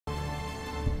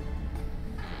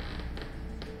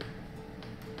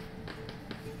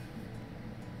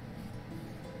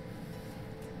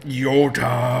Jotun!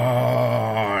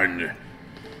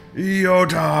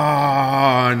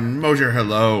 Jotun! Mosier,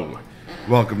 hello.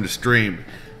 Welcome to stream.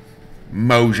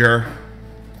 Mosier.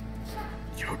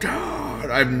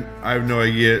 Jotun! I have no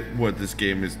idea what this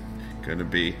game is gonna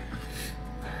be.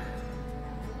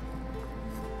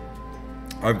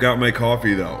 I've got my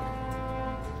coffee though.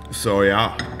 So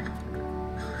yeah.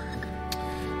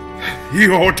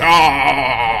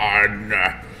 Jotun!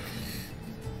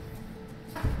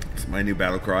 It's my new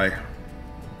battle cry.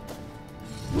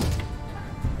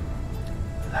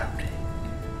 Loading.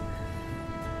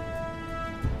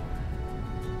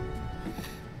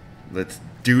 Let's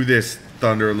do this,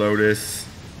 Thunder Lotus.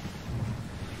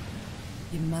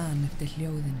 Ég man eftir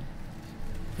hljóðinu,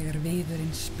 þegar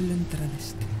viðurinn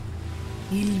splundraðist,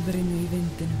 ýlfrinu í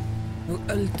vindinum og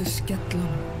öldu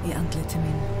skellum í andliti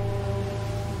mínu.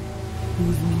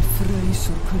 Húð mín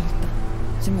fraus úr kulda,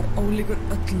 sem var ólíkur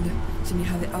öllu sem ég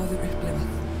hafði áður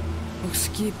upplifað, og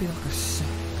skipið okkar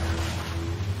sökk.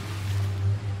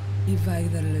 Í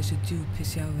vægðarlausu djúpi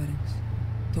sjávarins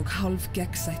tók hálf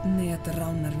gegnsætt net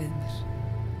ránar við mér.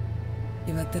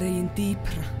 Ég var dregin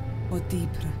dýpra og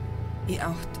dýpra í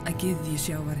átt að gyðju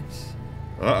sjávarins.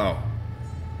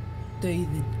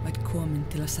 Dauðinn var kominn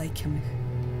til að sækja mig.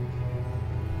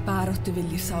 Baráttu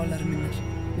vilji sálar minnar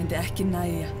myndi ekki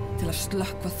nægja til að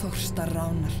slökkva þorsta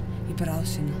ránar í bráð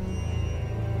sína.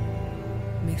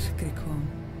 Myrkri kom,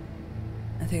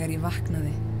 en þegar ég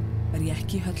vaknaði var ég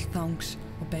ekki í höll þangs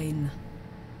og beina,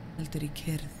 heldur í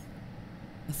kyrrð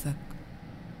og þögn.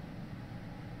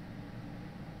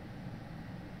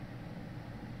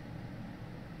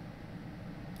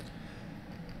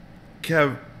 Kev,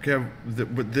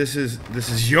 this is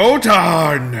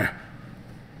Jotun!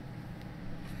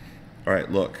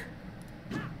 Alright, look.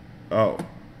 Oh.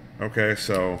 Okay,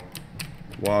 so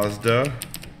WASD.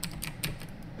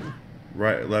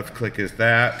 Right, left click is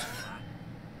that.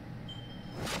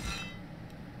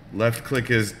 Left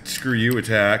click is screw you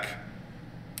attack.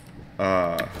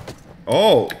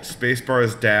 Oh, spacebar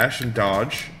is dash and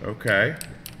dodge. Okay.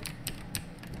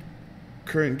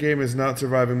 Current game is not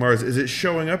Surviving Mars. Is it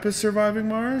showing up as Surviving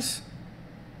Mars?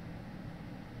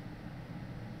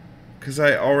 Because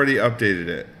I already updated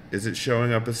it. Is it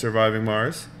showing up as Surviving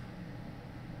Mars?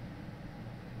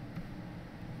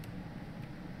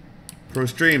 Pro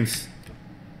streams.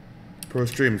 Pro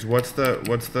streams. What's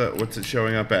it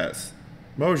showing up as?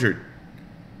 Mosier.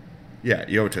 Yeah,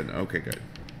 Jotun. Okay, good.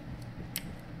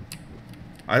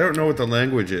 I don't know what the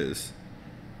language is,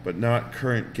 but not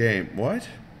current game. What?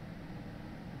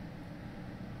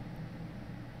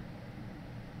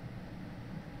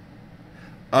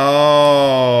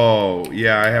 Oh,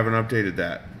 yeah, I haven't updated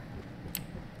that.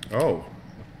 Oh.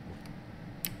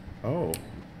 Oh.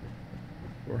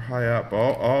 We're high up.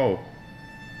 Oh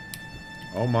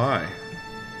my.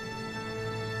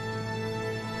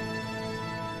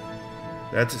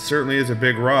 That certainly is a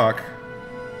big rock.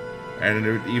 And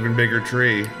an even bigger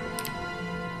tree.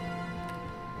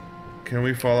 Can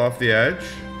we fall off the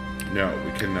edge? No,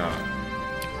 we cannot.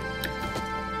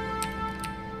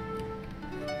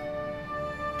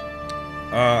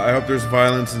 I hope there's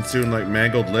violence and soon, like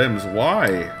mangled limbs.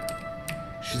 Why?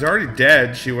 She's already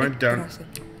dead. She went down.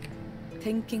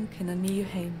 Tenging hinna nýju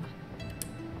heima.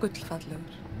 Gullfallegur.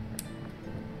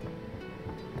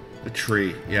 The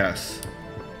tree, yes.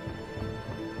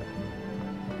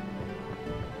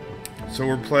 So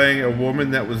we're playing a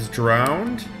woman that was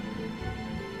drowned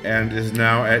and is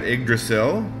now at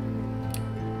Yggdrasil.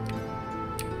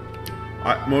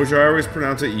 Mosier, I always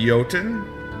pronounce it Jotun.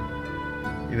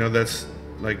 You know, that's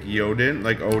like Yodin,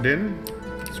 like Odin.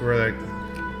 It's where like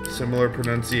similar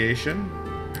pronunciation.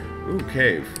 Ooh,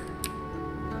 cave.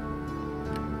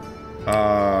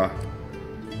 Oh.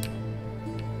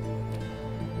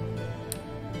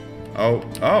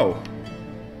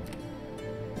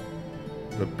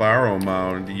 The Barrow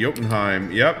Mound,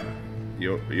 Jotunheim. Yep.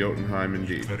 Jotunheim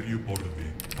indeed. Hverju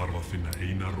borði þarf að finna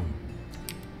eina rún.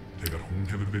 Þegar hún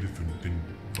hefur verið fundin,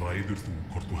 ræður þú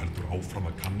hvort þú heldur áfram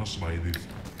að kanna svæðið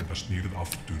eða snýrð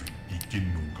aftur í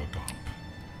Ginnungagap.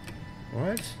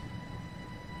 What?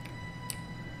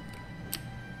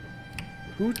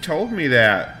 Who told me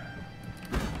that?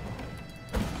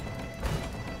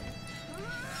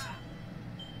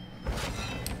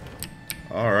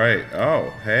 All right.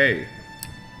 Oh, hey.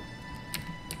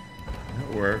 That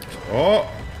worked. Oh!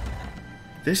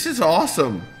 This is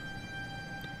awesome!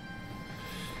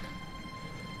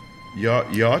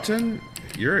 Jotun?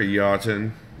 You're a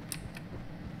Jotun.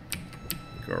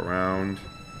 Go around.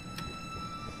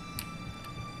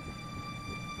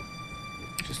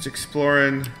 Just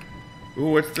exploring.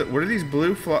 Ooh, what are these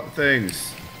blue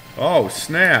things? Oh,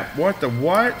 snap. What the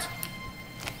what?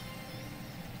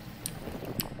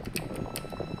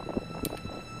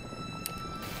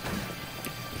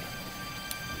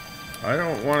 I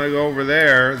don't want to go over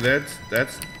there.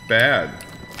 That's bad.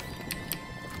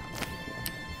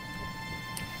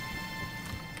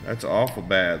 That's awful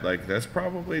bad. Like, that's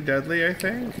probably deadly, I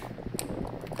think.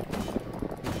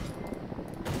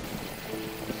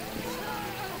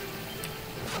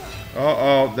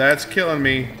 Uh-oh, that's killing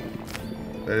me.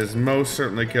 That is most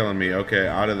certainly killing me. Okay,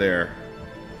 out of there.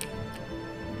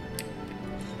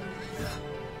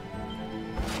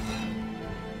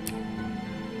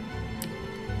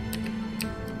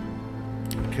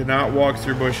 Cannot walk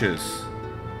through bushes.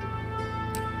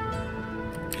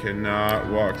 Cannot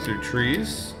walk through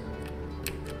trees.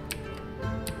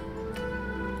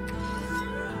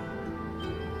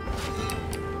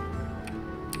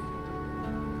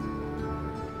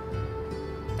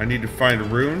 I need to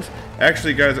find runes.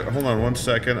 Actually, guys, hold on one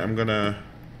second. I'm gonna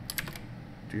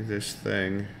do this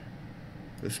thing.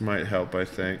 This might help, I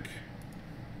think.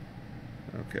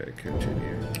 Okay,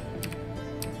 continue.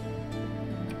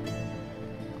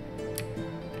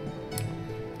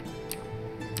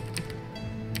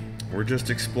 We're just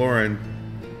exploring.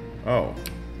 Oh.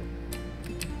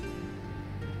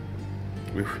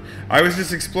 I was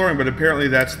just exploring, but apparently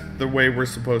that's the way we're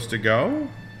supposed to go?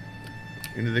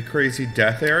 Into the crazy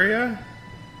death area?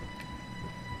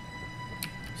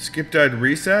 Skip died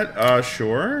reset?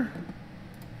 Sure.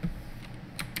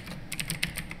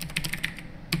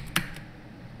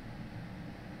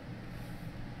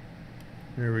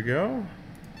 There we go.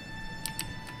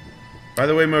 By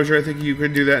the way, Mosier, I think you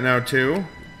could do that now too.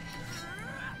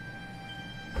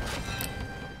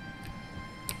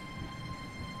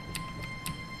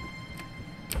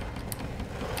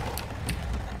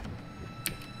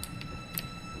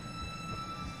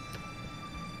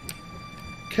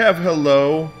 Kev,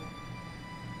 hello.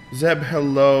 Zeb,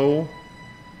 hello.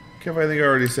 Kev, I think I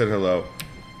already said hello.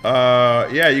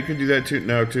 Yeah, you can do that too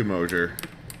now too, Mosier.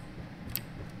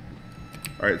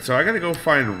 Alright, so I gotta go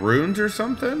find runes or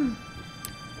something?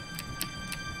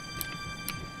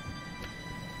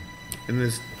 In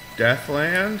this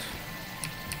Deathland?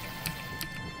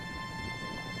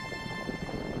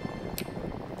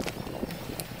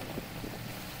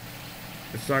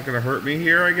 It's not gonna hurt me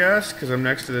here, I guess, because I'm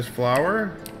next to this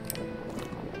flower.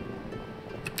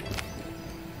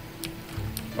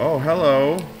 Oh,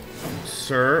 hello,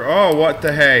 sir. Oh, what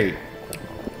the hey?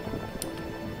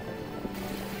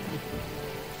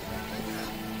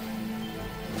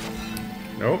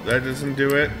 Nope, that doesn't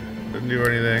do it. Doesn't do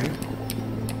anything.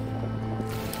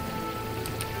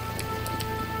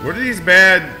 What are these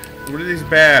bad? What are these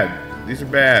bad? These are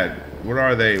bad. What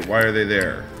are they? Why are they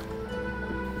there?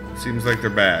 Seems like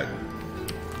they're bad.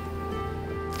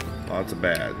 Lots of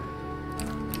bad.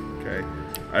 Okay.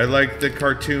 I like the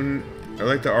cartoon. I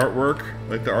like the artwork. I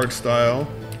like the art style.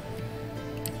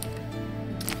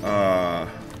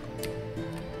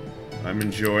 I'm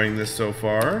enjoying this so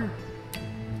far.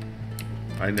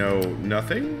 I know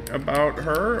nothing about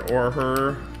her or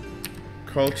her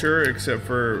culture except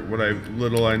for what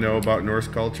little I know about Norse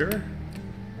culture.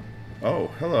 Oh,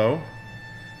 hello.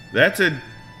 That's a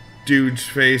dude's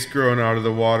face growing out of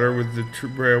the water with the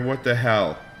what the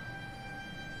hell?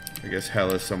 I guess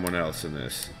hell is someone else in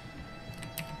this.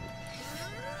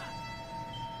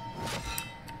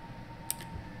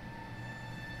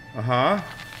 Uh-huh.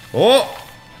 Oh!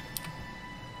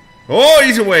 Oh,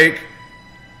 he's awake!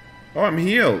 Oh, I'm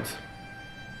healed.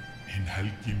 Hinn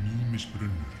helgi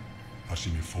mýmisbrunnur, þar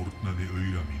sem ég fórnaði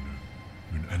auga mínu,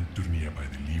 mun endurnýja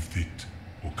bæði líf þitt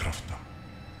og krafta.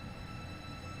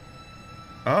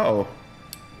 Oh.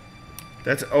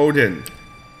 That's Odin.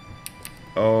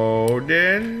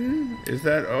 Odin? Is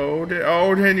that Odin?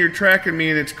 Odin, you're tracking me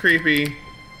and it's creepy.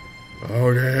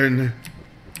 Odin.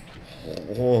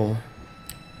 Oh.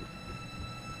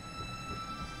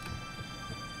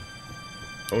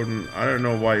 Odin, I don't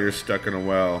know why you're stuck in a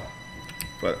well,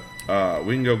 but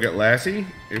we can go get Lassie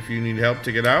if you need help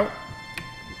to get out.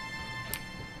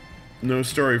 No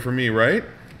story for me, right?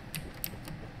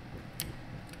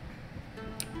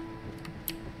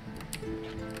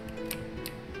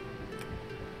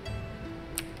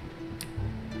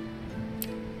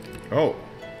 Oh.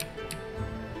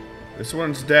 This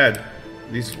one's dead.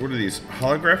 These, what are these?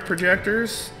 Holograph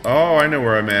projectors? Oh, I know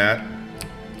where I'm at.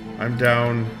 I'm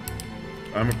down.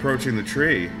 I'm approaching the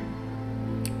tree.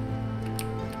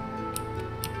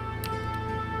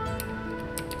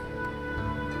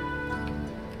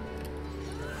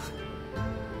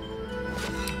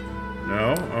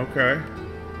 No? Okay.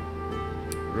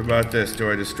 What about this? Do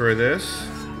I destroy this?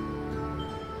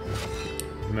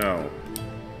 No.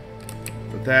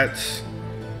 But that's...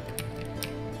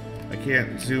 I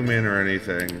can't zoom in or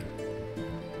anything.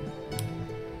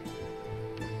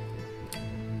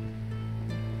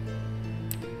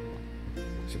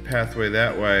 There's a pathway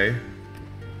that way.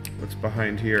 What's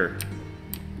behind here?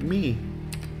 Me.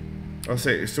 I'll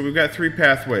say, so we've got 3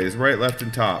 pathways, right, left,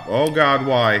 and top. Oh god,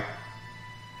 why?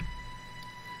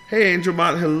 Hey,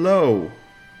 Angelmont, hello.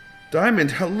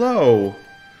 Diamond, hello.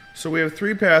 So we have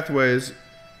 3 pathways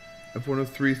of one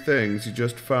of 3 things. You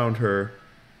just found her.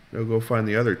 Now go find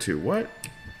the other 2. What?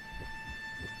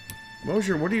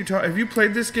 Mosier, what are you talking? Have you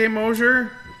played this game,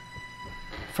 Mosier?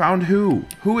 Found who?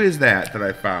 Who is that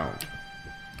I found?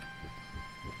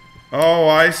 Oh,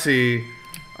 I see.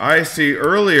 I see.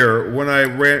 Earlier, when I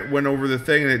went over the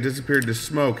thing and it disappeared to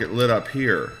smoke, it lit up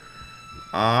here.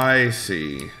 I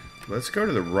see. Let's go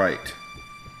to the right.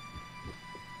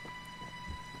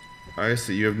 I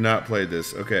see. You have not played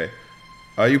this. Okay.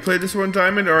 You played this one,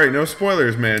 Diamond? Alright, no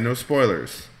spoilers, man. No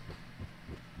spoilers.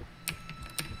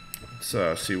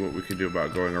 Let's see what we can do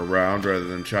about going around rather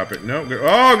than chop it. No.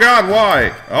 Oh, God,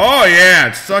 why? Oh,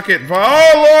 yeah. Suck it.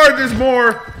 Oh, Lord, there's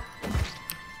more.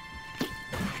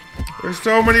 There's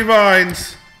so many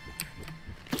vines.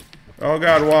 Oh,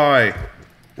 God, why?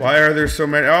 Why are there so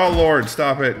many? Oh, Lord,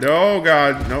 stop it. Oh,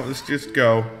 God. No, let's just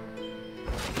go.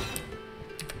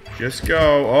 Just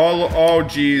go. Oh,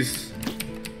 jeez.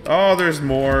 Oh, there's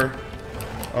more.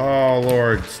 Oh,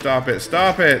 Lord. Stop it.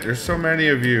 Stop it. There's so many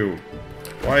of you.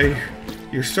 Why?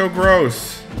 You're so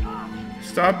gross.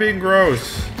 Stop being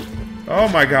gross. Oh,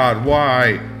 my God.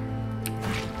 Why?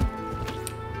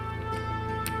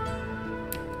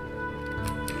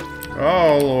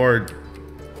 Oh, Lord.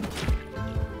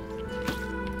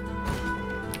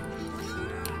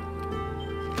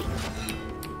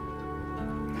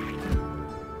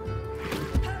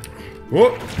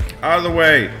 Whoop! Out of the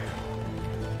way.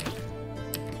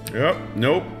 Yep.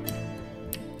 Nope.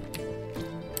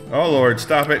 Oh, Lord.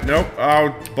 Stop it. Nope.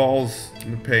 Oh, balls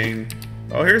in pain.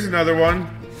 Oh, here's another one.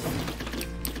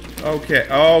 Okay.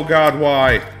 Oh, God.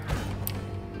 Why?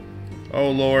 Oh,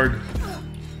 Lord.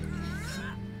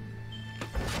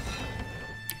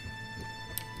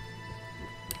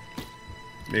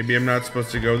 Maybe I'm not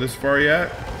supposed to go this far yet?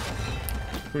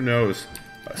 Who knows?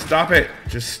 Stop it!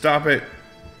 Just stop it!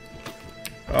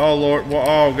 Oh, Lord.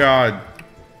 Oh, God.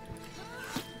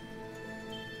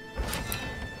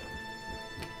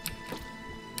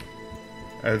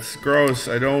 That's gross.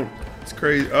 I don't... It's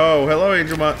crazy. Oh, hello,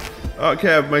 Angelmont. Oh,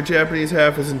 Kev, my Japanese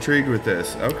half is intrigued with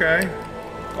this. Okay.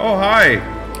 Oh, hi.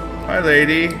 Hi,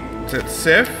 lady. Is that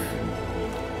Sif?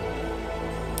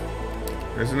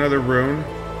 There's another rune.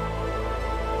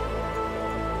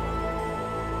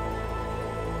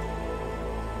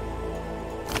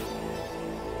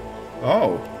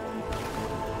 Oh.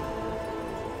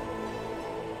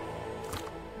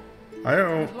 I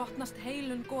don't...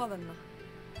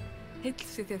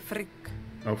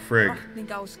 Oh, frig.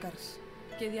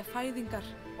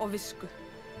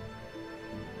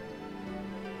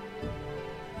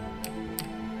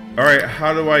 Alright,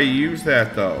 how do I use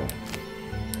that, though?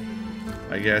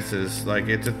 I guess is, like,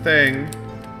 it's a thing.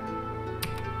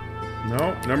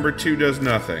 No, number 2 does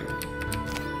nothing.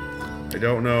 I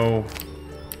don't know...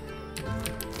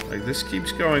 Like, this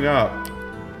keeps going up.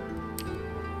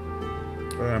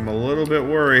 But I'm a little bit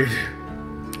worried.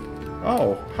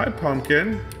 Oh, hi,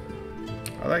 pumpkin.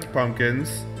 I like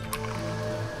pumpkins.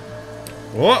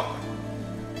 Whoa!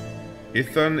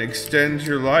 Ithan extends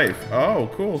your life. Oh,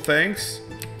 cool, thanks.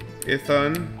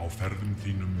 Ithan. Á ferðum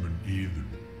þínum mun Iðun,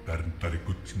 verndari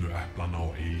gullnu eplana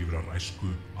og eilífrar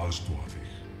æsku, aðstoða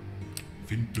þig.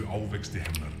 Finndu ávexti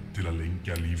hennar til að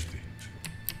lengja líf þitt.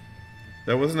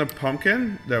 That wasn't a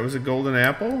pumpkin? That was a golden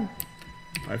apple?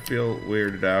 I feel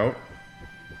weirded out.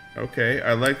 Okay,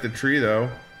 I like the tree though.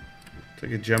 It's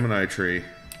like a Gemini tree.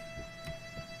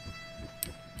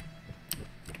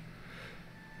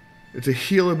 It's a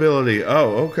heal ability.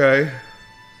 Oh, okay.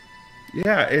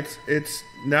 Yeah, it's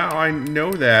now I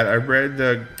know that. I read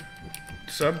the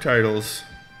subtitles.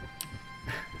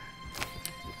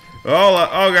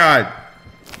 Oh God.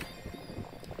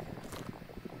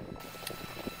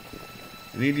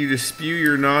 I need you to spew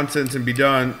your nonsense and be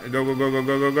done. Go, go, go, go,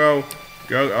 go, go, go.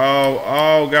 Go.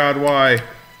 Oh, God, why?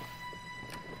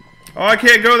 Oh, I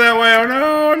can't go that way. Oh,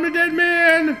 no, I'm a dead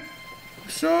man.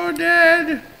 So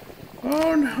dead.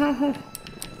 Oh, no.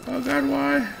 Oh, God,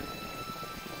 why?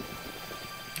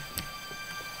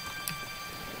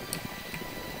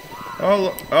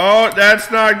 Oh,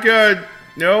 that's not good.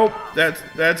 Nope,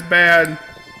 that's bad.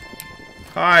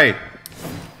 Hi.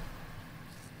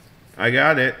 I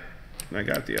got it. I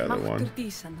got the other one.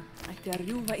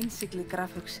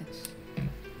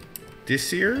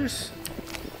 This year's?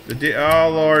 Oh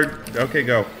Lord. Okay,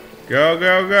 go. Go,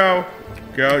 go, go.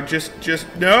 Go, just,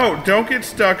 no, don't get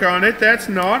stuck on it. That's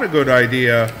not a good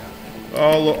idea.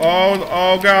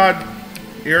 Oh God.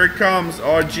 Here it comes.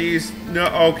 Oh jeez. No,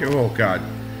 okay, oh God.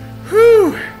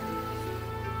 Whew.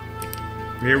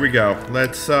 Here we go.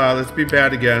 Let's be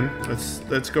bad again.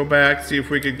 Let's go back, see if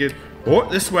we could get, oh,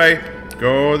 this way.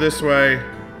 Go this way.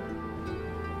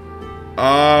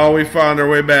 Oh, we found our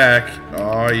way back.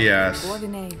 Oh, yes.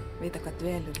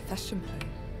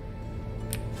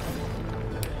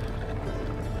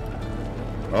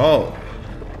 Oh.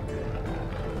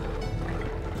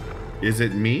 Is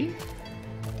it me?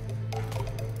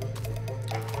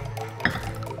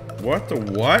 What the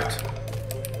what?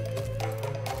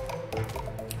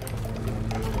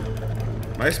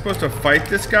 Am I supposed to fight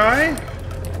this guy?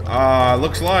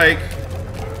 Looks like.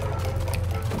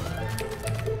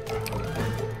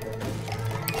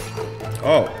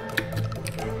 Oh.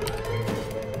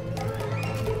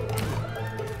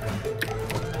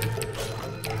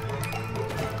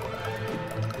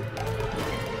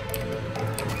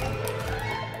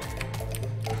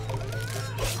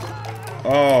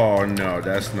 Oh no,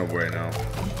 that's no bueno.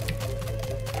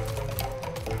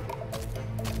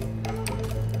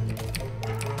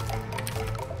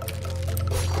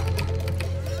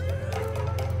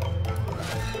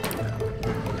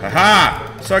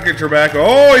 Haha! Suck it, Trebek.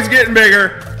 Oh, he's getting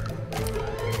bigger!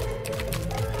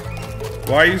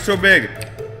 Why are you so big?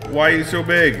 Why are you so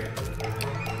big?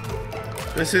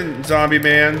 Listen, zombie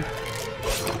man.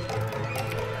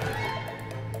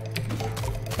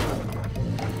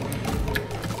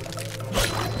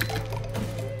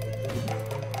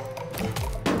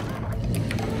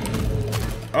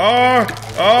 Oh!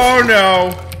 Oh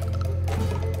no!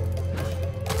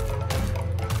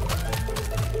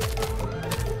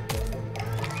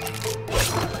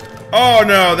 Oh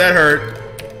no, that hurt.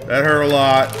 That hurt a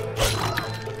lot.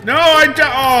 No,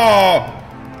 oh!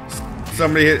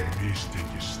 Somebody hit.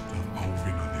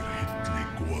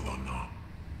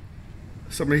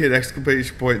 Somebody hit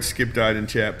exclamation point. Skip died in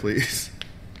chat, please.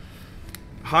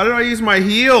 How did I use my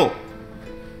heal?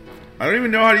 I don't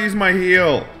even know how to use my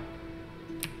heal.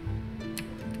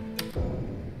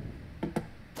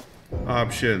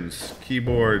 Options.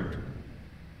 Keyboard.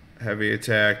 Heavy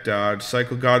attack, dodge.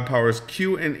 Cycle god powers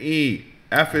Q and E.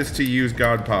 F is to use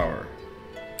god power.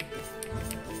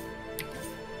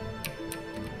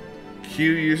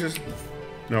 Q uses...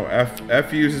 No,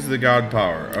 F uses the god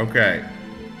power. Okay.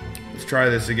 Let's try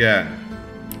this again.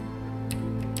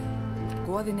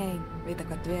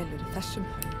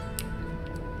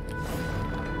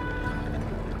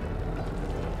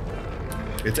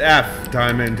 It's F,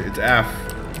 Diamond. It's F.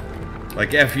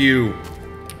 Like F-U.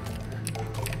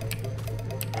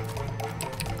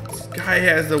 This guy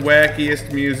has the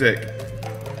wackiest music.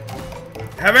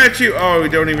 How about you? Oh, we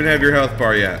don't even have your health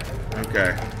bar yet.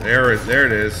 Okay. There it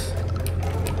is.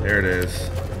 There it is.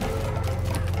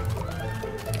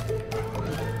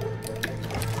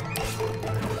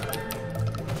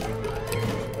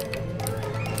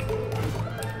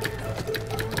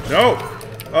 No!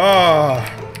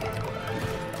 Oh!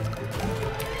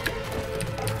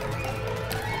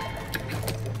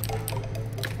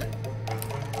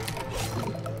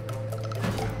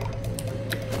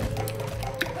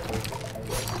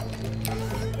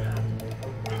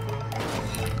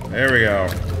 There we go.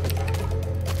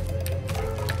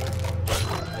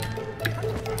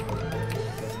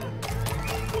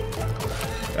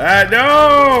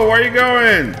 No! Where are you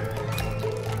going?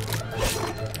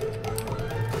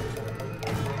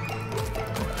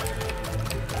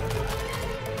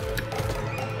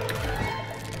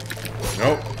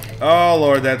 Nope. Oh,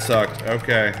 Lord, that sucked.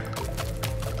 Okay.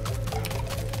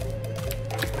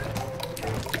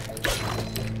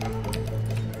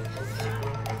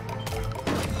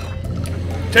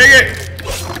 Take it!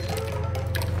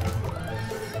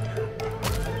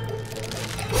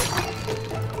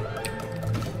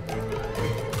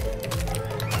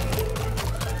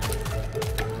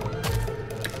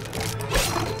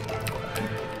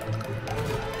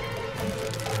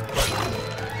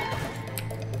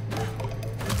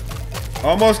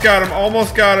 Almost got him,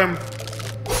 almost got him.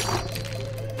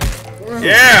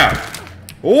 Yeah!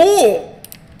 Oh!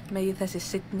 Megi þessi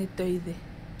seinni dauði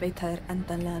veita þér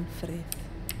endanlegan frið.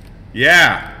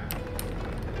 Yeah.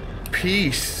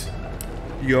 Peace.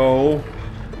 Yo.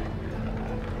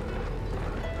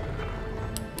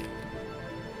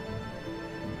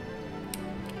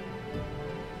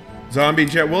 Zombie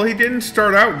jet. Well, he didn't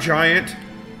start out giant.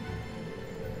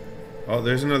 Oh,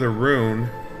 there's another rune.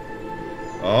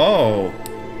 Oh.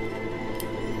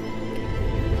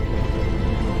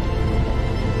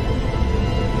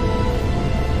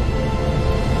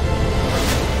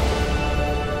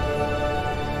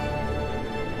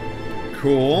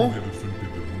 Cool. Þú hefur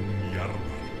fundið rún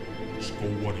jarðar,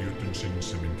 skógarjötun sem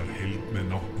myndar heild með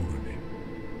náttúrunni.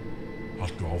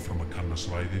 Haltu áfram að kanna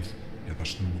svæðið eða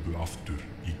snúðu aftur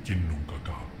í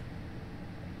Ginnungagap.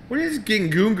 What is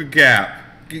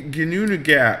Ginnungagap?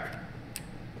 Ginnungagap.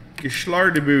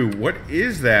 Gishlardaboo. What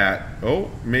is that?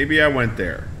 Oh, maybe I went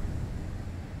there.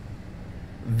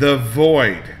 The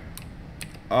Void.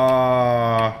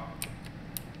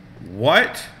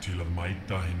 What? Til að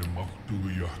mæta hinum máttugu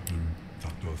jötnum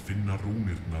þarftu að finna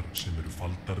rúnirnar sem eru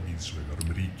faldar víðsvegar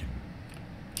ríkin.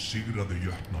 Sigraðu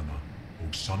jötnana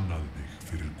og sannaðu þig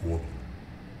fyrir goðum.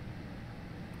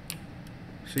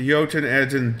 So Jotun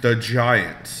adds in the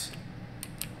giants.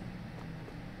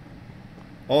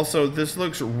 Also, this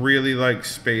looks really like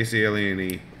space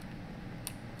alien-y.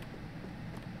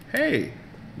 Hey,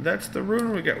 that's the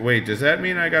rune we got. Wait, does that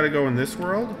mean I gotta go in this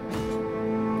world?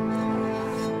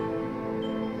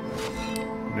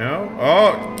 No?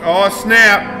 Oh,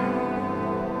 snap!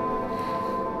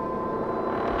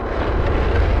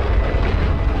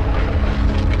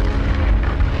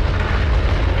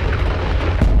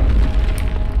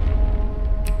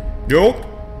 Nope.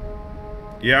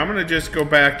 Yeah, I'm gonna just go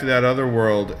back to that other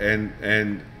world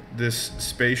and this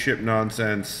spaceship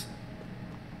nonsense.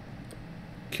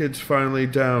 Kid's finally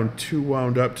down, too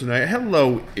wound up tonight.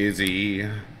 Hello, Izzy.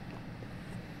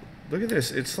 Look at this.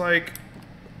 It's like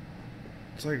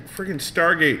freaking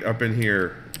Stargate up in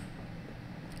here.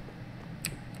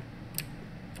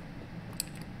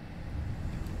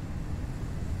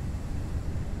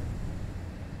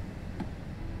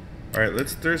 All right,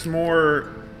 there's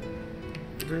more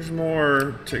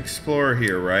to explore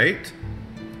here, right?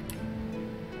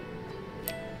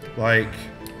 Like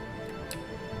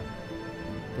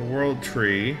the world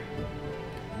tree.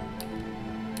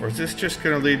 Or is this just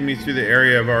gonna lead me through the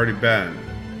area I've already been?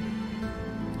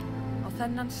 Á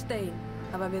þennan stein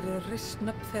hafa verið rist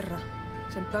nöfn þeirra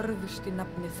sem börðust í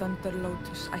nafni Thunder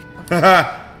Lotus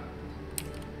ættbálks.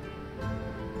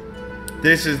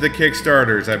 This is the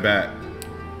Kickstarters, I bet.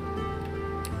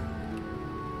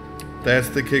 That's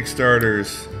the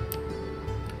Kickstarters.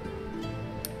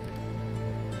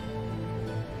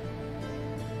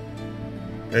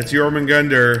 That's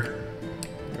Jormungandr.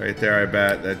 Right there, I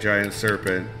bet. That giant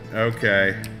serpent.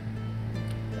 Okay.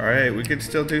 Alright, we could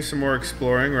still do some more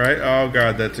exploring, right? Oh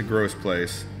god, that's a gross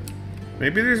place.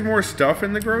 Maybe there's more stuff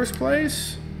in the gross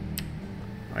place?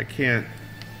 I can't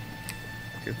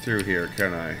get through here,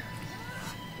 can I?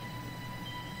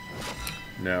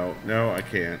 No, I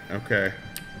can't. Okay.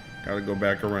 Gotta go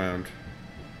back around.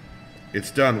 It's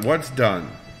done. What's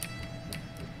done?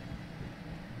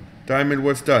 Diamond,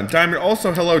 what's done? Diamond,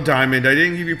 also hello, Diamond. I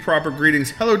didn't give you proper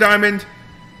greetings. Hello, Diamond!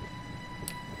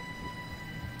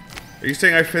 Are you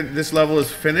saying this level is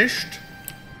finished?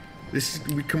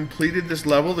 We completed this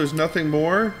level? There's nothing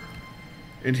more?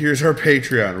 And here's our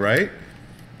Patreon, right?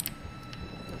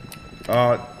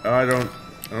 I don't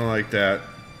like that.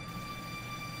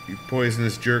 You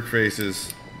poisonous jerk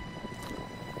faces.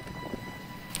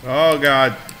 Oh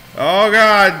god. Oh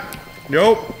god!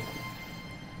 Nope.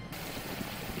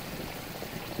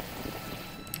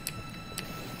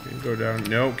 Can't go down.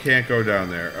 Nope, can't go down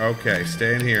there. Okay,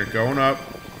 staying here. Going up.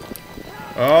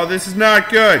 Oh, this is not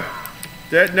good.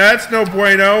 That's no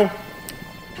bueno.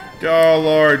 Oh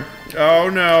lord. Oh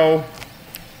no.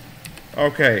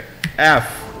 Okay.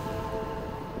 F.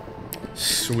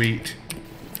 Sweet.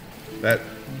 That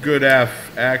good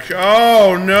F action.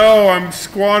 Oh no, I'm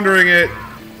squandering it.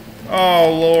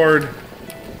 Oh lord.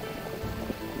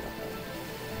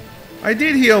 I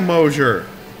did heal Mosier.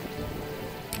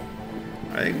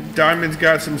 I think Diamond's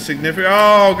got some significant.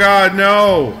 Oh god,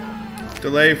 no.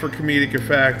 Delay for comedic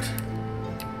effect.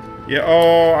 Yeah,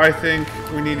 oh, I think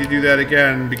we need to do that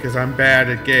again because I'm bad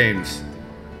at games.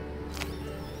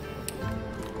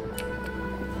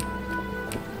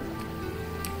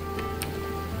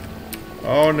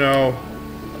 Oh no.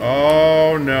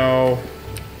 Oh no.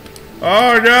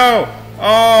 Oh no!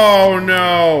 Oh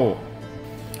no!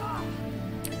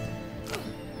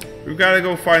 We've got to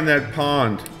go find that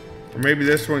pond. Or maybe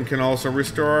this one can also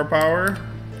restore our power?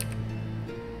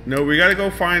 No, we got to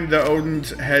go find the Odin's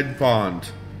Head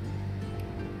pond.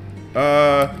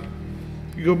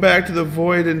 You go back to the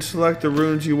void and select the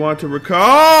runes you want to recall.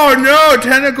 Oh no!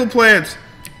 Tentacle plants!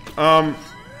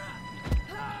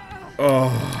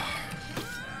 Oh.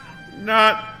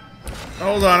 Not...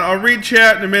 Hold on, I'll read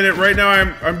chat in a minute. Right now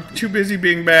I'm too busy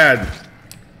being bad.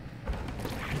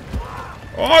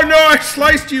 Oh no, I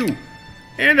sliced you!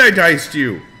 And I diced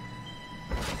you!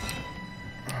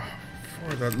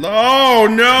 Oh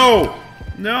no!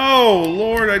 No!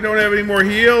 Lord, I don't have any more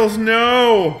heals!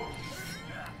 No!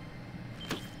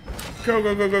 Go,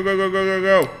 go, go, go, go, go, go, go,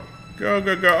 go! Go,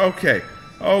 go, go. Okay.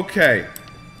 Okay.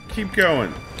 Keep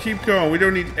going. Keep going. We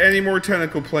don't need any more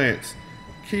tentacle plants.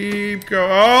 Keep going.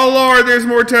 Oh Lord, there's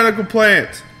more tentacle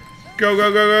plants! Go,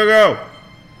 go, go, go, go!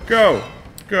 Go!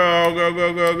 Go, go,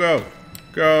 go, go, go!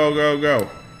 Go, go, go!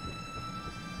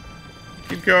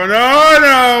 Keep going. Oh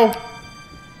no!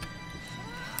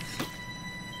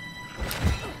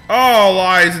 Oh,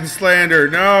 lies and slander.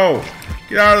 No.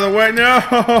 Get out of the way.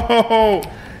 No.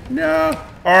 No.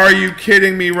 Are you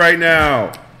kidding me right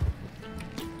now?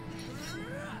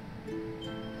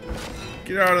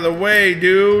 Get out of the way,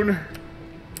 dude.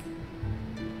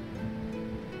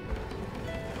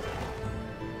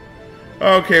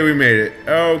 Okay, we made it.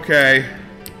 Okay.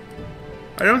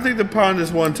 I don't think the pond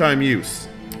is one-time use.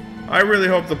 I really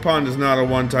hope the pond is not a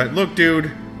one-time... Look, dude.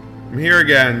 I'm here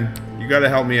again. You gotta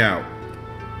help me out.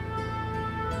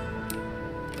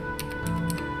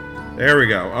 There we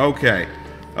go. Okay.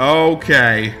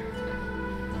 Okay.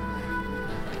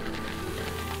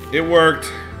 It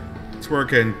worked. It's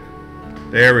working.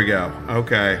 There we go.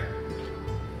 Okay.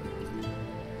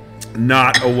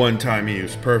 Not a one-time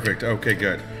use. Perfect. Okay,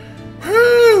 good.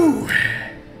 Whew!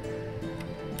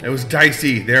 It was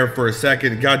dicey there for a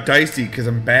second. It got dicey because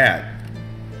I'm bad.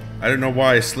 I don't know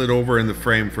why I slid over in the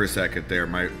frame for a second there.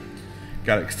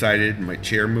 Got excited and my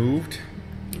chair moved.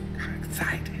 Got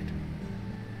excited.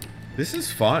 This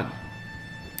is fun.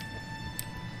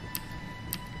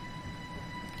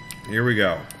 Here we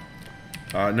go.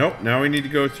 Nope. Now we need to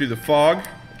go through the fog.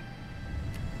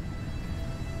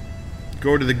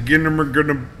 Go to the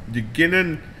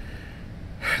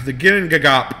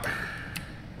Ginnungagap,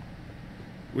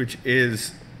 which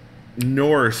is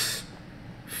Norse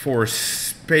for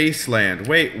Spaceland.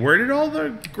 Wait, where did all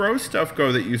the gross stuff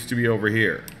go that used to be over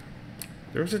here?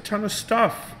 There was a ton of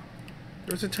stuff.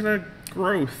 There was a ton of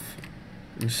growth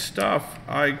and stuff.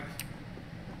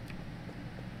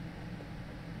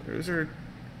 Those are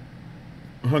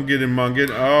Hungin and Mungin.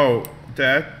 Oh,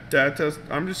 that does.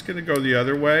 I'm just gonna go the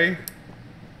other way.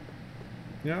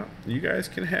 Yeah, you guys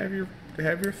can have your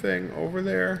thing over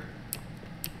there.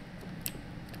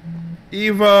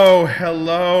 Evo,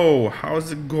 hello.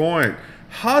 How's it going?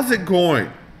 How's it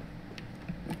going?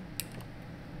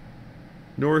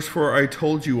 Norse for I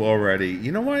told you already.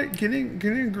 You know what?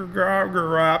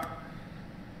 Ginnungagap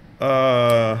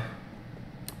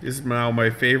is now my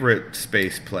favorite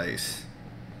space place.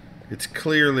 It's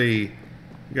clearly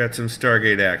got some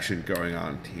Stargate action going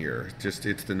on here. Just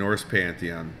it's the Norse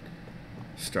pantheon.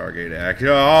 Stargate action.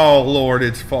 Oh Lord,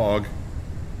 it's fog.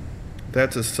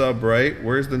 That's a sub, right?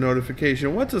 Where's the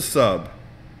notification? What's a sub?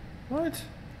 What?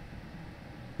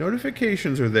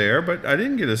 Notifications are there, but I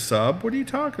didn't get a sub. What are you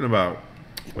talking about?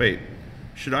 Wait,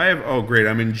 should I have... Oh, great,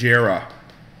 I'm in Jera.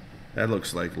 That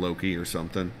looks like Loki or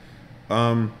something.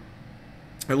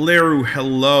 Leru,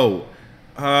 hello.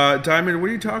 Diamond, what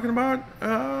are you talking about? What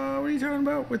are you talking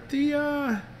about with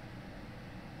the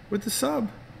sub?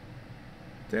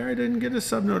 There, I didn't get a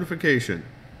sub notification.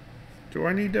 Do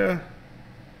I need to...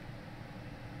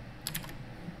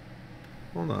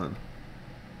 Hold on.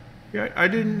 Yeah, I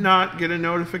did not get a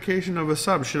notification of a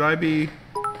sub. Should I be...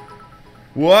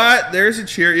 What? There's a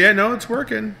cheer. Yeah, no, it's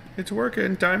working. It's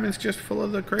working. Diamond's just full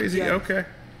of the crazy. Okay.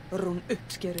 Oh,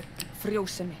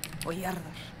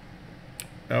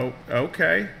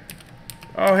 okay.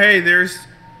 Oh, hey, there's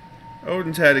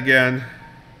Odin's head again.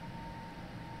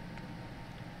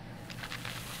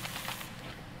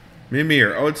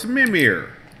 Mimir. Oh, it's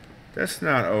Mimir. That's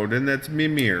not Odin. That's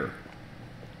Mimir.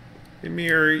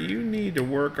 Mimir, you need to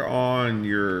work on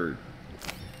your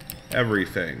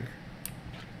everything.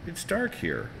 It's dark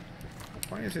here.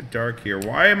 Why is it dark here?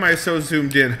 Why am I so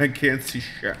zoomed in? I can't see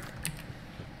shit.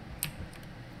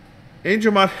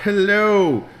 Angelmot,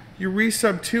 hello. You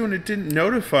resub too and it didn't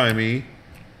notify me.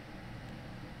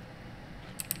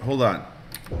 Hold on.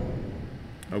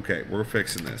 Okay, we're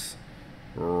fixing this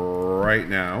right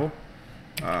now.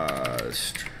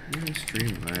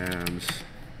 Streamlabs.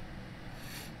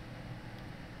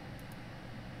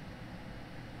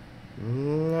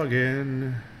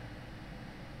 Login.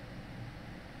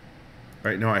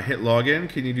 Right, now I hit login.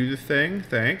 Can you do the thing?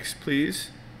 Thanks, please.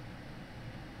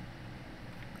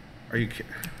 Are you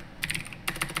kidding?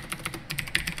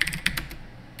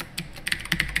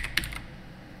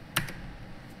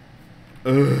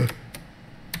 Ugh.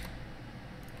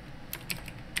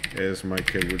 As my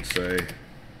kid would say.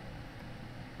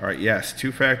 Alright, yes,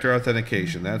 two-factor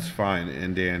authentication. That's fine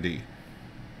and dandy.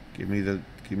 Give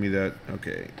me that.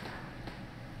 Okay.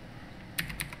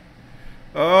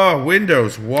 Oh,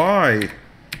 Windows. Why?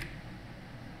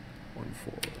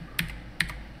 1-4.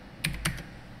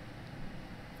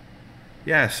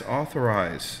 Yes,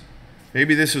 authorize.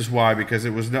 Maybe this is why, because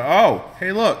it was no. Oh,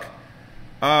 hey, look.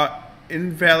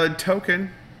 Invalid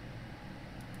token.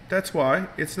 That's why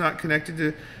it's not connected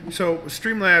to. So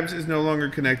Streamlabs is no longer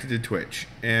connected to Twitch,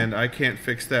 and I can't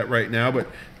fix that right now. But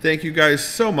thank you guys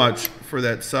so much for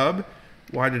that sub.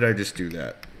 Why did I just do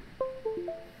that?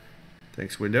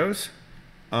 Thanks, Windows.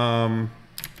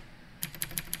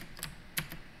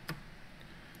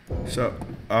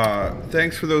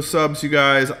 Thanks for those subs, you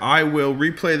guys. I will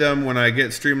replay them when I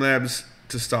get Streamlabs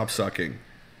to stop sucking.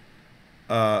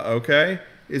 Okay.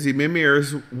 Izzy Mimir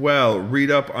as well. Read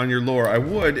up on your lore. I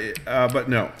would, but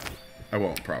no. I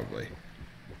won't, probably.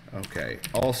 Okay.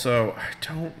 Also, I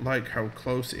don't like how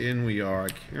close in we are. I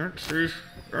can't see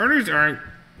anything.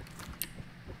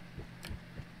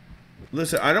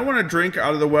 Listen, I don't want to drink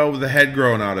out of the well with the head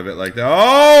growing out of it like that.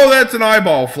 Oh, that's an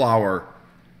eyeball flower.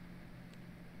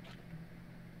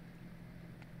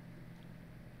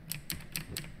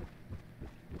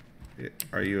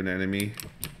 Are you an enemy?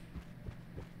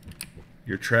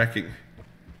 You're tracking.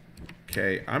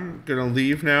 Okay, I'm gonna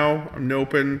leave now. I'm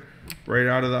noping right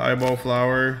out of the eyeball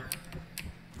flower.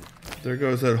 There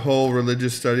goes that whole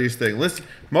religious studies thing. Listen,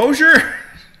 Mosier,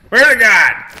 where to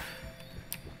God?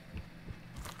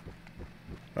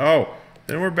 Oh,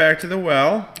 then we're back to the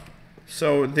well.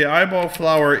 So the eyeball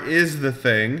flower is the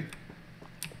thing.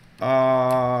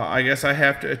 I guess I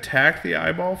have to attack the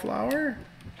eyeball flower.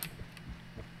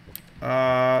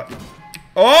 Oh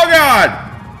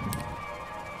God!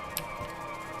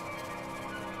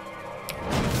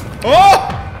 Oh!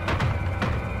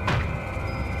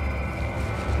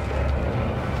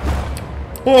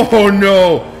 Oh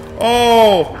no!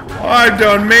 Oh! I've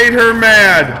done made her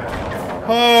mad!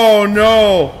 Oh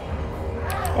no!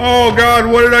 Oh God,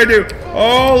 what did I do?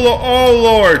 Oh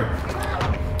Lord!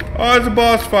 Oh, it's a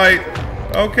boss fight.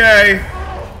 Okay.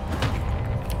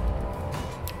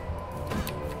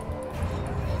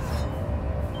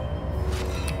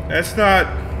 That's not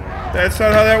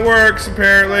how that works,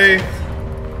 apparently.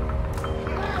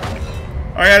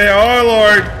 I got it. Oh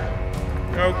Lord.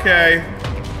 Okay.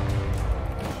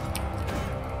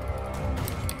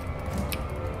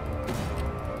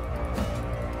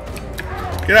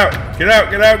 Get out! Get out!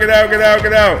 Get out! Get out! Get out!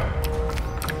 Get out!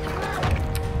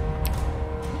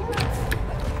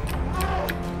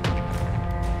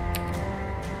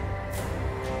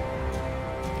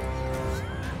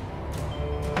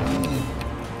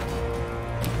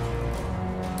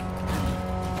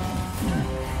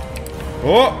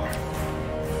 Oh!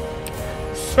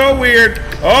 So weird!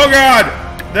 Oh God!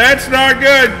 That's not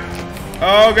good!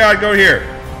 Oh God, go here.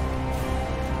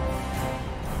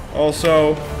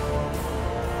 Also,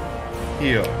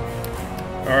 heal.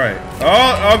 Alright.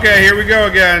 Oh, okay, here we go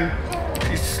again.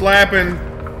 She's slapping.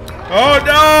 Oh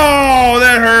no!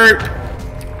 That hurt!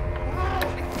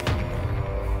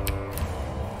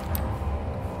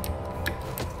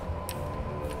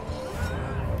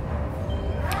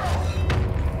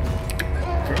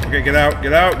 Okay, get out,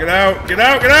 get out, get out, get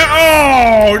out, get out!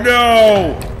 Oh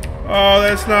no! Oh,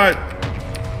 that's not...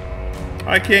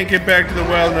 I can't get back to the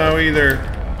well now either.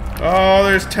 Oh,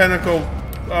 there's tentacle...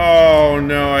 Oh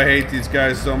no, I hate these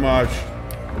guys so much.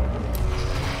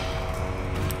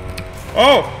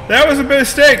 Oh, that was a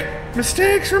mistake.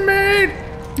 Mistakes were made.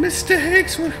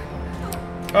 Mistakes were...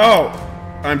 Oh,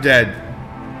 I'm dead.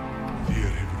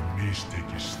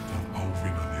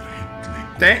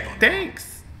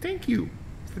 Thanks. Thank you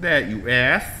for that, you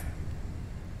ass.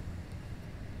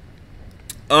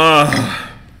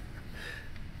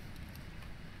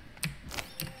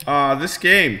 This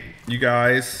game, you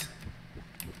guys.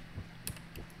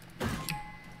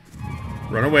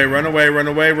 Run away, run away, run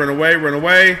away, run away, run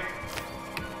away.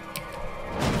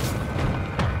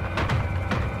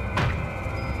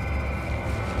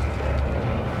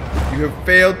 You have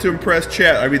failed to impress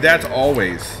chat. I mean, that's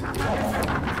always.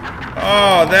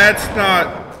 Oh, that's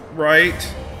not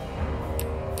right.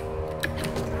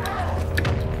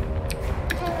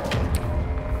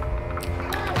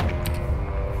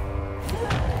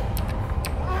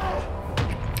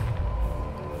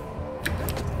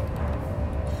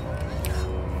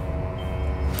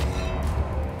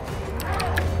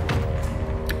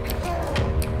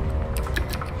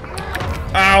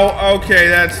 Ow, okay,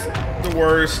 that's the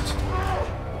worst.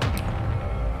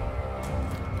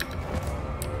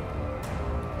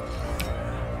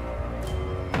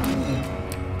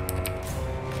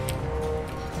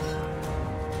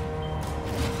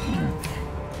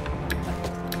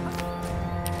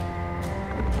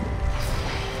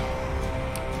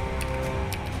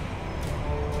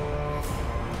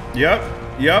 Yep.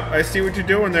 Yep. I see what you're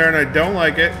doing there, and I don't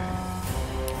like it.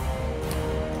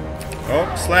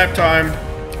 Oh, slap time.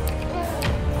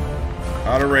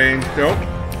 Out of range. Nope.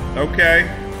 Okay.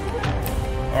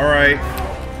 Alright.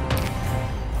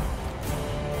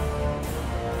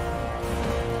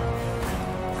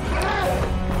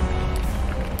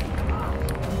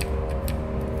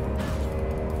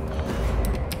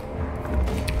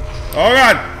 Oh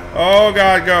god! Oh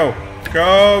god, go!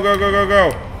 Go, go, go, go,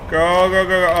 go! Go, go,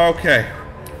 go, go. Okay.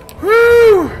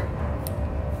 Woo!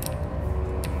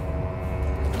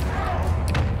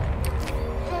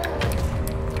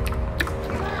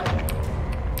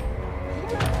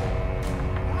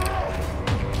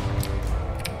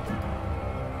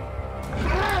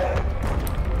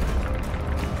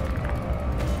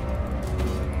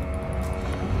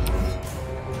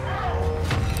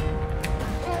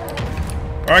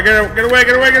 Alright, get away,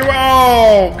 get away, get away!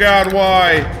 Oh god,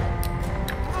 why?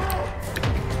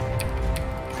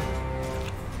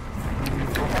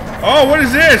 Oh, what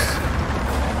is this?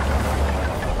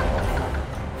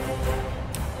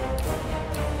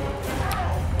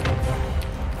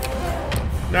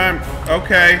 No,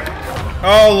 okay.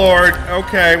 Oh lord.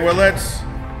 Okay, well let's.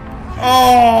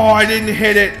 Oh, I didn't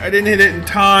hit it. I didn't hit it in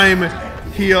time.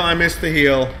 Heal. I missed the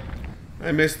heal.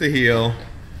 I missed the heal.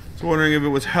 I was wondering if it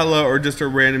was Hella or just a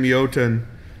random Jotun.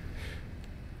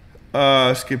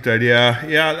 Skip that. Yeah,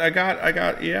 yeah. I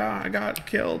got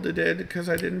killed. It did because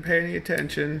I didn't pay any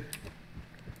attention.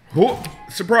 Whoop!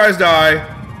 Surprise die.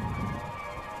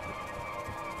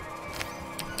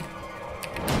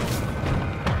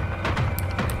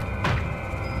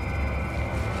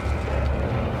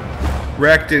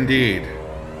 Wrecked indeed.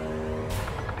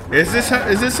 Is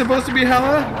this supposed to be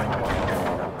Hella?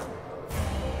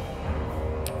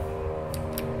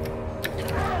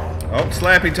 Oh,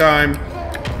 slappy time.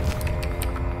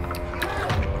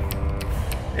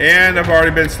 And I've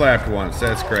already been slapped once.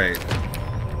 That's great.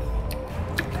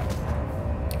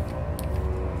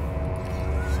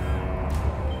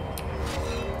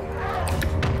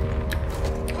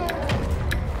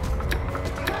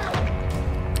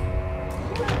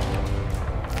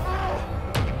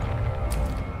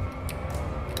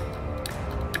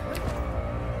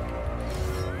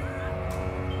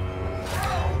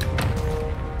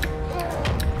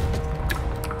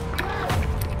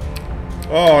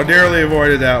 Oh, narrowly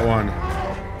avoided that one.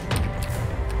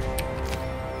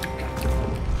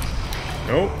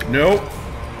 Nope, nope.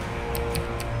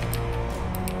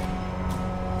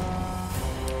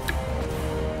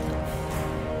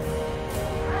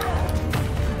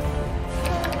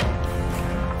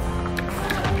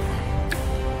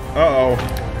 Uh-oh.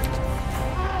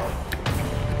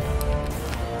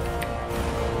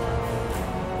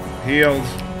 Healed.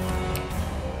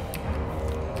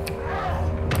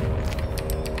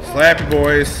 Slappy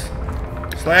boys.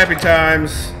 Slappy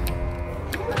times.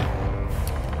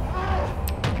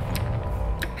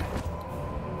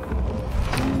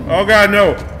 Oh god,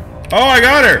 no. Oh, I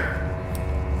got her.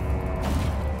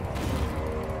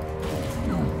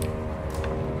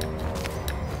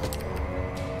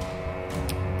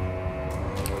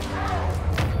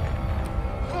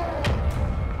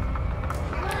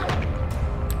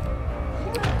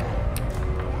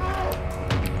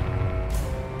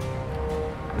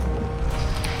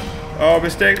 Oh,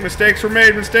 mistakes were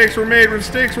made, mistakes were made,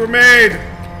 mistakes were made!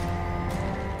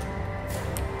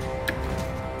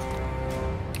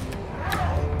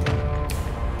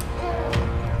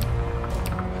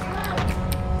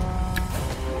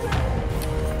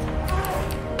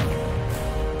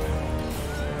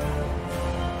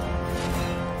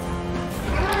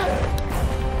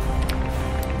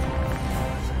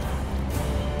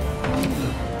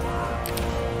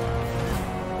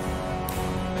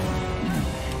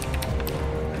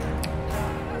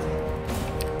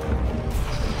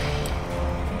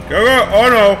 Go, go! Oh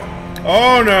no!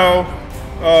 Oh no!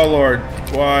 Oh lord.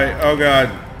 Why? Oh god.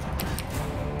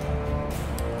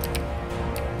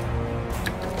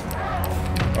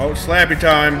 Oh, slappy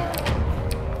time.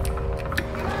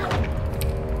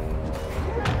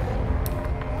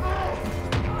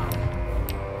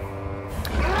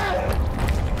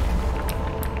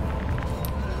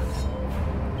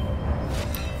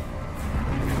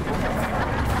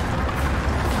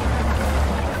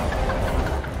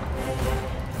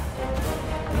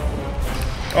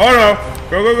 Oh no!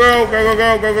 Go, go, go! Go, go,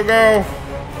 go! Go, go, go!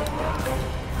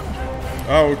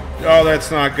 Oh, oh, that's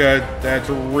not good. That's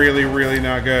really, really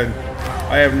not good.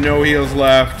 I have no heals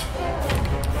left.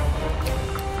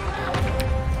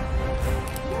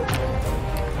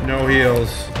 No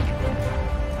heals.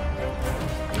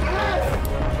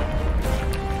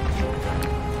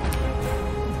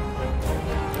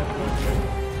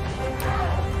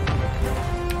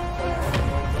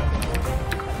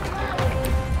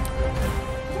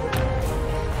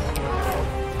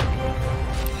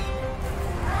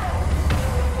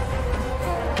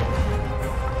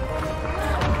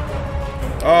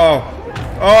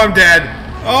 Oh, I'm dead.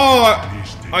 Oh,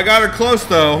 I got her close,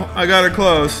 though. I got her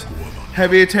close.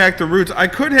 Heavy attack the roots. I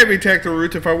could heavy attack the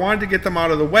roots if I wanted to get them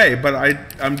out of the way, but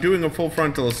I'm doing a full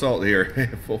frontal assault here.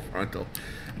 Full frontal.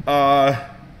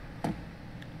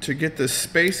 To get the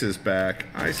spaces back.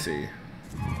 I see.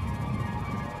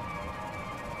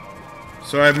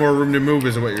 So I have more room to move,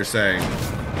 is what you're saying.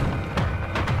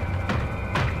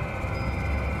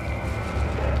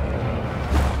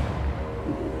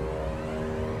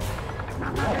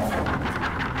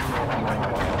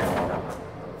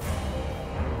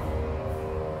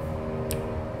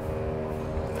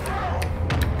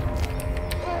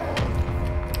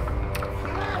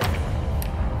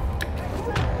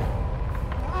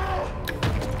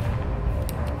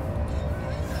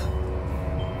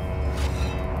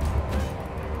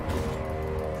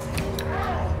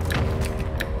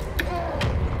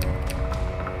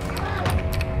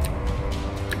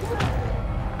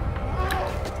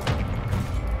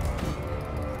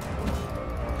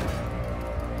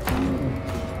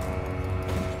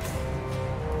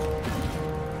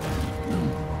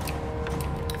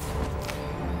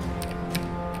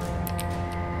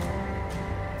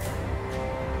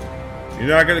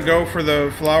 You're not gonna go for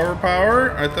the flower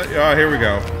power? I thought. Oh, here we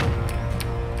go.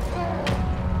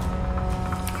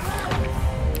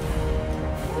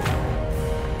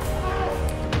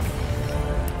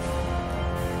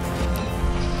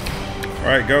 All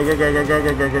right, go, go, go, go, go,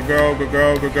 go, go, go, go, go,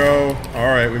 go, go, go. All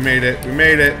right, we made it. We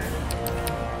made it.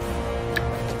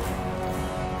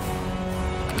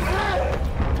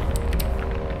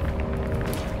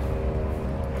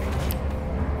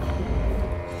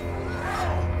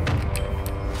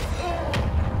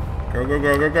 Go, go,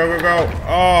 go, go, go, go, go.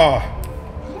 Oh!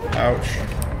 Ouch.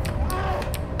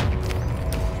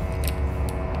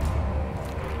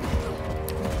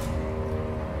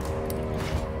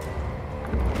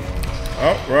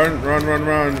 Oh, run, run, run,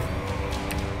 run.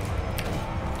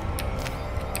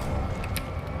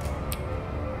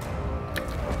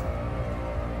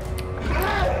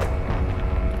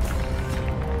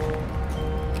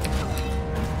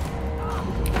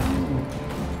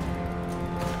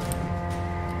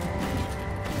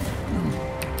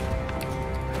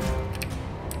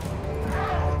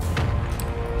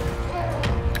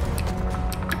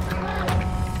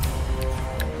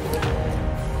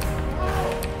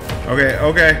 Okay,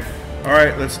 okay.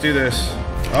 Alright, let's do this.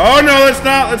 Oh no, let's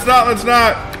not, let's not, let's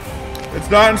not. Let's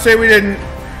not and say we didn't.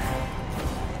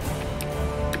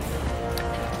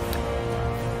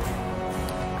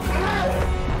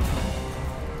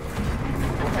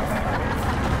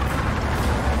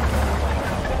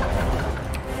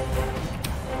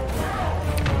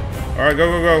 Alright, go,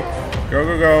 go, go. Go,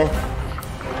 go, go.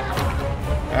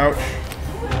 Ouch.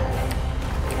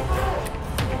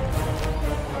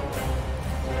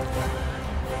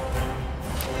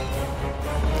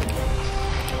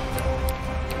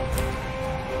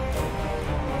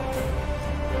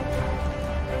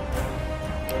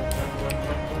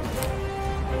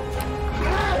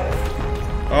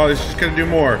 Oh, this is gonna do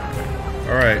more.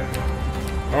 Alright.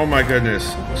 Oh my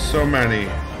goodness. So many.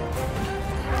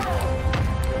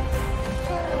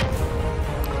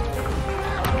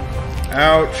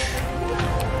 Ouch.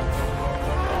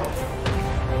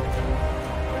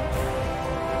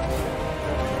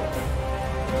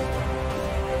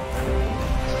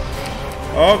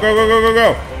 Oh, go, go, go, go,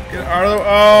 go. Get out of the...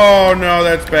 Oh, no,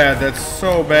 that's bad. That's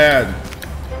so bad.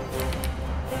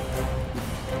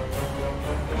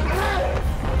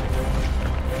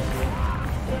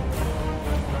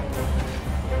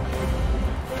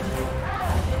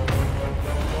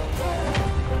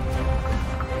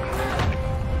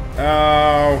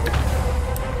 Ow.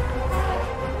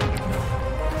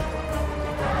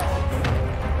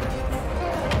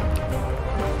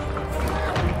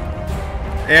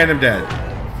 And I'm dead.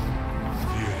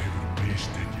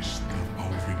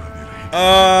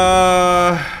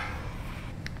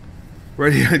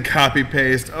 Ready on copy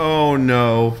paste. Oh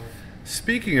no.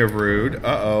 Speaking of rude,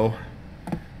 uh-oh.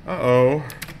 Uh-oh.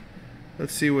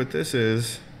 Let's see what this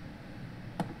is.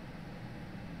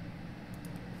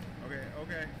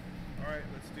 Okay. Alright,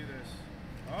 let's do this.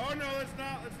 Oh no, let's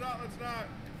not, let's not, let's not.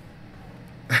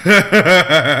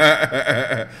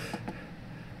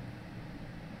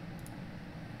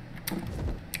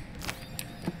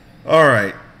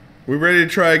 Alright. We ready to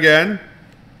try again?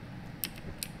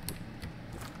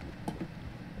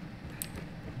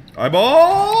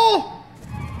 Eyeball!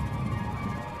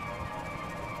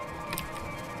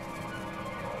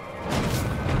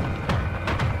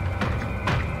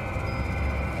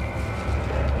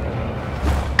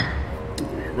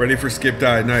 Ready for skip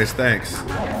die. Nice, thanks.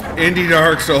 Indie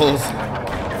Dark Souls.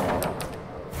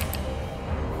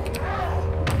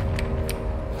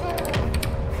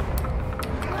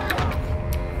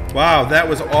 Wow, that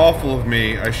was awful of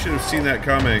me. I should have seen that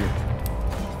coming.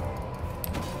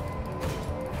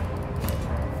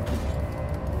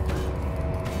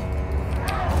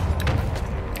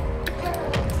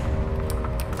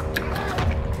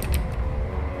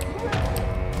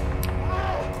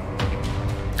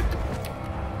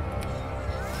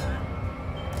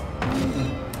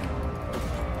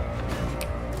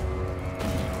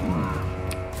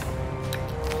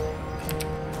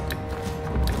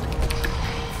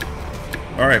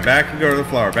 Alright, back and go to the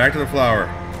flower. Back to the flower.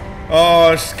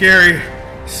 Oh, scary.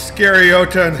 Scary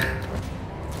Jotun.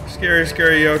 Scary,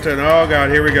 scary Jotun. Oh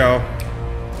god, here we go.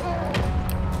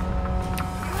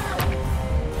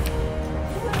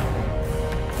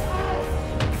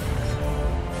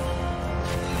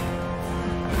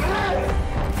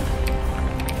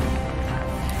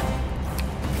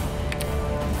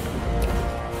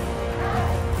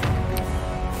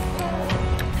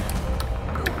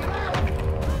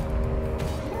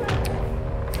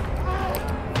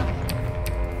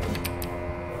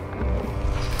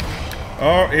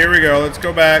 Oh, here we go. Let's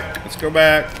go back. Let's go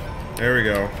back. There we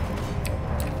go.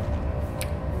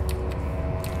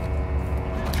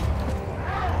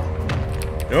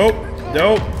 Nope.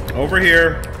 Nope. Over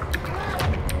here.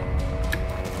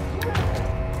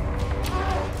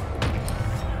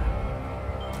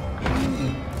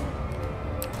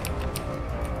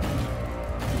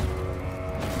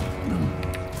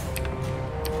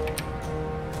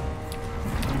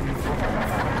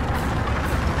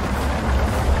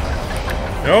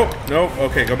 Nope, nope.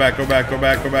 Okay, go back, go back, go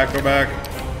back, go back, go back.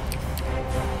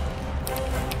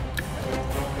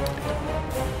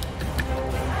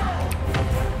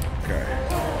 Okay.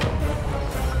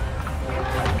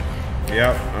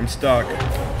 Yep, I'm stuck.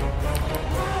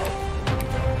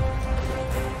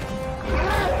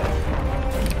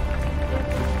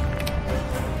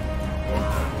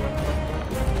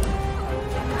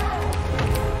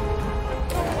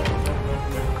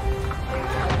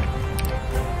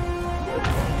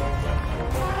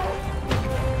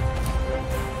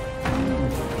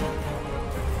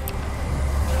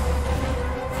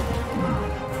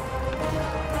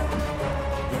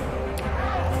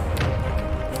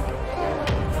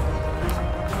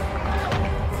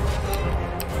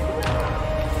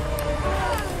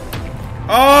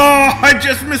 Oh, I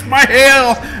just missed my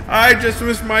heel! I just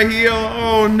missed my heel.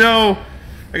 Oh no.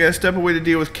 I gotta step away to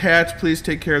deal with cats. Please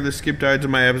take care of the skip dides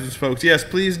in my episodes, folks. Yes,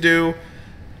 please do.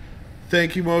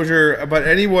 Thank you, Mosier. But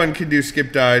anyone can do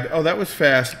skip died. Oh, that was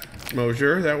fast,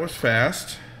 Mosier. That was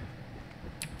fast.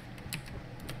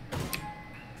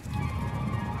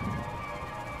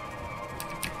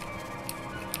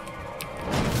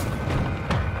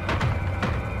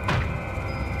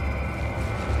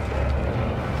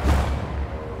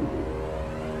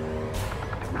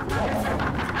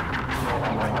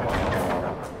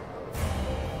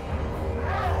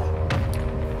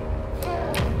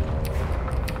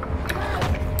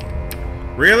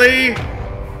 Really?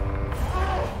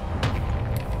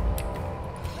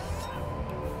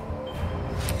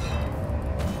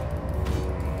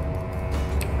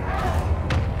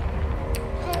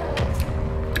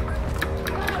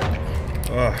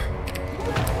 Ugh.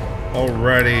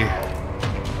 Already.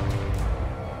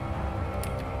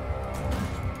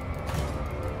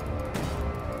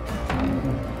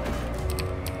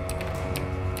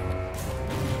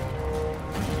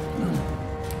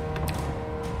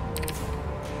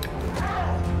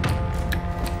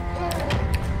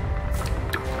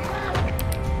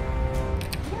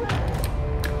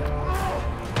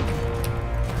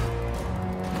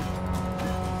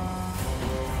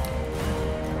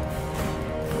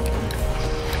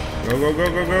 Go, go,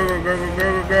 go, go, go, go, go, go,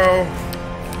 go, go, go.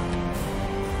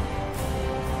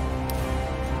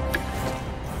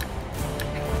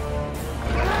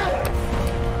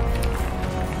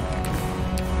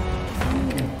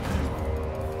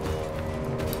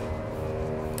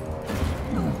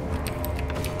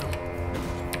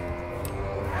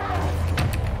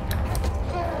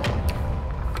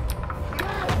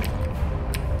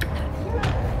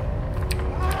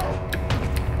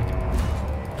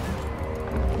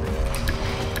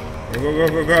 Go, go,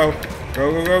 go, go.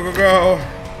 Go, go, go, go, go.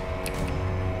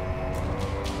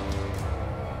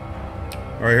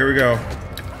 Alright, here we go.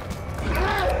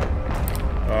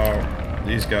 Oh,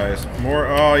 these guys. More.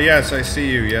 Oh, yes, I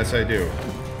see you. Yes, I do.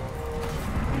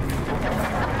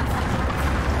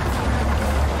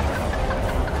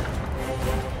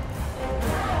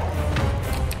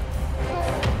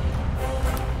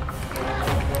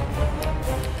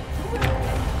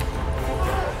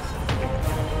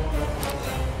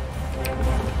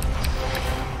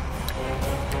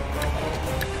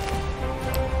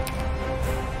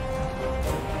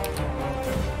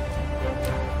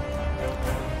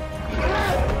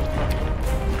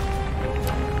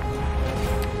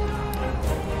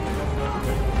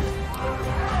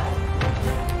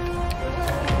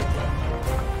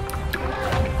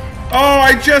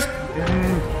 just...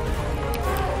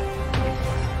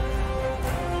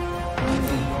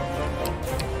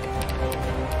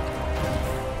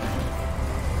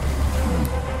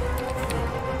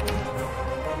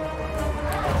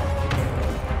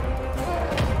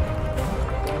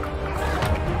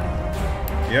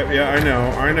 Yep, yeah, I know.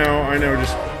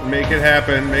 Just make it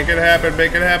happen, make it happen,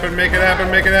 make it happen, make it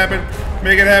happen, make it happen,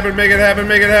 make it happen, make it happen,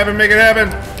 make it happen, make it happen.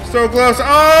 So close.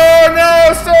 Oh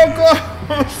no, so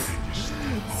close.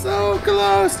 So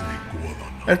close.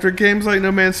 After games like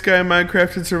No Man's Sky,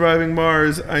 Minecraft, and Surviving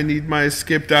Mars, I need my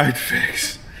skip died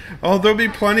fix. Oh, there'll be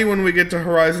plenty when we get to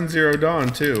Horizon Zero Dawn,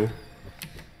 too.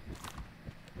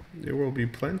 There will be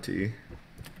plenty.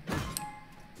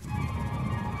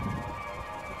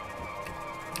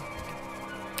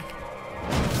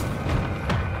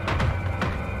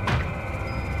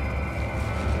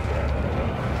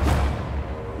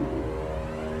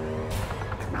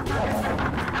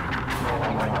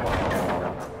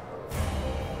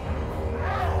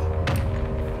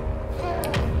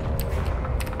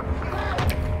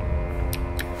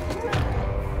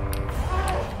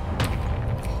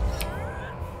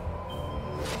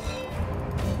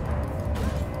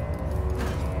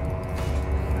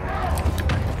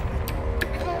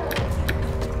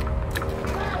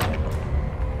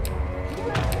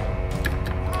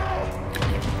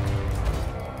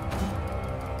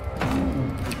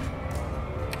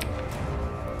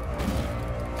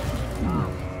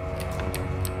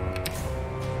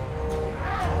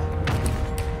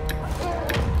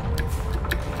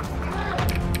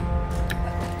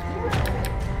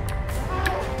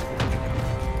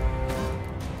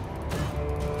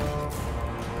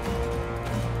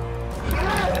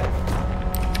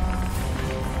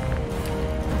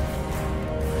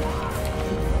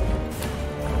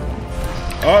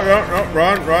 Oh,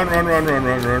 run.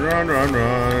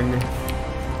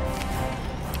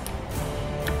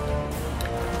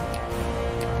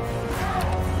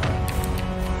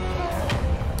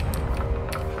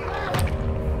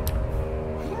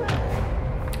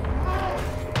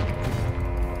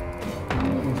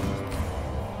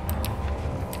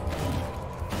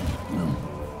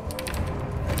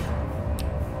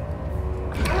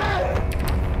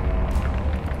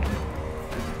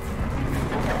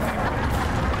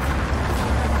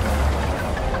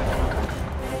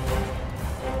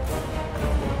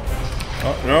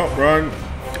 Oh, no, run.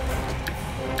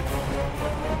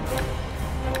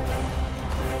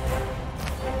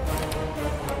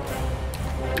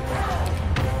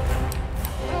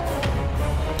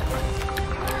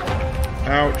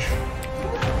 Ouch.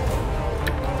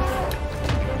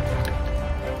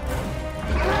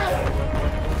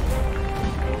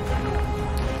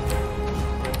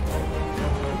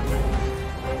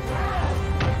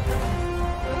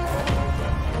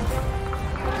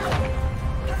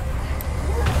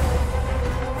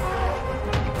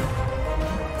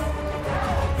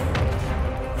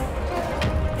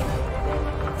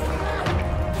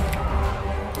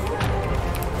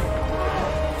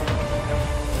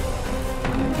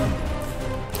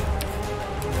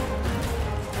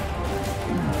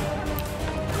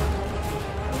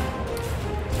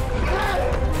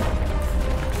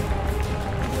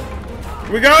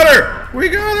 We got her! We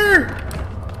got her!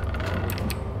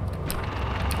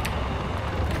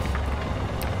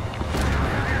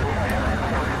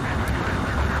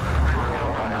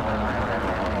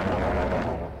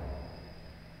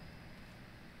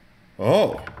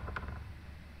 Oh.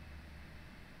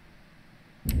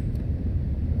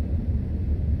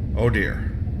 Oh dear.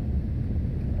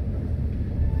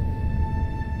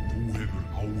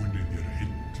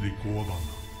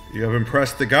 You have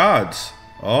impressed the gods.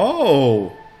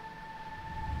 Oh.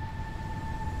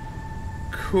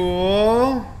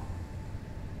 Cool.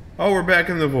 Oh, we're back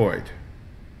in the void.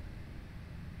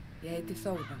 Ég heiti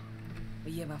Þóra og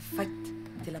ég var fædd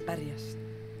til að berjast.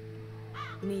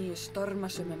 9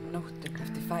 stormasömum nóttum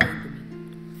eftir fæðingu mín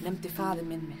nefndi faðir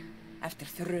minn mig eftir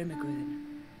þrumuguðinu.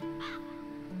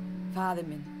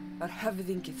 Faðir minn var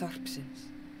höfðingi þorpsins.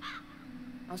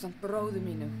 Ásamt bróður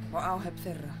mínum og áhöfn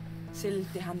þeirra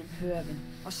sigldi hann höfin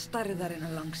og stærðarinn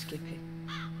á langskipi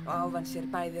og ávann sér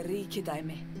bæði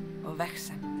ríkidæmi og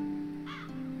vegsemd.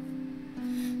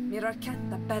 Mér var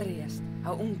kennt að berjast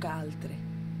á unga aldri.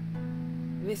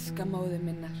 Viska móður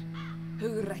minnar,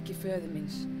 hugrekki föður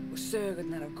míns og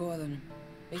sögurnar af goðunum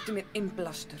veittu mér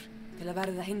innblástur til að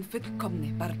verða hinn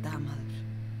fullkomni bardagamaður.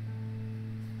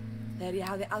 Þegar ég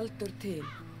hafði aldur til,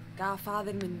 gaf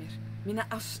faðir minn mér mína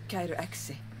ástkæru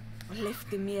exi og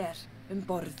hleypti mér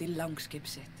borð í langskip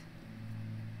sitt.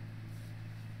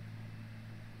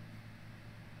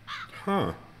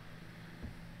 Huh.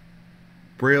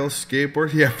 Braille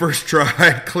skateboard? Yeah, first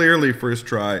try. Clearly first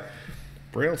try.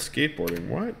 Braille skateboarding,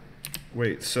 what?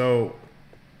 Wait, so...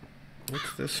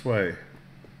 what's this way?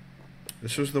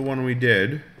 This was the one we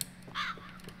did.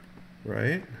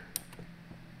 Right?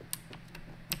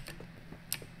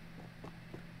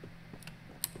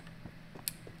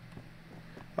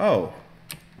 Oh.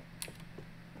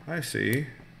 I see.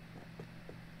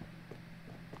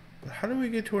 But how do we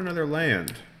get to another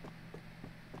land?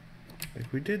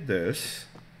 Like, we did this.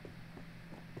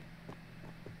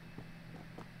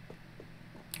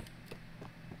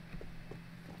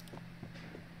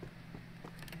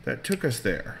 That took us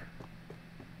there.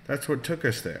 That's what took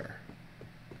us there.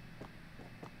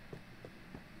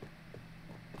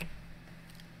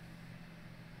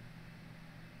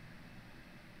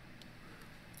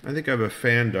 I think I have a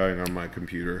fan dying on my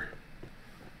computer.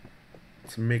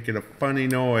 It's making a funny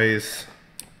noise.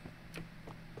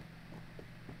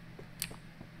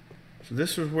 So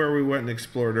this was where we went and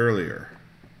explored earlier.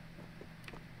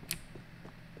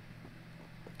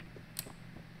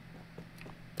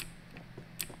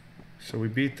 So we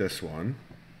beat this one.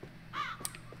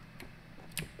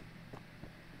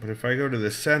 But if I go to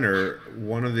the center,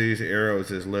 one of these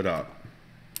arrows is lit up.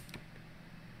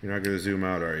 You're not going to zoom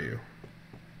out, are you?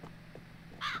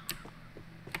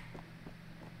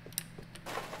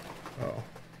 Oh.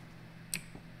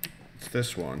 It's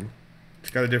this one. It's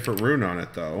got a different rune on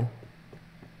it, though.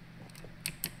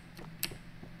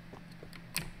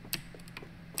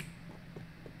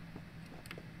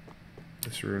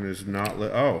 This rune is not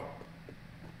lit. Oh.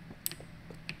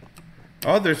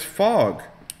 Oh, there's fog.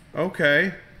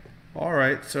 Okay.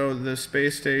 Alright, so the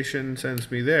space station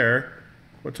sends me there.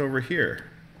 What's over here?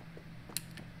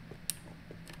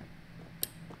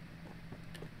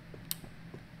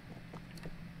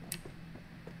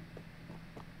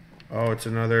 Oh, it's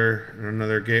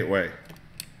another gateway.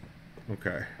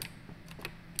 Okay.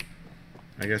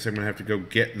 I guess I'm gonna have to go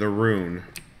get the rune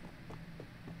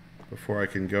before I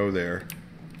can go there.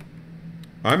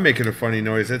 I'm making a funny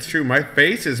noise. That's true. My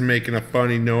face is making a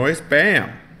funny noise.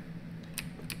 Bam.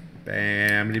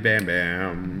 Bamity bam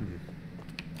bam.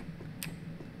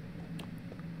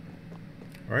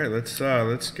 All right, let's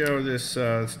go this.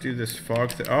 Let's do this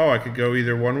fog thing. Oh, I could go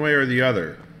either one way or the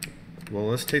other. Well,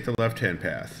 let's take the left-hand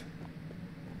path,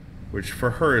 which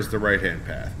for her is the right-hand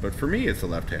path, but for me it's the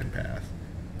left-hand path.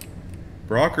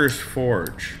 Brocker's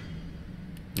Forge.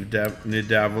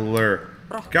 Nidavelur.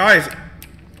 Guys.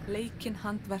 Leikinn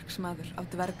handverksmaður af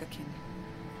dvergakyn.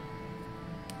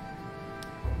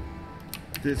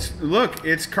 Look,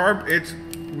 it's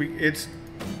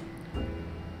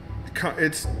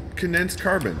condensed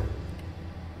carbon.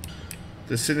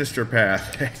 The sinister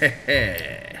path.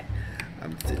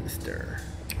 I'm sinister.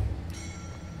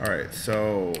 All right,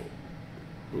 so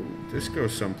this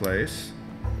goes someplace.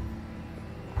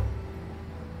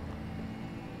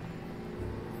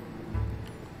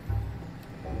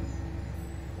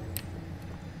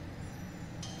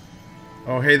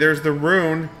 Oh, hey, there's the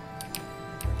rune.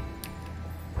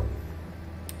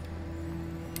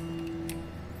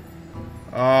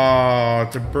 Oh,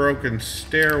 it's a broken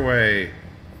stairway.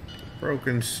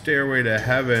 Broken stairway to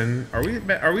heaven.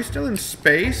 Are we still in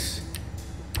space?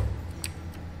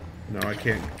 No, I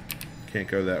can't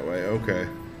go that way. Okay.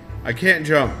 I can't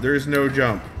jump. There's no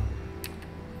jump.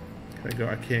 Can I go?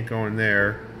 I can't go in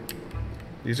there.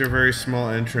 These are very small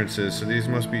entrances, so these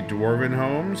must be dwarven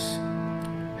homes.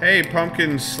 Hey,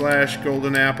 pumpkins slash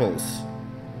golden apples.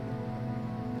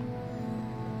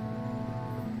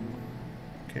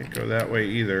 Can't go that way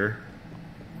either.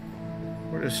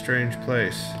 What a strange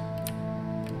place.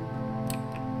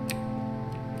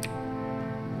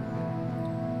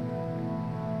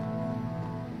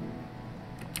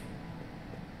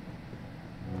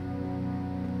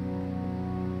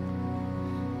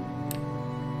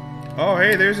 Oh,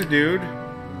 hey, there's a dude.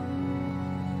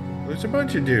 There's a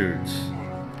bunch of dudes.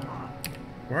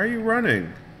 Why are you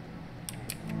running?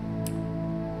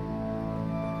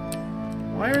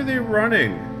 Why are they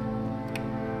running?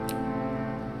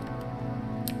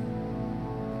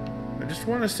 I just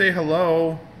want to say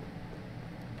hello.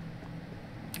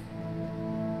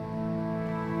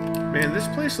 Man, this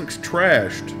place looks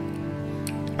trashed.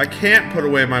 I can't put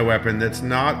away my weapon that's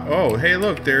not... Oh, hey,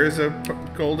 look, there's a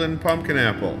golden pumpkin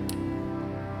apple.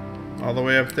 All the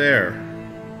way up there.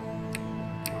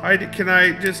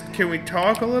 Can we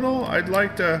talk a little? I'd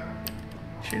like to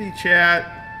chitty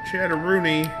chat,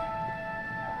 chat-a-rooney,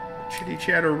 chitty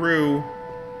chat-a-roo.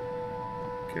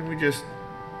 Can we just...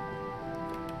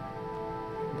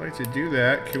 I'd like to do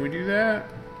that. Can we do that?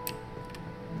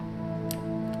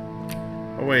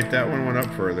 Oh wait, that one went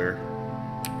up further.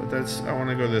 But that's... I want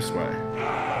to go this way.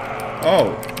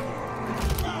 Oh.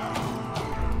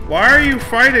 Why are you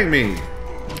fighting me?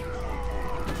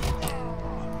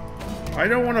 I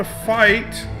don't want to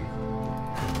fight.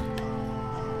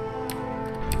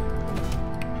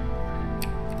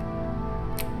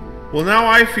 Well, now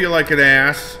I feel like an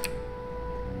ass.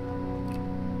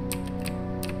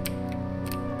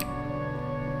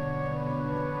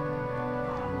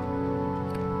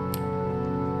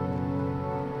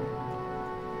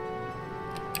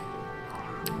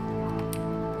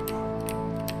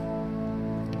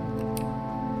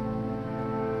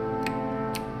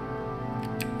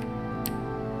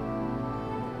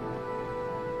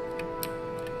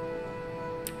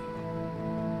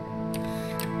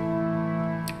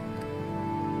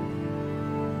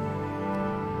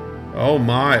 Oh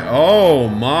my, oh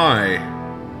my.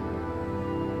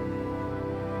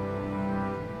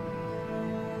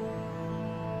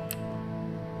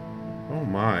 Oh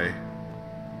my.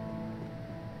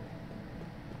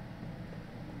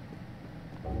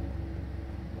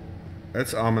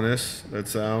 That's ominous, that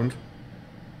sound.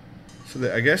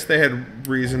 So I guess they had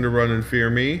reason to run and fear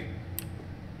me.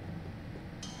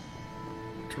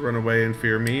 To run away and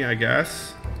fear me, I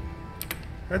guess.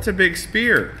 That's a big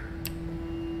spear.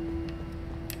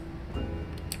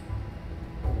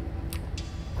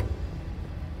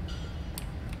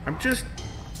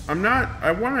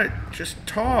 I want to just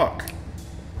talk.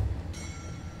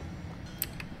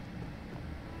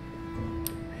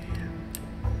 Man.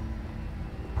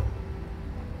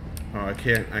 Oh, I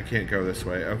can't go this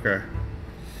way. Okay.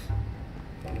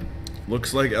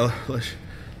 Looks like Legend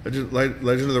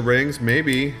of the Rings,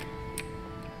 maybe.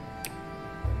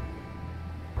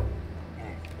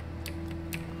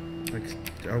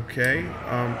 Okay.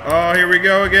 Oh, here we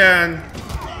go again.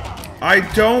 I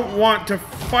don't want to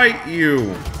fight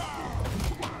you.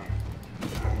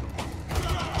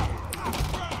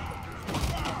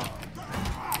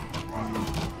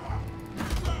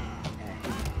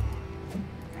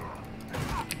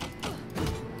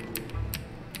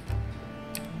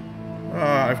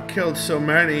 I've killed so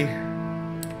many.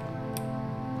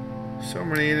 So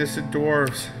many innocent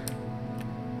dwarves.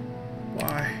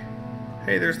 Why?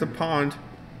 Hey, there's the pond.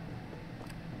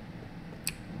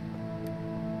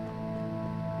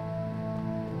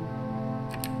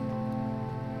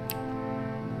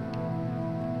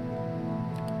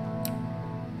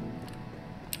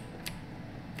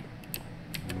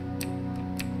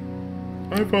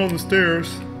 I found the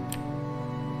stairs.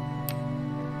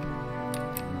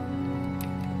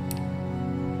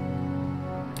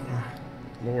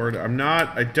 Lord,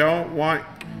 I don't want...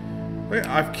 Wait,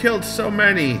 I've killed so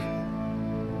many.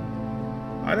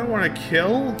 I don't want to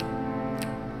kill?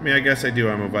 I mean, I guess I do,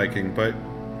 I'm a Viking, but...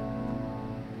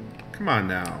 Come on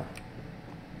now.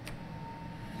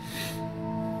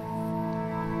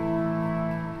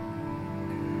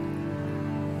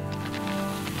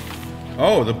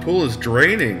 Oh, the pool is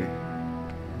draining.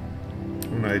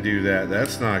 When I do that,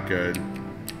 that's not good.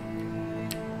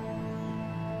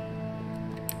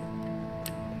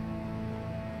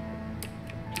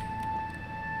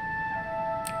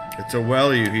 It's a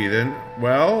well, you heathen.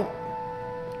 Well,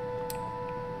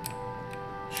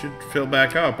 should fill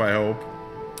back up, I hope.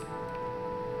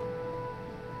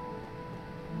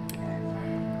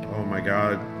 Oh my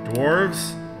god,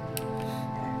 dwarves?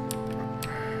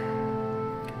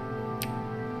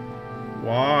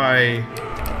 Why?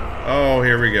 Oh,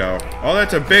 here we go. Oh,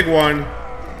 that's a big one.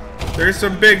 There's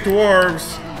some big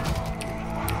dwarves.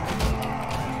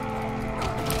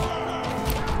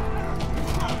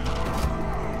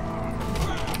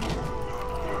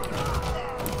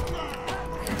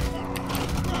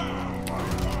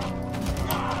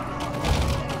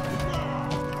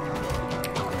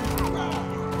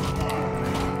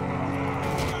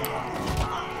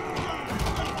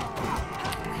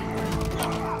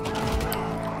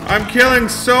 I'm killing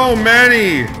so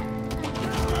many!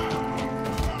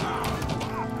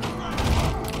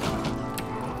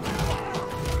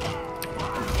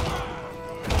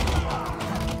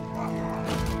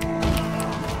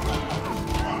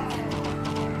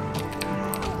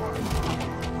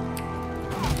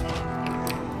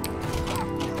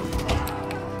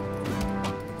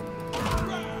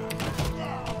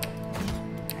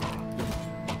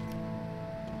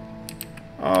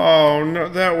 Oh no,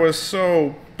 that was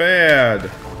so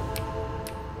bad.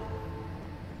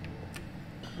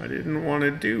 I didn't want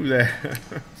to do that.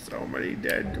 So many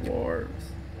dead dwarves.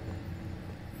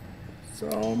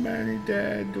 So many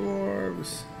dead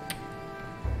dwarves.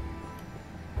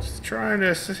 Just trying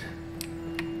to...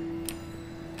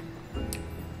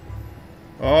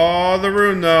 Oh, the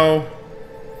rune though.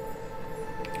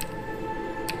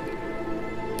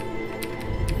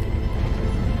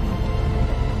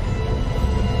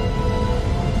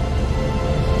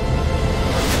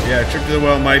 Yeah, a trip to the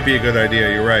well might be a good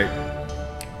idea, you're right.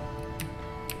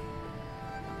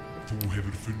 Þú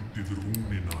hefur fundið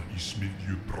rúnina í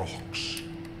smiðju Brokks.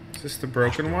 Is this the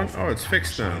broken one? Oh, it's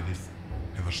fixed now.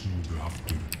 Eða snúðu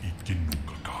aftur í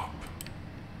Ginnungagap.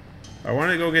 I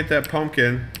want to go get that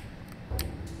pumpkin.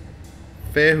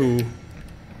 Fehu.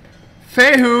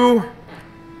 Fehu!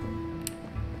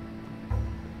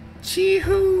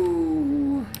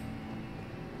 Chee-hoo!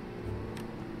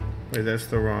 Wait, that's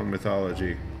the wrong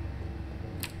mythology.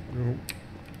 Nope.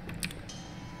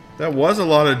 That was a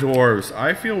lot of dwarves.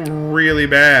 I feel really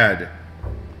bad.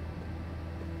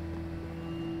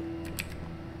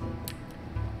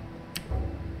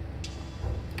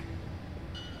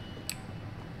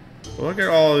 Look at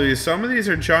all of these. Some of these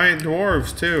are giant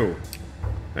dwarves, too.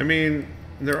 I mean,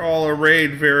 they're all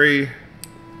arrayed very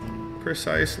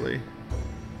precisely.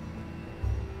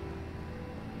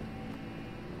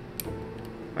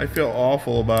 I feel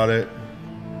awful about it.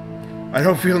 I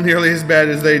don't feel nearly as bad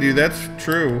as they do. That's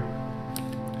true.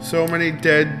 So many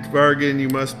dead Vargan, you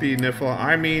must be Niflheim.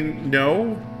 I mean,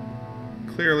 no.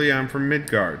 Clearly I'm from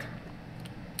Midgard.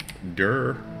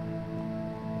 Durr.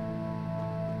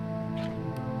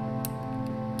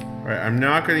 Alright, I'm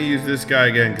not going to use this guy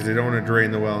again because I don't want to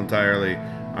drain the well entirely.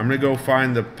 I'm going to go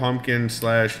find the pumpkin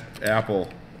slash apple.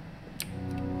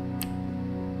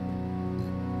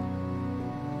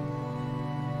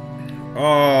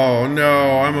 Oh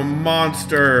no, I'm a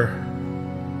monster.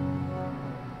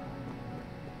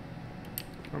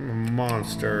 I'm a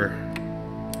monster.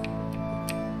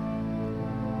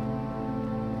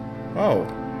 Oh.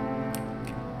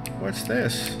 What's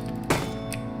this?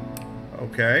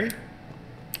 Okay.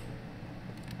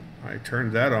 I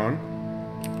turned that on.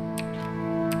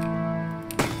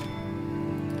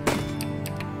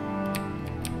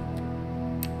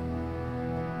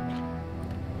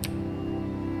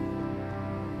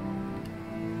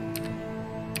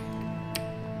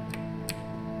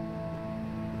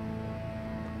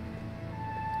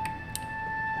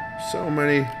 So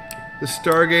many. The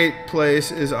Stargate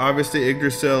place is obviously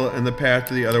Yggdrasil and the path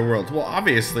to the other worlds. Well,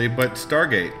 obviously, but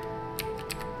Stargate.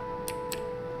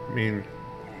 I mean...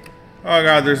 Oh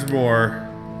god, there's more.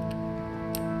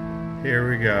 Here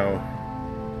we go.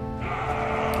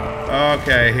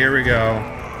 Okay, here we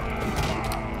go.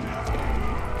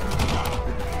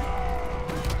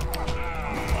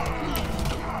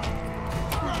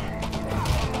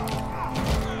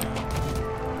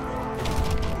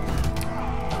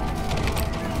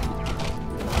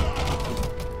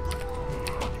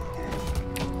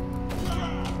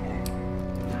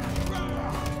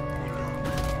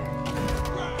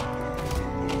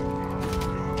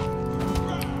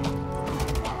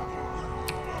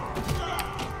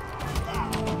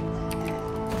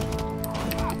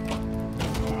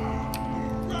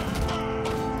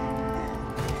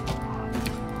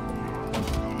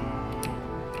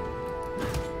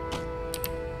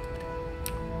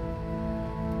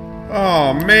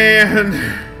 Oh, man.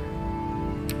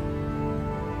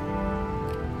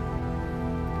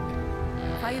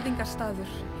 Fæðingarstaður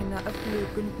hinna öflugu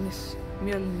Gundnis,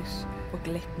 Mjölnis og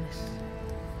Gleipnis.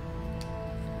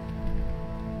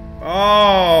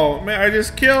 Oh, man, I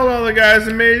just killed all the guys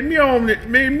and made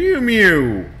Mew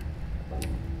Mew.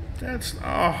 That's,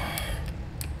 oh.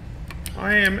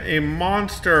 I am a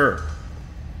monster.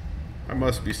 I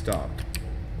must be stopped.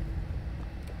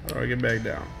 How do I get back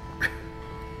down?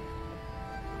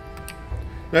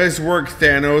 Nice work,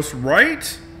 Thanos,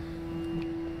 right?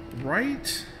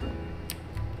 Right?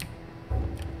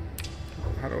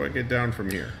 How do I get down from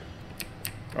here?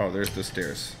 Oh, there's the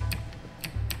stairs.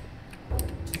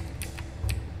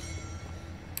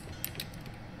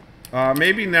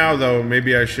 Maybe now, though,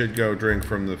 maybe I should go drink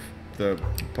from the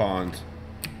pond.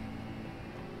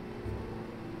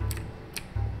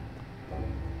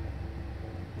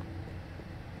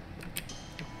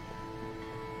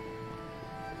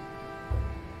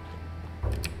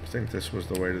 I think this was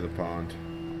the way to the pond.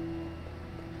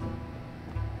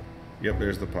 Yep,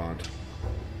 there's the pond.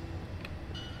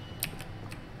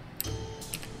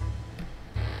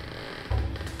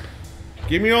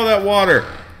 Give me all that water.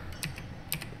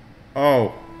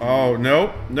 Oh,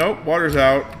 nope, nope, water's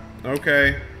out.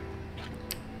 Okay.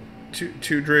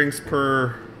 Two drinks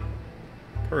per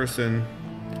person.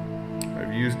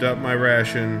 I've used up my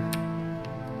ration.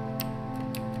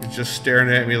 It's just staring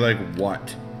at me like,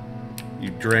 what? You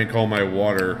drank all my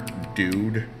water,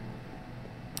 dude.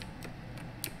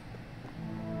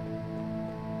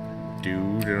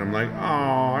 Dude, and I'm like,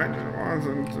 oh, I just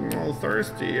wasn't a little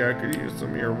thirsty. I could use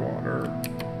some of your water.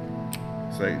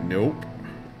 It's like, nope.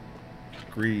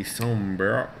 Grease some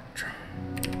bro.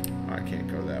 I can't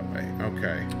go that way.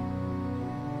 Okay.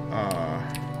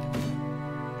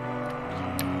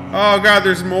 Oh god,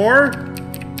 there's more?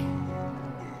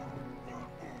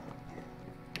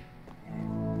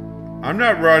 I'm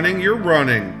not running, you're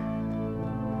running.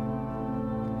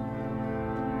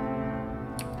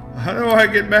 How do I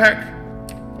get back?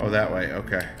 Oh, that way,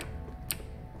 okay.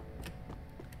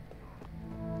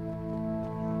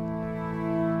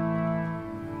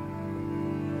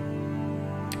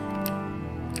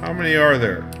 How many are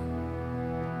there?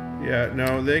 Yeah,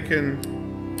 no, they can...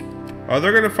 Oh,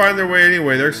 they're gonna find their way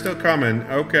anyway. They're still coming.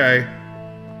 Okay.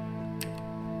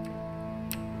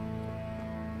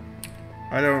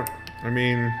 I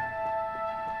mean...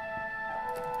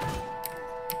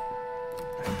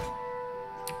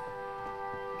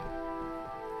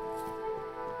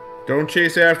 Don't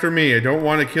chase after me. I don't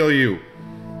want to kill you.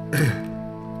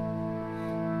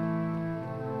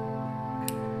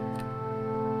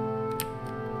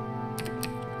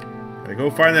 Okay, go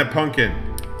find that pumpkin.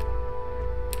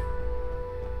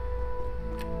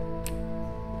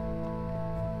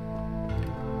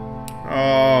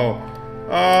 Oh,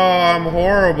 I'm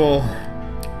horrible.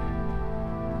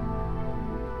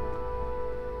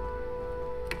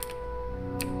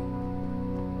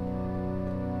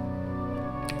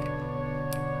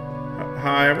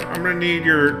 Hi, I'm gonna need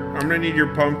your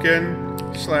pumpkin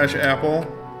 / apple.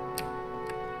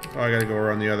 Oh, I gotta go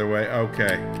around the other way.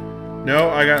 Okay. No,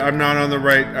 I'm not on the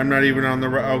right. I'm not even on the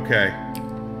right. Okay.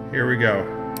 Here we go.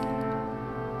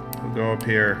 We'll go up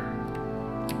here.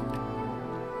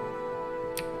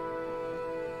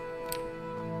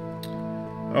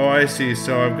 Oh, I see.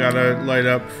 So I've got to light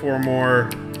up 3 more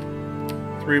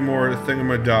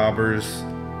thingamadobbers.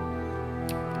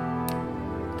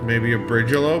 Maybe a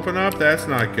bridge will open up? That's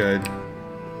not good.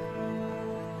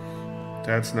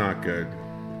 That's not good.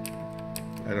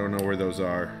 I don't know where those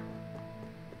are.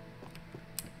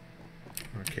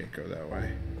 I can't go that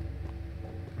way.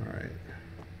 Alright.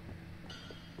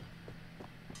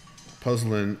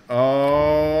 Puzzling.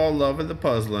 Oh, loving the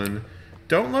puzzling.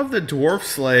 Don't love the dwarf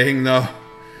slaying, though.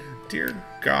 Dear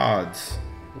gods.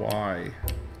 Why?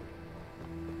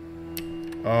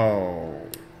 Oh.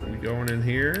 Are we going in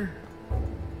here?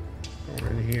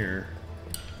 Going in here.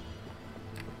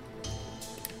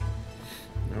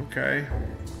 Okay.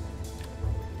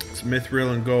 It's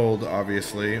mithril and gold,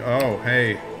 obviously. Oh,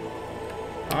 hey.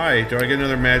 Hi, do I get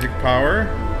another magic power?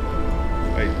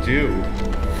 I do.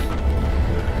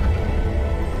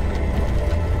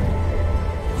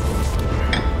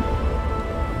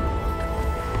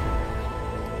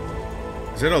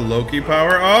 Is it a Loki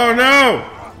power? Oh no!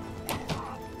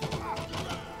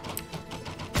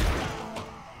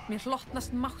 Mér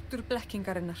hlotnast máttur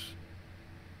blekkingarinnar.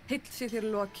 Heill sé þér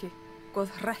Loki, góð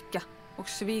hrekkja og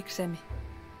svíksemi.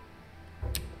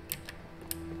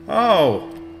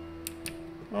 Oh.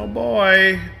 Oh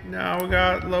boy. Now we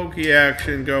got Loki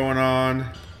action going on.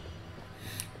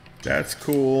 That's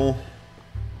cool.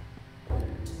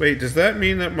 Wait, does that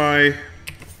mean that my...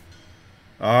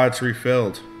 Ah, it's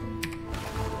refilled.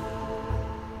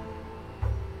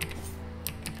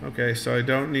 Okay, so I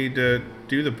don't need to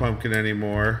do the pumpkin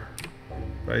anymore.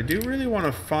 But I do really want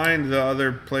to find the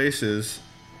other places.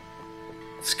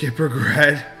 Skip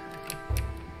regret.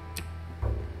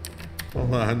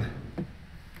 Hold on.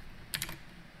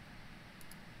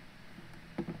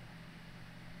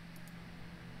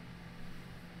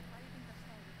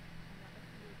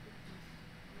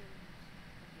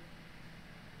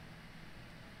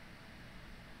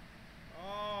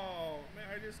 Oh, man,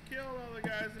 I just killed all the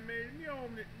guys and made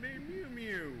Mew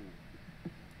Mew.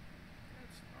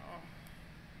 That's, oh,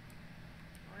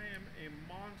 I am a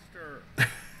monster.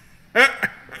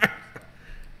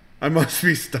 I must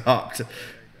be stopped.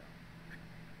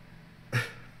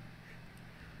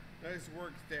 Nice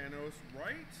work, Thanos,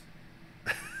 right?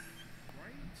 Right?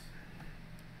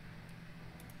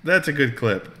 That's a good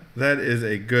clip. That is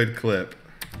a good clip.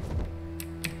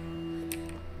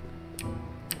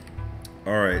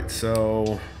 Alright,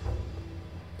 so...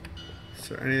 Is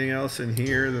there anything else in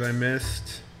here that I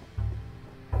missed?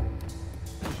 I'll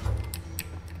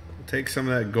take some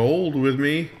of that gold with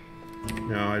me.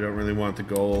 No, I don't really want the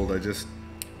gold. I just...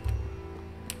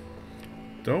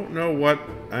 don't know what...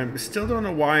 I still don't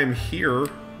know why I'm here.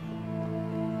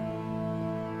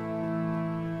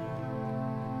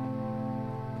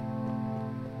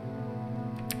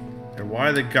 And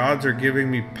why the gods are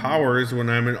giving me powers when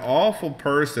I'm an awful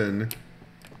person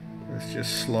that's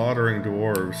just slaughtering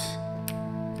dwarves.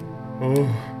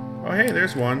 Oh. Oh, hey,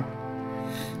 there's one.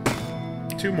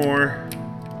 2 more.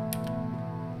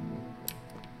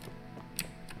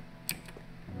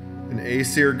 An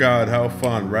Aesir god, how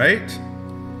fun, right?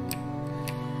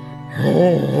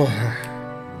 Oh.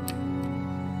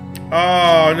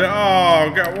 Oh, no.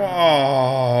 Oh, God.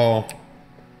 Oh.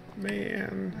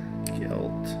 Man.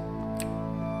 Guilt.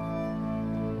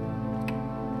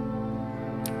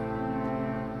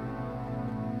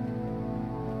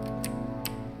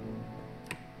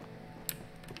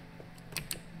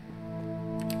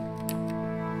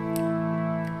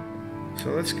 So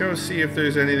let's go see if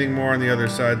there's anything more on the other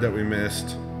side that we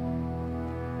missed.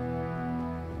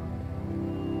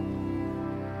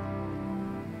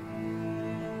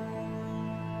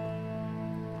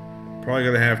 Probably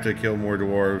gonna have to kill more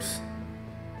dwarves.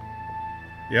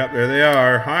 Yep, there they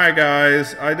are. Hi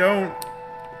guys. I don't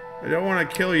want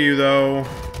to kill you though.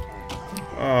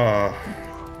 Oh,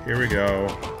 here we go.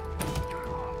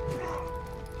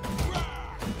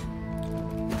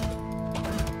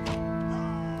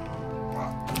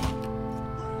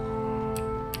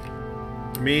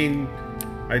 I mean,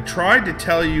 I tried to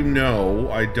tell you no,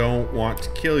 I don't want to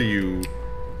kill you,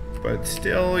 but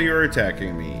still you're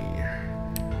attacking me.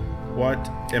 What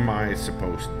am I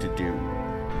supposed to do?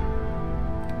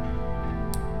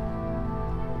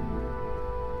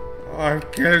 Oh,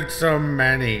 I've killed so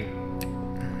many.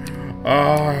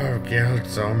 Oh, I've killed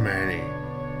so many.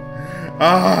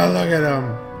 Oh, look at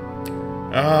them.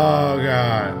 Oh,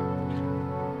 God.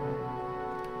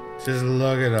 Just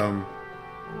look at them.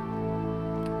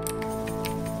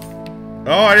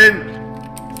 Oh, I didn't.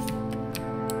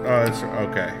 Oh, that's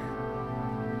okay.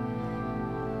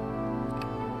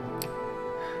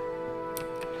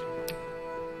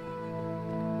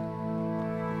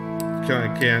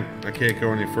 I can't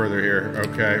go any further here.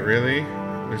 Okay, really?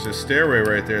 There's a stairway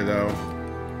right there, though.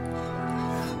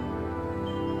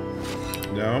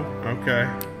 No? Okay.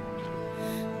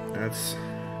 That's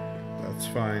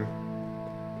fine.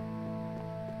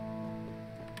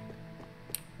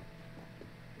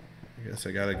 I guess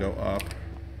I gotta go up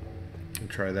and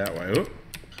try that way. Oop.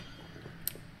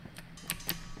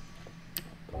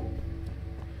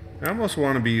 I almost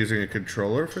want to be using a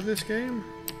controller for this game.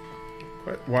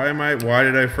 What? Why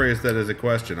did I phrase that as a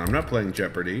question? I'm not playing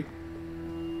Jeopardy.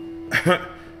 Can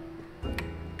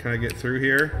I get through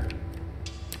here?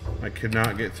 I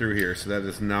cannot get through here, so that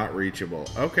is not reachable.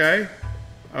 Okay.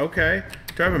 Okay.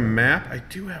 Do I have a map? I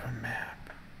do have a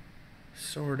map.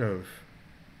 Sort of.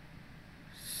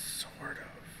 Sort of.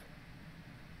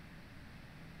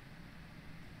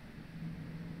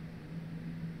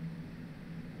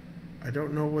 I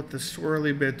don't know what the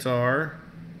swirly bits are.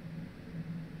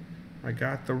 I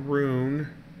got the rune.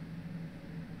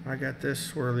 I got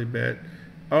this swirly bit.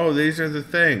 Oh, these are the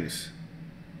things.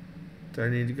 Do I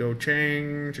need to go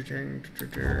change, I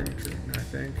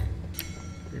think.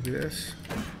 Maybe this?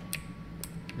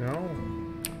 No?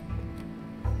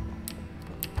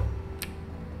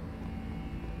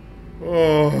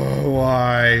 Oh,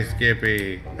 why,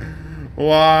 Skippy?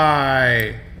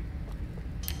 Why?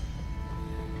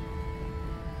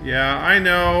 Yeah, I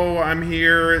know. I'm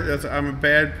here. I'm a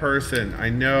bad person. I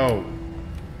know.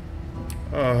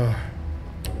 Ugh.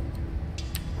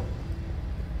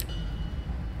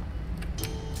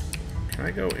 Can I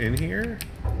go in here?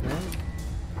 No?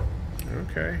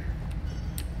 Okay.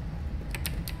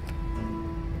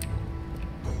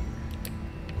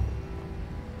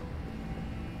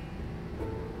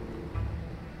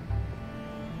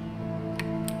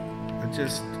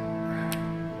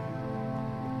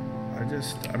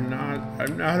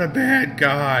 I'm not a bad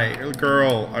guy.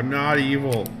 Girl, I'm not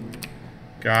evil.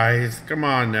 Guys, come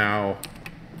on now.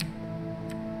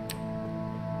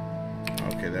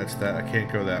 Okay, that's that. I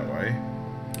can't go that way.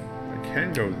 I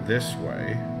can go this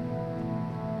way.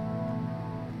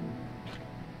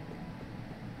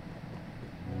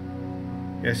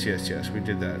 Yes, yes, yes, we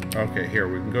did that. Okay, here,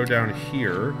 we can go down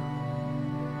here.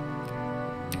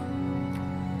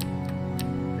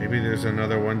 Maybe there's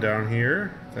another one down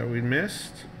here that we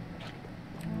missed.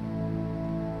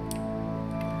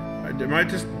 Am I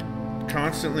just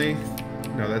constantly...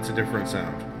 No, that's a different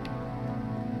sound.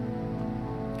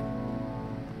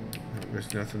 No,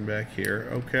 there's nothing back here.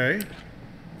 Okay.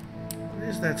 What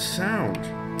is that sound?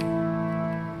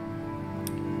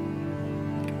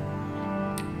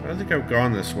 I don't think I've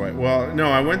gone this way. Well, no,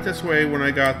 I went this way when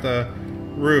I got the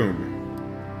rune.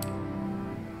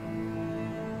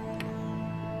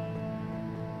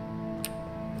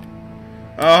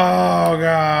 Oh,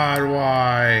 God,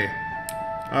 why?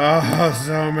 Oh,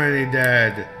 so many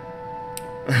dead.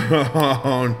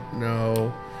 Oh,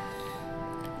 no.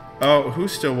 Oh,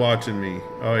 who's still watching me?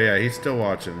 Oh, yeah, he's still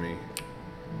watching me.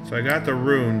 So I got the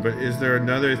rune, but is there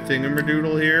another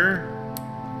thingamadoodle here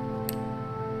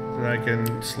that I can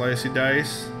slicey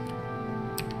dice?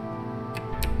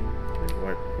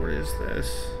 What is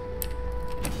this?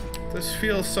 This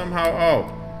feels somehow...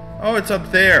 Oh, it's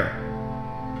up there.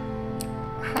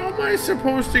 How am I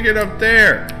supposed to get up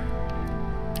there?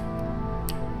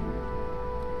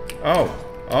 Oh.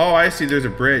 Oh, I see. There's a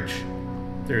bridge.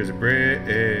 There's a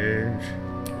bridge.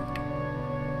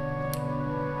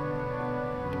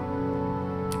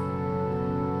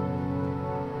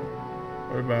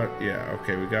 What about... Yeah,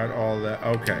 okay. We got all that.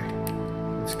 Okay.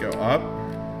 Let's go up.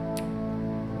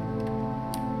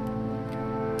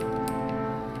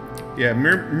 Yeah,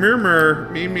 Mimir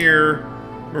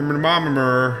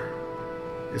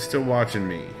is still watching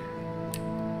me.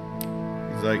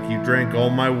 He's like, you drank all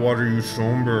my water, you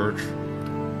son birch.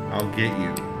 I'll get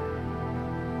you.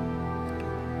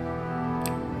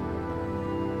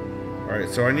 Alright,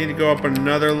 so I need to go up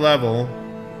another level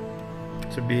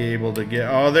to be able to get...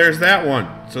 Oh, there's that one.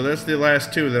 So that's the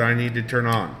last two that I need to turn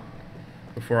on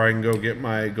before I can go get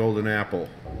my golden apple.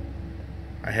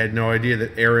 I had no idea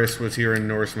that Eris was here in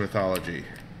Norse mythology.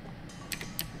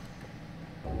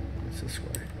 What's this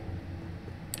way?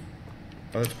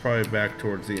 Oh, that's probably back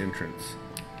towards the entrance.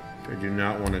 I do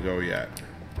not want to go yet.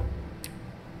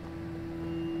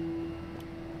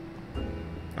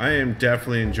 I am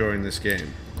definitely enjoying this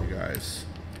game, you guys.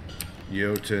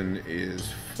 Jotun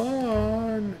is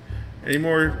fun. Any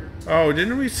more? Oh,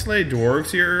 didn't we slay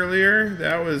dwarves here earlier?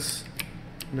 That was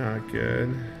not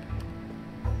good.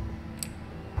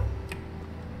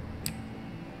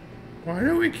 Why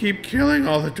do we keep killing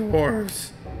all the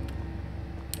dwarves?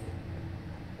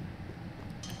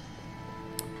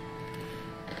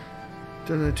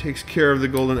 Dunna takes care of the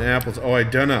golden apples. Oh, I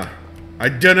dunna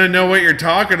know what you're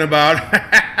talking about.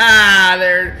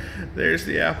 There's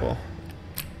the apple.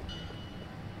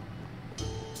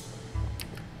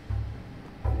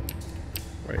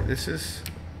 Wait, this is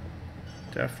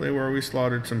definitely where we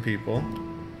slaughtered some people.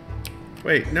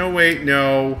 Wait, no,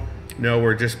 no. No,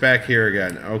 we're just back here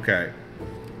again. Okay.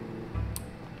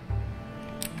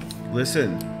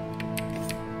 Listen.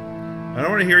 I don't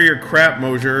want to hear your crap,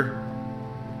 Mosier.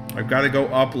 I've got to go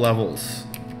up levels.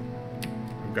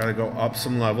 I've got to go up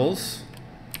some levels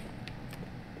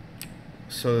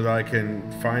so that I can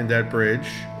find that bridge.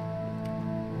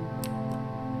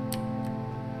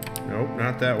 Nope,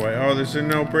 not that way. Oh, there's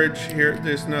no bridge here.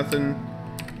 There's nothing.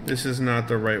 This is not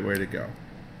the right way to go.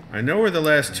 I know where the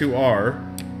last two are.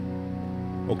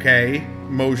 Okay,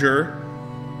 Mosier.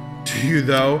 To you,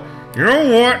 though. You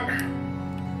know what?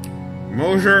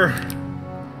 Mosier.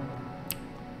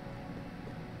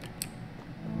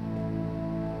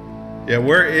 Yeah,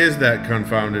 where is that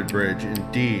confounded bridge?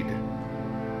 Indeed.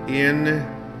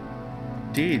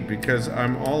 Indeed, because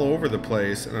I'm all over the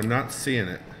place and I'm not seeing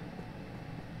it.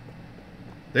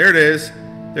 There it is.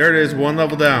 There it is. One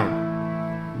level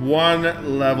down.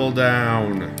 One level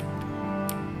down.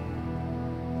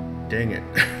 Dang it.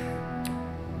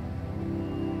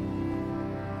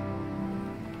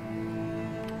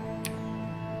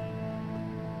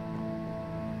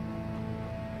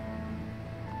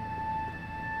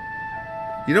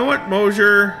 You know what,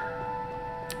 Mosier?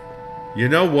 You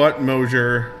know what,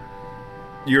 Mosier?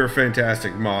 You're a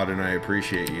fantastic mod and I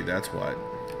appreciate you, that's what.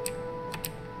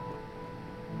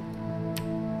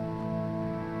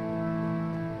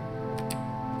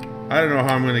 I don't know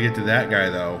how I'm going to get to that guy,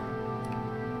 though.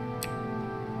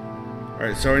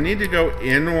 Alright, so I need to go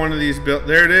in one of these buildings.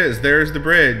 There it is. There's the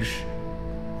bridge.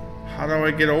 How do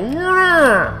I get over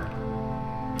there?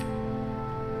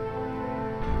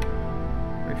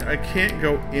 Like, I can't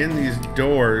go in these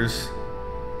doors.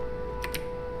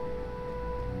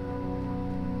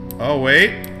 Oh,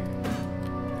 wait.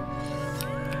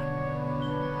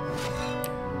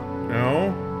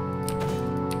 No.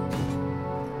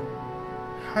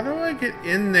 How do I get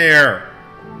in there?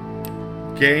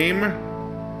 Game?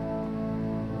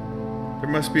 There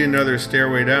must be another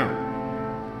stairway down.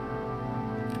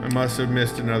 I must have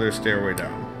missed another stairway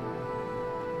down.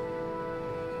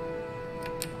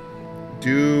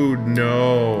 Dude,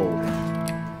 no.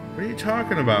 What are you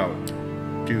talking about?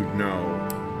 Dude, no.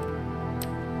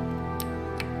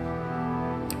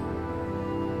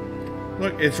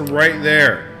 Look, it's right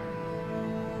there.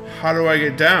 How do I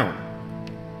get down?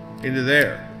 Into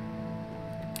there.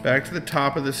 Back to the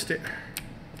top of the stair.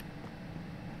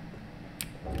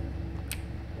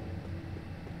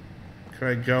 Could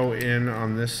I go in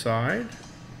on this side?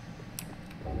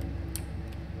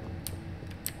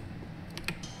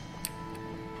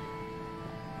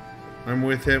 I'm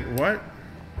with him. What?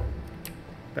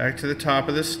 Back to the top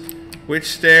of this. Which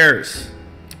stairs?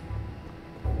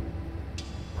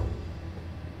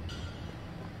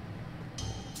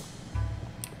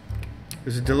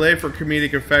 There's a delay for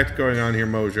comedic effect going on here,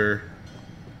 Mosier.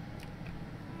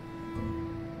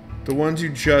 The ones you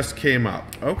just came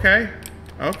up. Okay.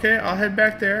 Okay, I'll head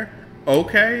back there.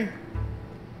 Okay.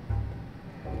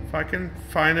 If I can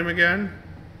find him again.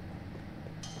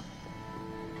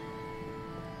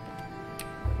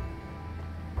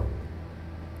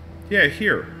 Yeah,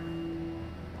 here.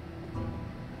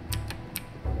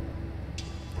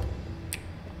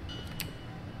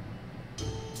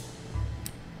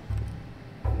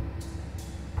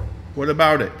 What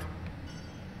about it?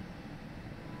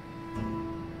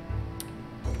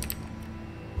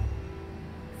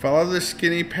 Follow the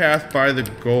skinny path by the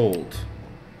gold.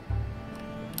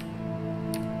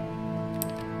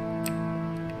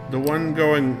 The one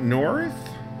going north?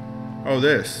 Oh,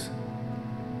 this.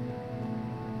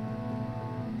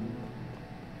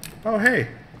 Oh, hey.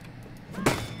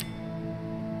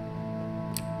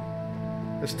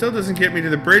 That still doesn't get me to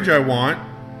the bridge I want.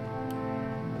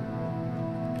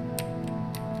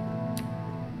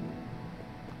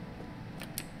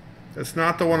 That's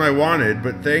not the one I wanted,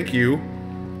 but thank you.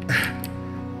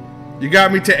 You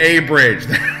got me to a bridge.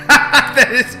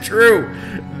 That is true.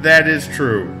 That is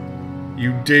true.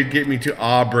 You did get me to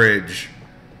a bridge.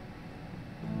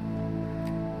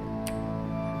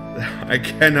 I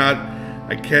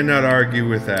cannot argue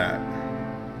with that.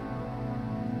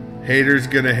 Hater's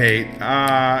gonna hate.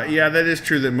 Yeah, that is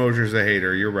true that Mosier's a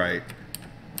hater. You're right.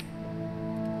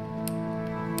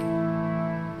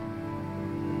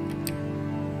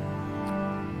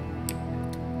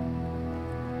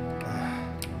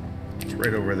 It's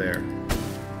right over there.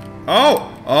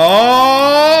 Oh!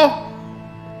 Oh!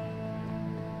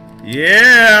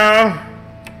 Yeah!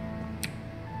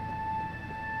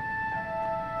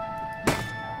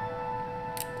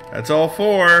 That's all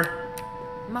four.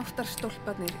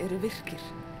 Máttarstólparnir eru virkir.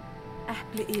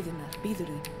 Epli yðinnar býður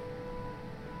þeim.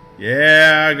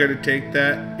 Yeah, I gotta take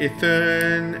that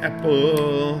Ethan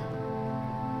apple.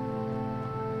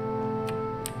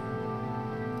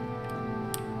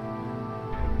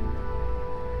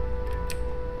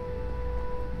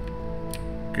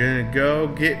 Gonna go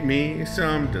get me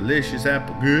some delicious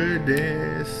apple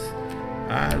goodness.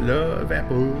 I love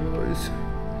apples.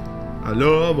 I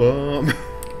love them.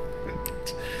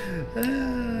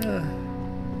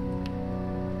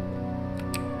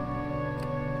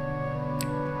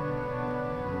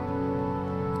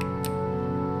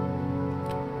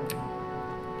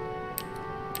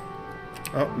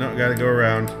 Oh, no, gotta go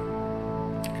around.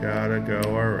 Gotta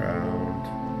go around.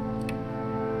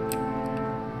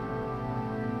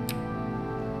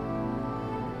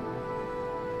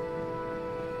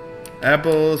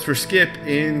 Apples for Skip,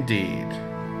 indeed.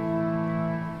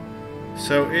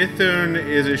 So Ithun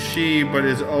is a she, but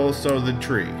is also the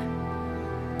tree.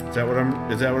 Is that what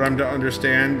I'm to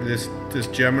understand? This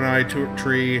Gemini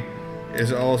tree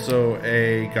is also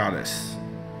a goddess.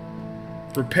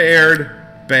 Repaired.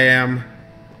 Bam.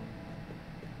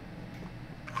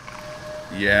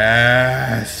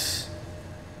 Yes.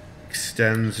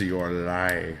 Extends your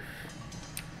life.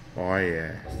 Oh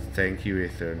yeah. Thank you,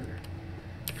 Ithun,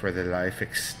 for the life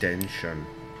extension.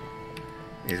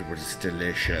 It was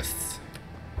delicious.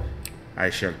 I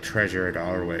shall treasure it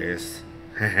always.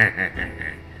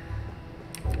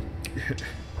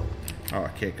 Oh, I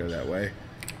can't go that way.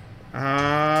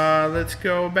 Let's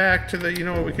go back to the, you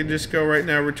know what, we can just go right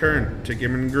now, return to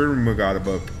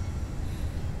Ginnungagap.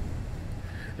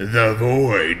 The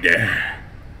Void.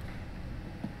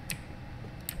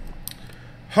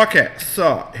 Okay,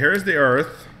 so, here's the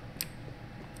Earth.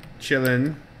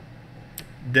 Chillin'.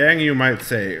 Dang, you might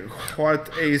say. What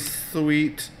a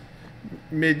sweet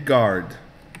Midgard.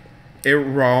 It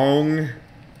wrong.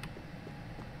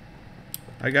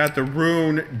 I got the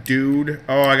rune, dude.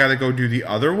 Oh, I gotta go do the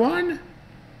other one?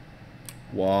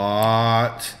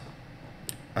 What?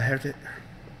 I have to...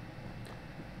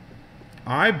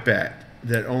 I bet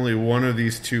that only one of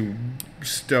these two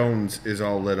stones is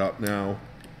all lit up now.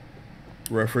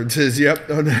 References, yep.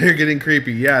 Oh, now you're getting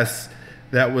creepy. Yes,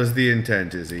 that was the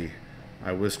intent, Izzy.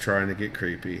 I was trying to get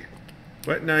creepy.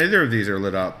 But neither of these are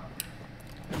lit up.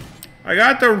 I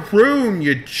got the rune,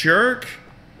 you jerk!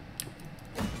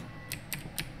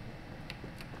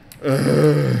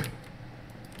 Ugh.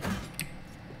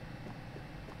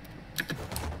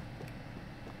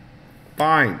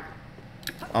 Fine.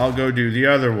 I'll go do the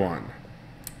other one.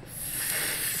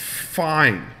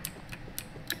 Fine.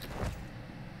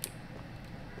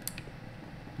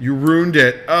 You ruined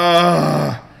it.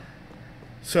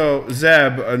 So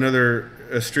Zeb,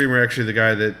 a streamer, actually the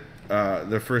guy that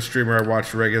the first streamer I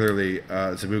watched regularly,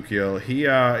 Zabukio,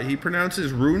 he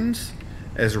pronounces runes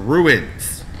as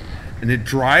ruins, and it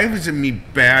drives me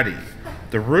batty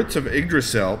The roots of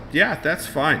Yggdrasil. Yeah, that's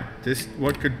fine. This,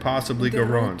 what could possibly go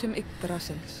wrong? Undir rótum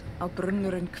Yggdrasils á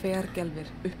brunnurinn hvergelfir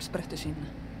uppsprettu sína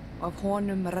og af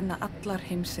honum renna allar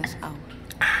heimsins ár.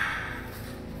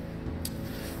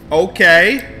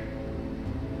 Okay.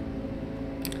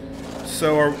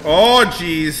 So, oh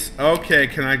geez. Okay,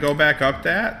 can I go back up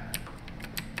that?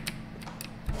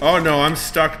 Oh no, I'm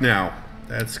stuck now.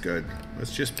 That's good.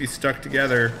 Let's just be stuck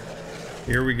together.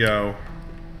 Here we go.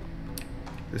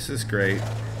 This is great.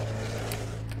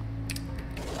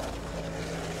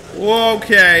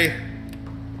 Okay.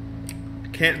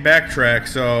 Can't backtrack,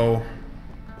 so...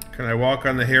 Can I walk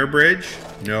on the hair bridge?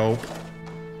 Nope.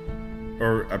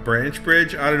 Or a branch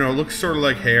bridge? I don't know. It looks sort of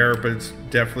like hair, but it's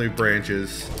definitely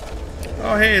branches.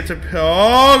 Oh, hey, it's a...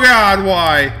 Oh, God,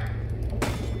 why?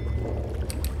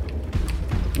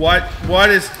 What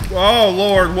is... Oh,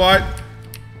 Lord, what?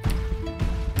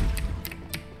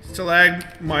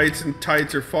 Stalagmites and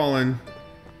tights are falling.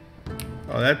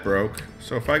 Oh, that broke.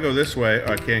 So if I go this way...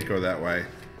 Oh, I can't go that way.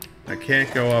 I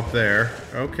can't go up there.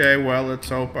 Okay, well, let's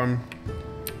hope I'm...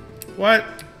 What?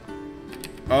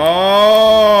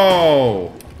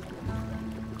 Oh!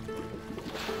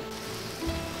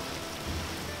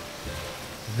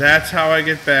 That's how I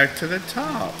get back to the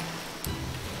top.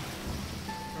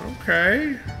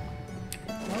 Okay.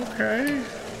 Okay.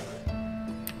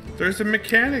 There's a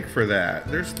mechanic for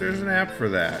that. There's an app for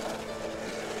that.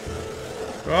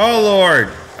 Oh,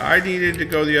 Lord. I needed to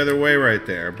go the other way right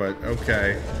there, but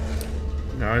okay.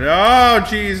 No, no,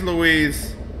 geez,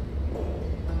 Louise.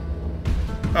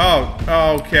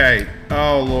 Oh, okay.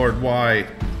 Oh, Lord, why?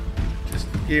 Just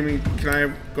give me... Can I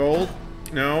have gold?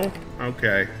 No?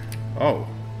 Okay. Oh.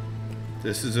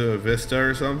 This is a Vista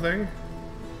or something?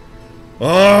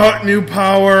 Oh, new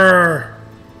power!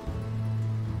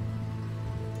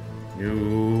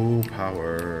 New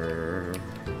power.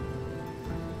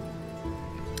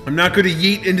 I'm not going to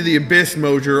yeet into the abyss,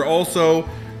 Mosier. Also,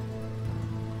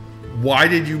 why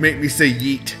did you make me say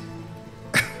yeet?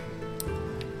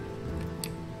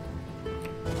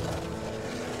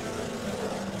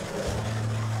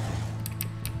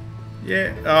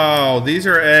 Yeah. Oh, these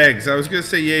are eggs. I was going to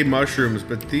say yay mushrooms,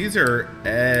 but these are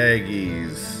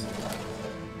eggies.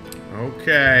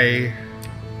 Okay.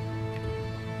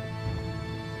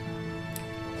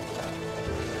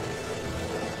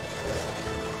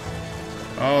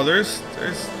 Oh, there's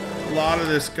a lot of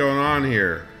this going on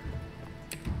here.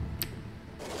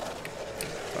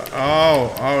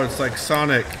 Oh, it's like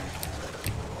Sonic.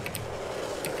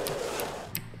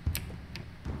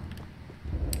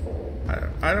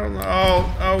 I don't know.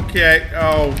 Oh, okay.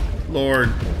 Oh,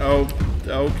 Lord. Oh,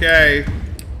 okay.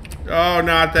 Oh,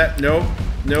 not that. Nope.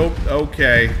 Nope.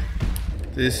 Okay.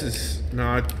 This is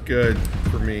not good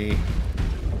for me.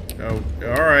 Oh,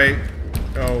 all right.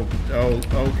 Oh,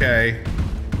 okay.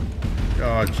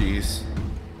 Oh, jeez.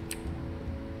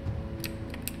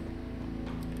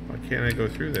 Why can't I go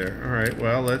through there? All right,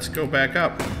 well, let's go back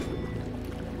up.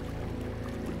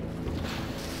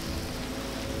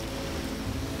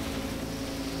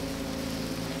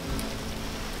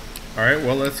 All right,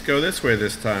 well, let's go this way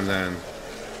this time then.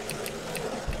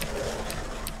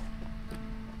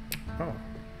 Oh.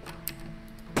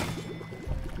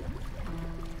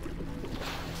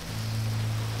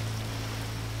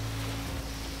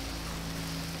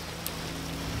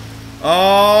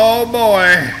 Oh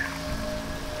boy.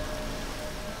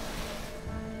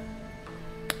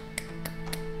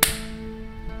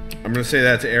 I'm gonna say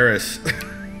that's Eris.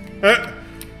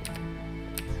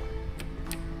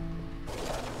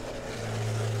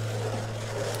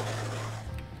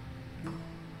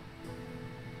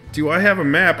 Do I have a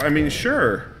map? I mean,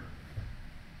 sure.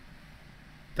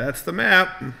 That's the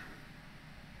map.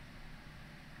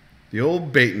 The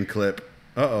old bait and clip.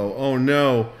 Uh-oh. Oh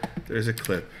no. There's a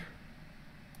clip.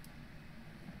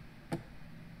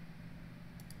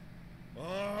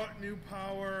 Oh, new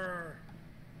power.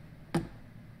 New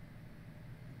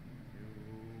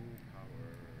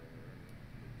power.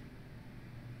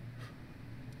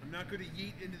 I'm not going to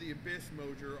yeet into the abyss,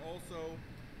 Mosier. Also,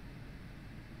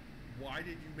 why did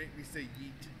you make me say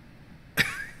yeet?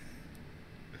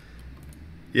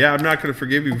 Yeah, I'm not going to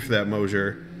forgive you for that,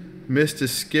 Mosier. Missed a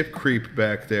skip creep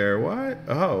back there. What?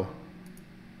 Oh.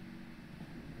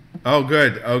 Oh,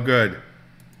 good. Oh, good.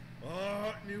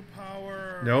 Oh, new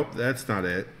power. Nope, that's not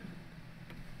it.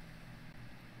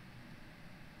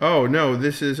 Oh, no,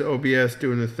 this is OBS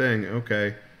doing the thing.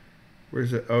 Okay.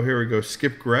 Where's it? Oh, here we go.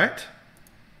 Skip Gret?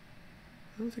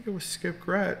 I don't think it was Skip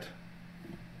Gret.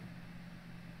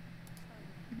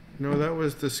 No, that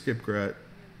was the Skip Gret.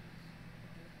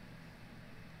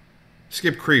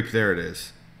 Skip Creep, there it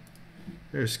is.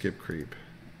 There's Skip Creep.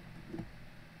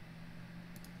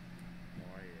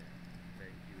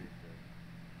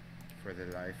 for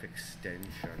the life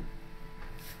extension.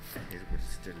 It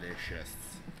was delicious.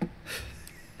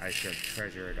 I shall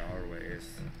treasure it always.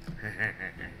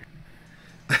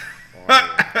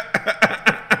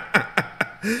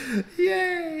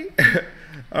 Yay!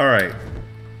 All right.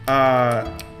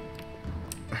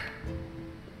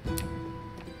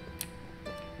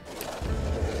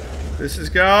 This is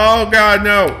oh god,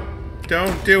 no!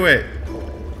 Don't do it.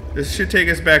 This should take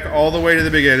us back all the way to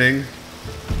the beginning.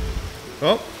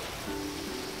 Oh.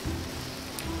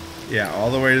 Yeah,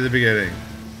 all the way to the beginning.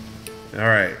 All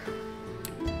right.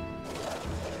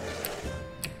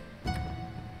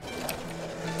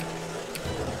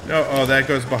 No, oh, that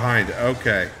goes behind.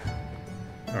 Okay.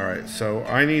 All right, so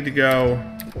I need to go.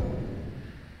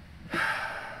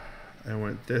 I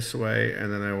went this way,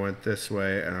 and then I went this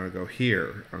way, and I'm gonna go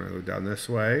here. I'm gonna go down this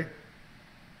way,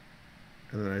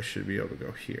 and then I should be able to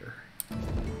go here. All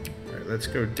right, let's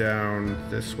go down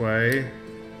this way.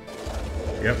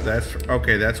 Yep, that's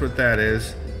okay. That's what that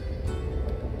is.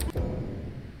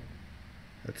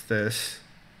 That's this.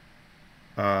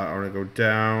 I'm gonna go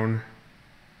down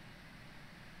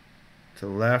to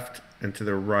the left and to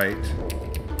the right.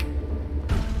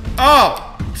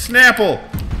 Oh, Snapple!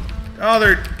 Oh,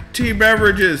 they're tea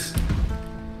beverages.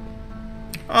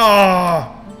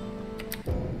 Oh,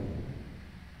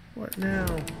 what now?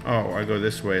 Oh, I go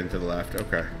this way and to the left.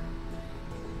 Okay.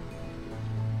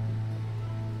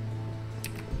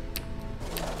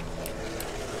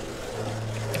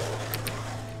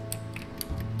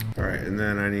 All right, and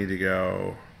then I need to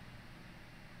go.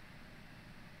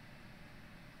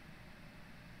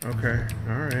 Okay,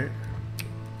 all right.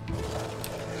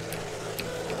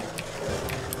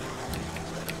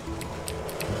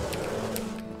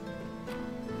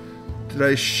 Did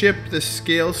I ship the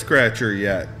scale scratcher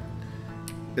yet?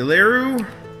 Ilaru?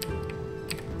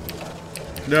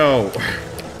 No,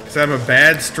 because I'm a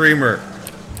bad streamer.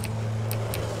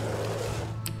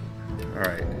 All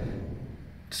right.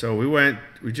 So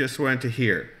we just went to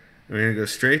here. We're gonna go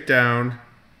straight down.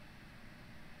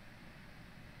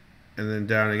 And then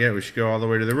down again. We should go all the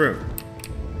way to the room.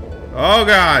 Oh,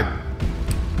 God.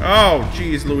 Oh,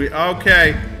 geez, Louis.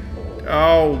 Okay.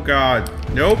 Oh, God.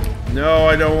 Nope. No,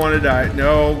 I don't want to die.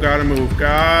 No, gotta move.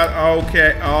 God.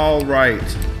 Okay. All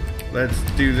right. Let's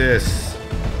do this.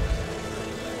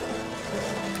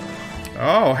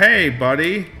 Oh, hey,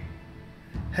 buddy.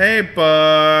 Hey,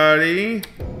 buddy.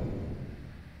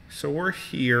 So we're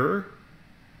here.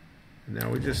 Now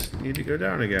we just need to go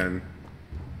down again.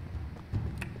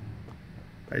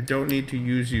 I don't need to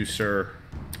use you, sir.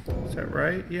 Is that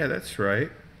right? Yeah, that's right.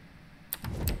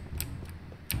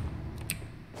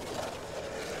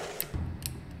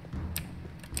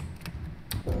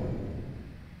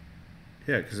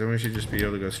 Yeah, because then we should just be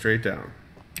able to go straight down.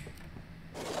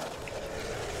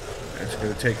 It's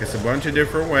going to take us a bunch of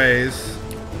different ways.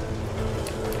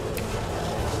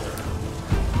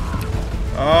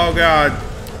 Oh, God.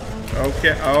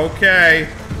 Okay, okay.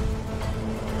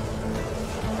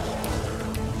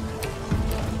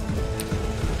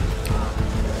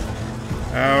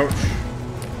 Ouch.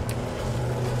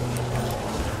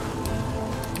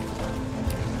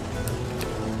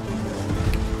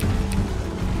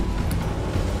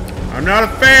 I'm not a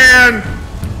fan.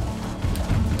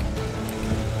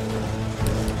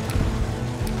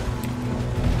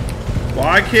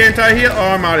 Why can't I heal? Oh,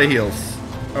 I'm out of heals.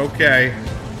 Okay.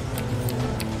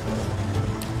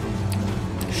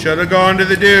 Should have gone to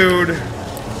the dude.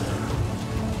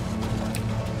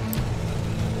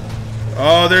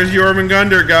 Oh, there's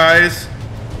Jormungandr, guys.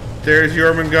 There's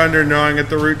Jormungandr gnawing at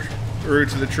the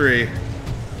roots of the tree.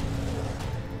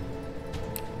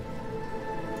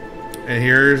 And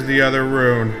here's the other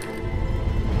rune.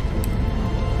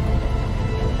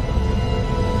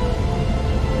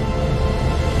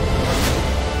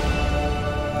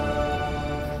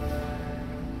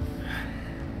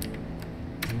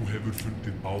 Þú hefur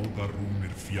fundið báðar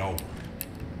rúnir fjár,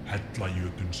 hella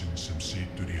jötunsins sem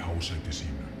situr í hásæti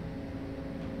sínu.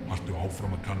 Haltu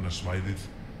áfram að kanna svæðið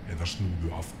eða snúðu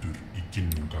aftur í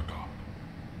Ginnungagap.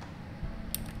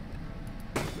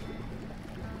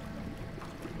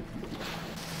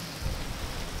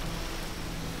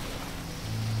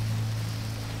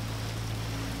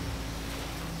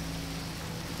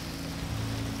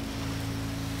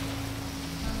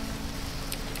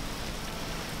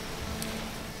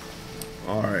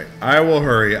 Alright, I will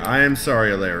hurry. I am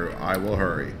sorry, Ilaru. I will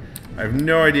hurry. I have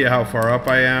no idea how far up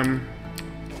I am.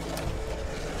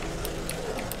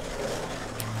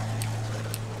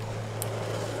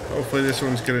 Hopefully this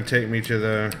one's going to take me to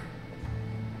the...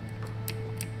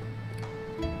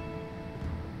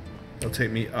 It'll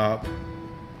take me up.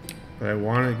 But I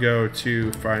want to go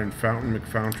to find Fountain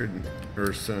McFountain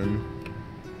or son.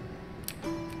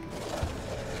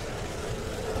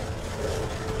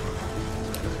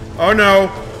 Oh no!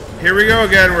 Here we go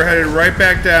again. We're headed right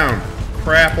back down.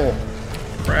 Crapple.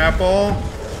 Crapple.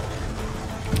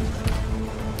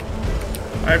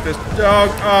 I have to...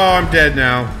 Oh, I'm dead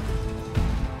now.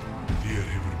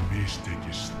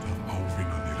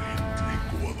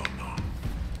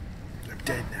 I'm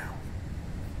dead now.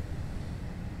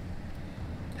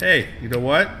 Hey, you know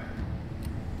what?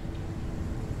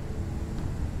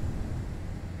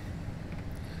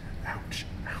 Ouch,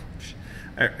 ouch.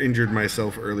 I injured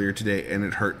myself earlier today and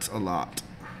it hurts a lot.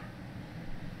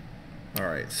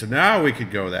 Alright, so now we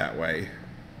could go that way.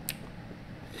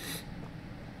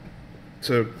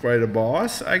 To fight a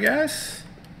boss, I guess?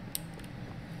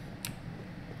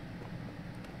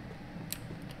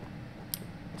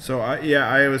 So,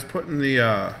 I was putting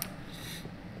the,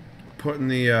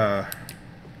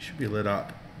 should be lit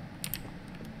up.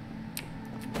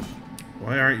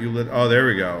 Why aren't you lit? Oh, there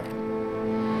we go.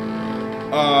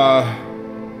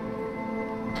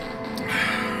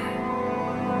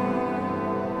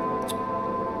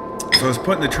 So I was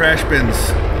putting the trash bins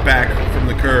back from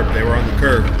the curb. They were on the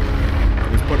curb.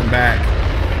 I was putting them back,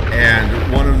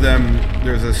 and one of them,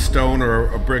 there's a stone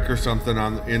or a brick or something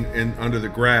on in under the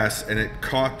grass, and it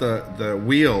caught the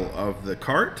wheel of the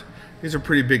cart. These are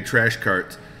pretty big trash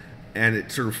carts, and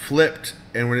it sort of flipped.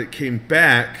 And when it came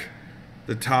back,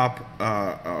 the top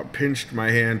pinched my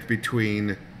hand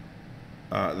between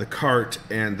the cart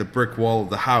and the brick wall of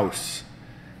the house,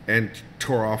 and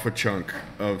tore off a chunk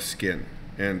of skin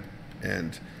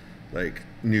and like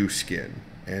new skin,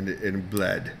 and it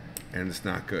bled, and it's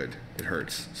not good. It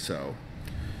hurts. So,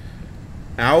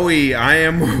 owie! I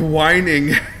am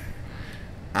whining.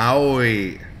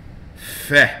 Owie!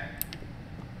 Feh.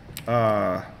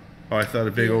 Oh, I thought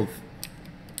a big old.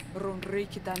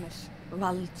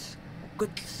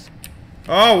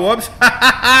 Oh, whoops!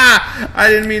 I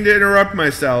didn't mean to interrupt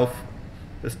myself.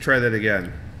 Let's try that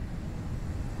again.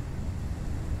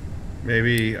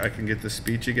 Maybe I can get the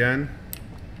speech again.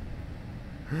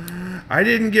 I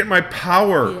didn't get my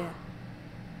power.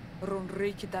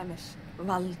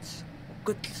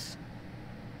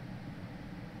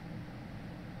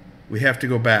 We have to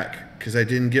go back because I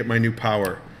didn't get my new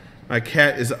power. My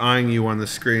cat is eyeing you on the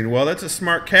screen. Well, that's a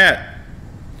smart cat.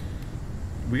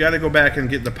 We got to go back and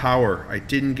get the power. I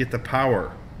didn't get the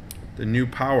power. The new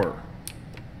power.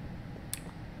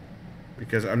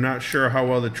 Because I'm not sure how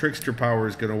well the trickster power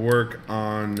is going to work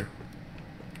on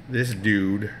this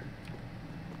dude.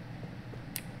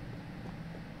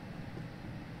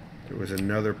 There was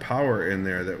another power in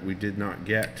there that we did not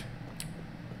get.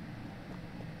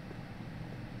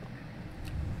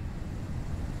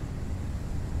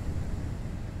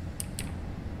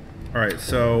 Alright,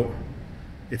 so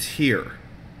it's here.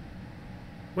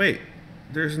 Wait,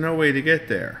 there's no way to get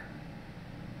there.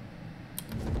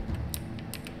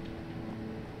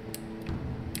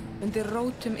 Undir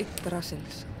rótum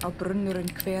Yggdrasils á brunnurinn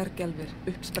hvergelfir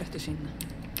uppsprettu sína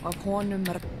og af honum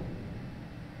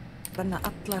renna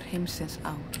allar heimsins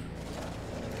ár.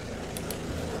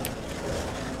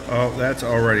 Oh, that's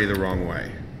already the wrong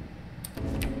way.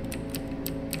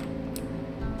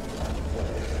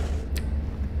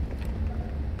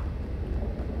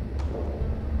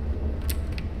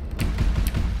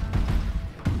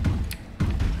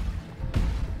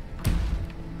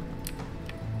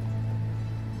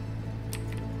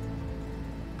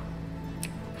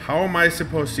 How am I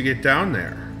supposed to get down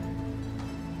there?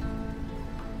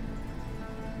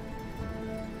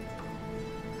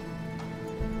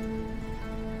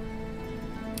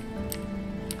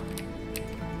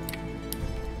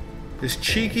 This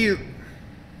cheeky...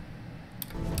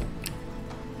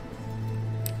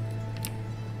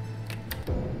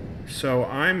 So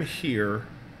I'm here.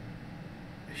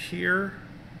 Here.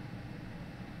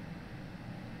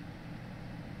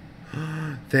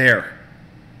 There.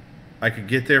 I could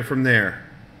get there from there.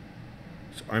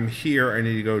 So I'm here. I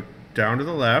need to go down to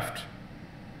the left.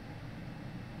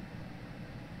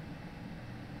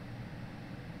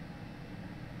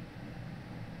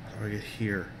 How do I get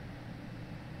here?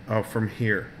 Oh, from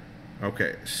here.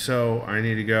 Okay, so I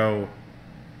need to go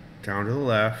down to the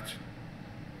left,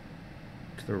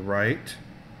 to the right,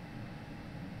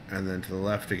 and then to the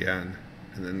left again,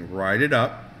 and then ride it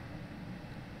up.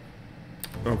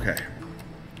 Okay.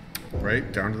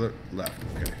 Right, down to the left,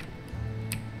 okay.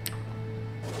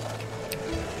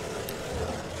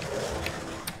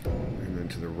 And then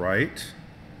to the right.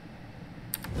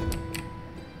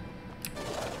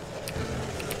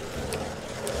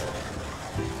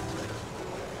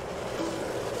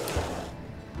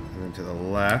 And then then to the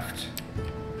left.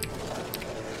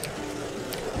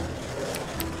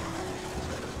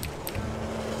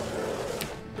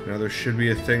 Now there should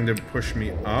be a thing to push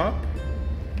me up.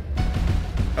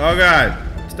 Oh god,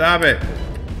 stop it.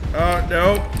 Oh,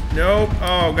 nope, nope.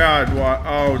 Oh god, what?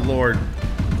 Oh lord.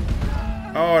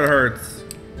 Oh, it hurts.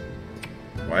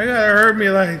 Why you gotta hurt me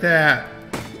like that?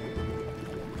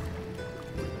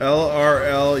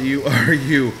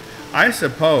 LRLURU. I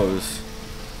suppose.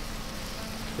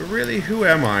 But really, who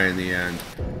am I in the end?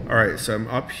 Alright, so I'm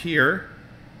up here.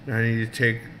 Now I need to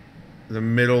take the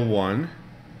middle one.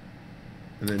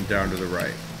 And then down to the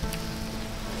right.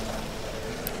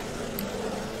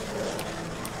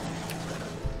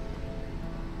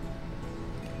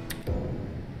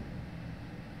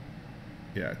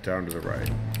 Yeah, down to the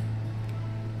right.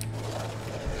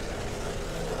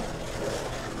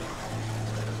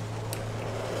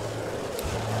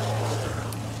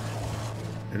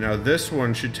 And now this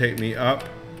one should take me up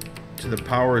to the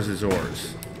Powers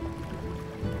Azores.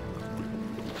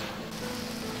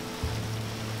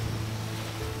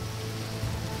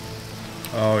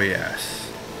 Oh, yes.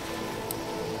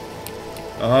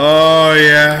 Oh,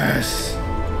 yes.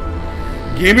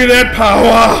 Give me that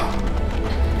power.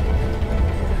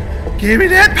 Give me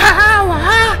that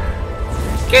power.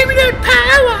 Give me that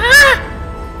power.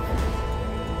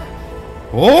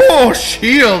 Oh,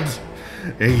 shield.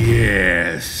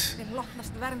 Yes.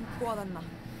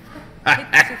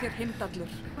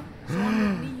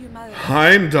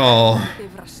 Heimdall.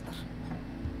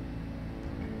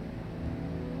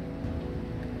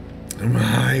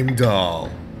 Heimdall.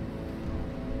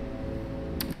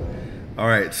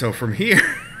 Alright, so from here,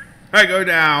 I go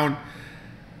down,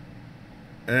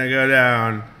 and I go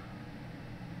down,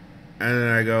 and then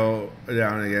I go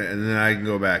down again, and then I can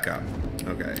go back up.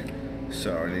 Okay,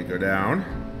 so I need to go down.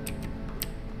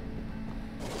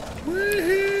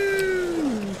 Woohoo!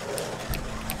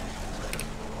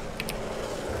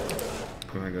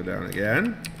 And I go down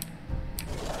again.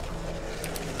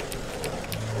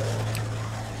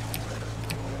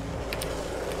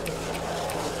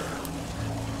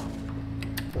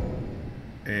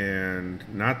 And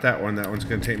not that one. That one's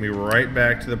going to take me right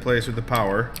back to the place with the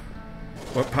power.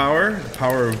 What power? The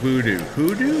power of voodoo.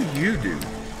 Hoodoo? You do.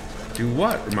 Do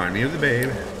what? Remind me of the babe.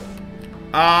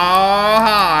 Oh,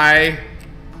 hi.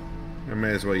 I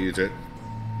may as well use it.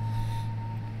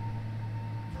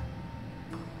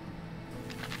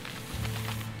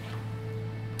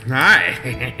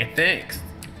 Hi. Thanks.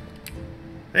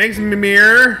 Thanks,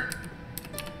 mirror.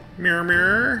 Mirror,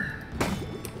 mirror.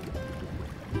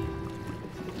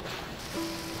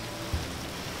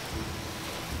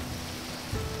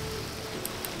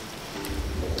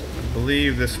 I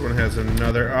believe this one has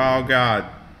another. Oh god.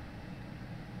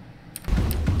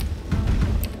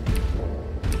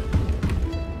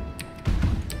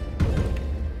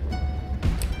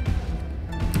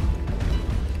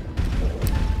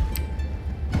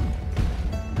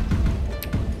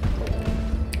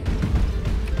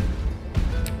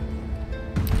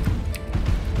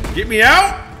 Get me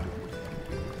out.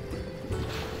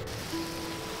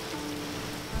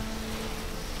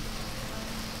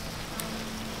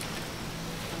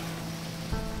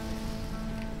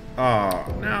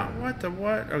 Oh, now what the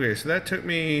what? Okay, so that took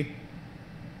me.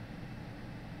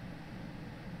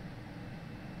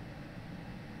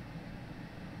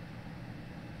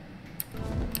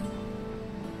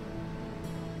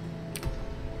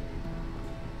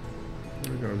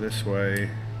 I'm gonna go this way.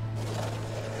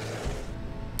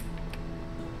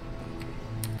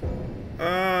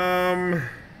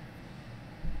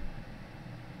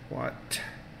 What?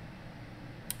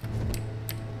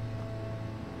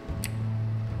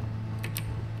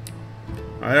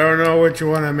 I don't know which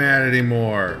one I'm at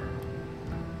anymore.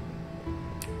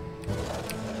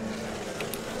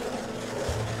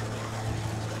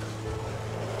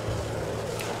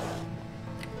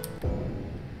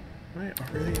 Am I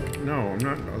already? No, I'm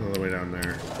not all the way down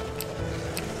there.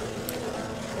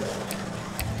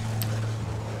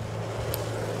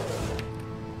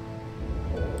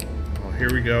 Oh,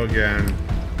 here we go again.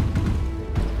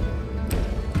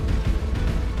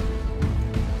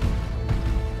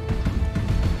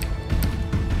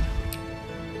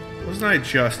 Wasn't I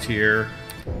just here?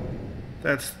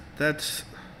 That's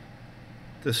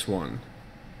this one.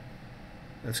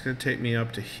 That's gonna take me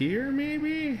up to here,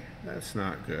 maybe? That's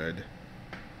not good.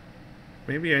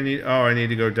 Maybe I need, oh, I need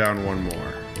to go down one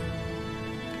more.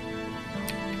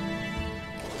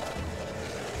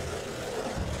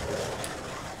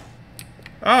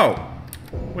 Oh!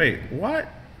 Wait, what?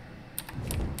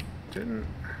 Didn't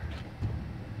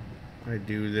I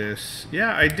do this?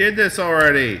 Yeah, I did this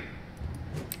already!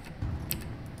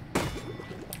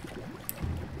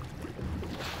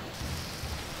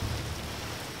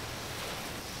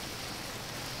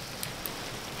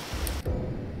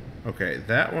 Okay,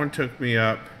 that one took me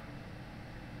up.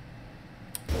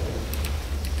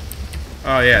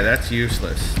 Oh yeah, that's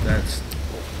useless. That's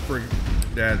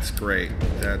great.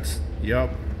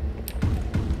 Yup.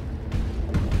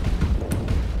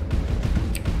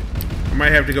 I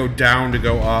might have to go down to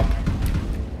go up.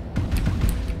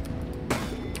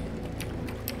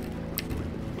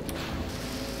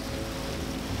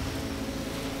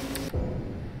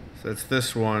 So that's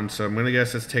this one, so I'm gonna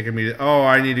guess it's taking me to... Oh,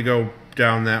 I need to go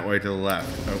down that way to the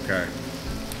left. Okay.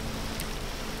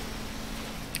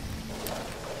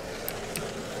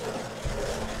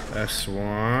 This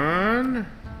one.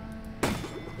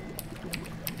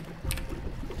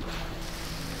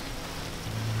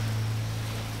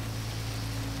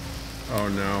 Oh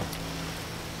no.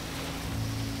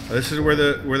 This is where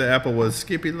the apple was.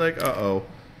 Skippy like, uh-oh.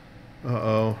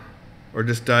 Uh-oh. Or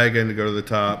just die again to go to the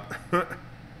top.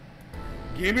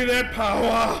 Give me that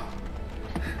power!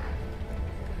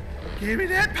 Give me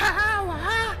that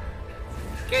power!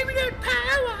 Give me that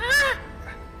power!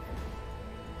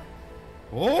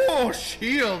 Oh,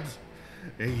 shield!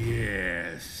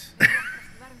 Yes.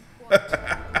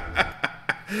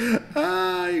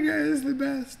 Ah, you guys are the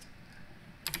best.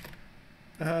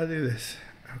 I'll do this.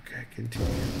 Okay,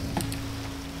 continue.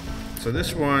 So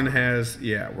this one has,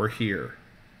 yeah, we're here.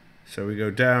 So we go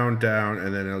down, down,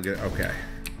 and then it'll get, okay.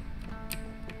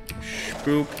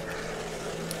 Boop.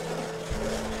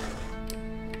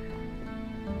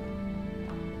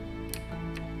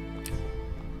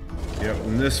 Yep,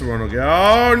 and this one will go.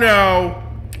 Oh no!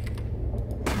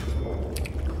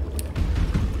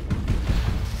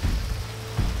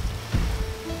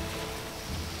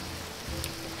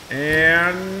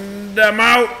 And I'm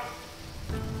out.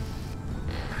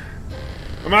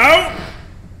 I'm out.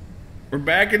 We're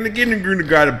back in the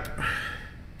Ginnungagap.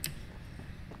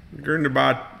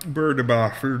 Ginnungagap.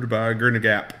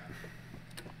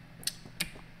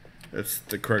 That's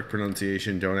the correct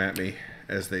pronunciation. Don't at me,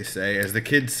 as they say. As the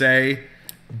kids say,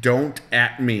 don't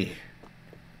at me.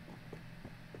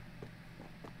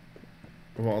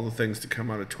 Of all the things to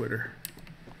come out of Twitter.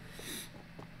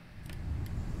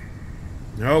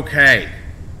 Okay.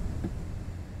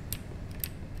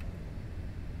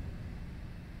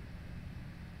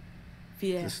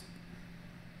 Fé,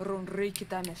 rún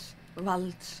ríkidæmis,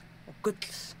 valds og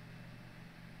gulls.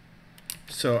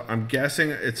 So I'm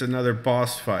guessing it's another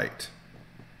boss fight,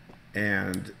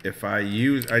 and if I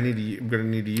use, I'm gonna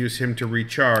need to use him to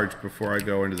recharge before I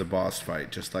go into the boss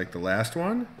fight, just like the last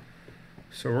one.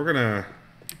 So we're gonna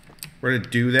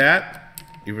do that,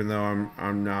 even though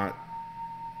I'm not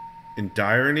in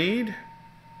dire need.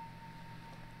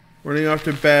 Running off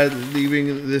to bed,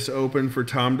 leaving this open for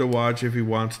Tom to watch if he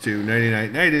wants to. Nighty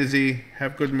night, night Izzy.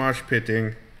 Have good mosh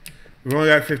pitting. We've only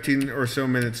got 15 or so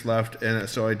minutes left, and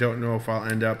so I don't know if I'll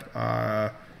end up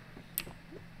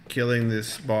killing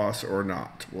this boss or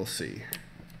not. We'll see.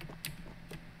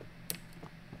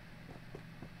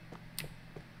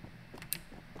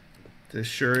 This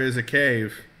sure is a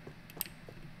cave.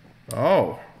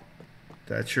 Oh,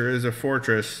 that sure is a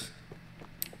fortress.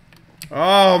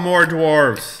 Oh, more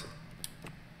dwarves.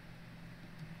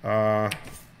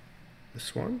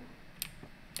 This one?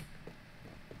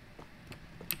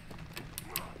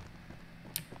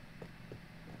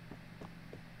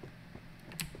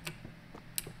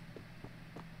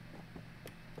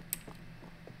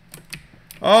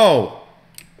 Oh,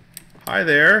 hi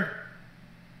there.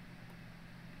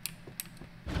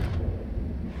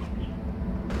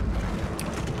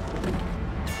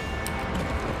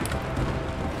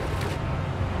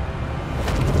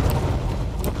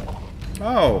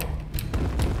 Oh.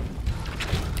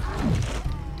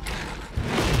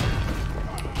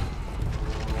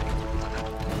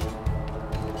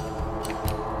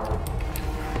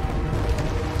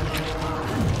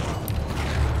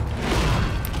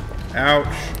 Ouch.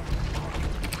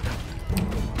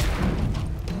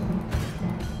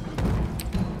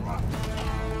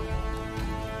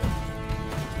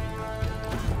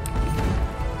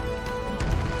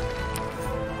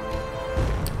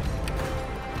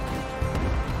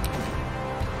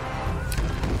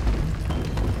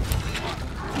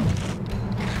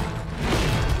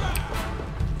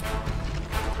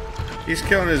 He's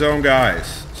killing his own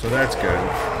guys, so that's good.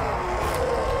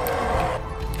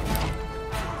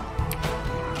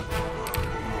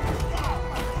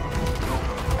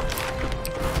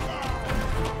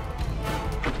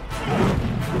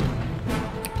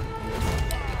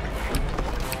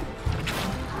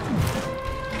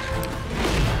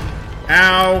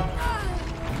 Ow!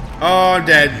 Oh, I'm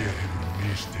dead.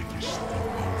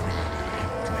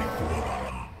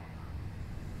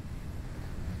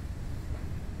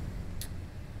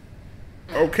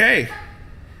 Okay.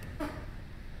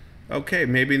 Okay,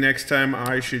 maybe next time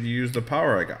I should use the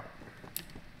power I got.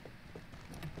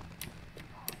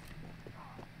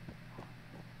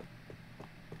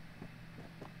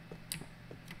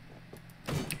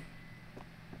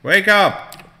 Wake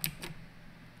up!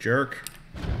 Jerk.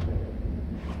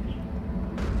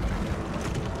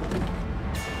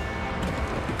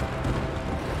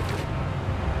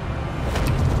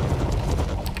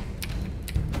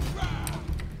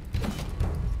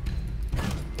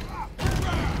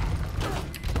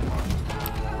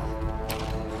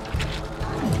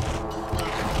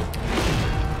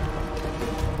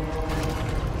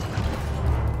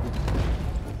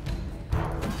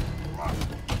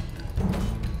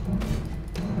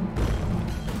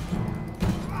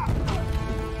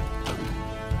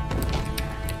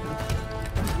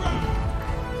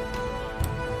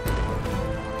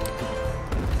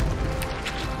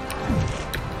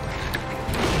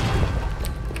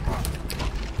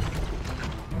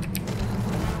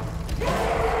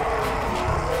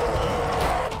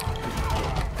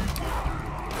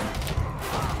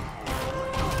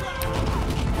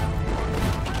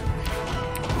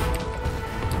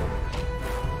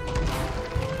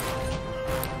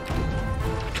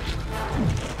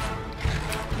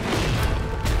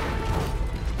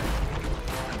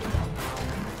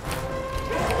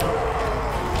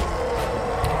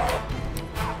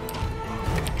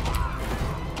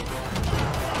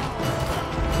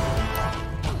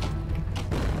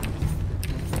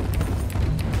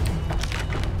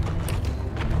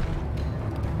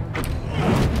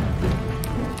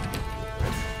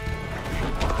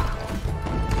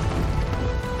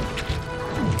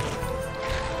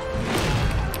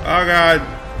 Oh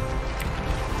god.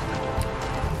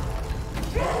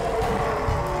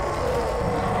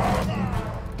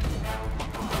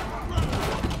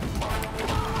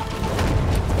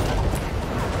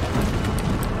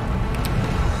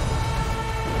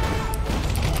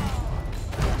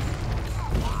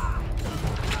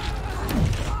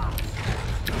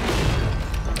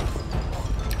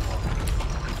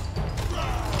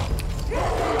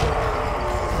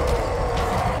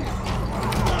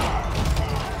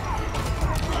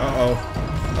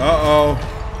 Uh-oh.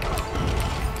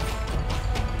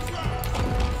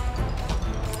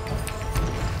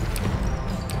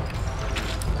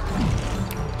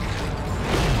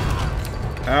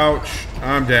 Ouch.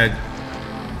 I'm dead.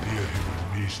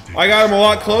 I got him a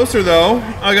lot closer, though.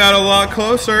 I got a lot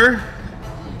closer.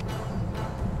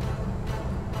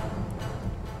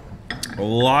 A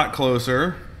lot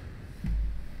closer.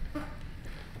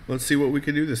 Let's see what we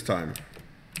can do this time.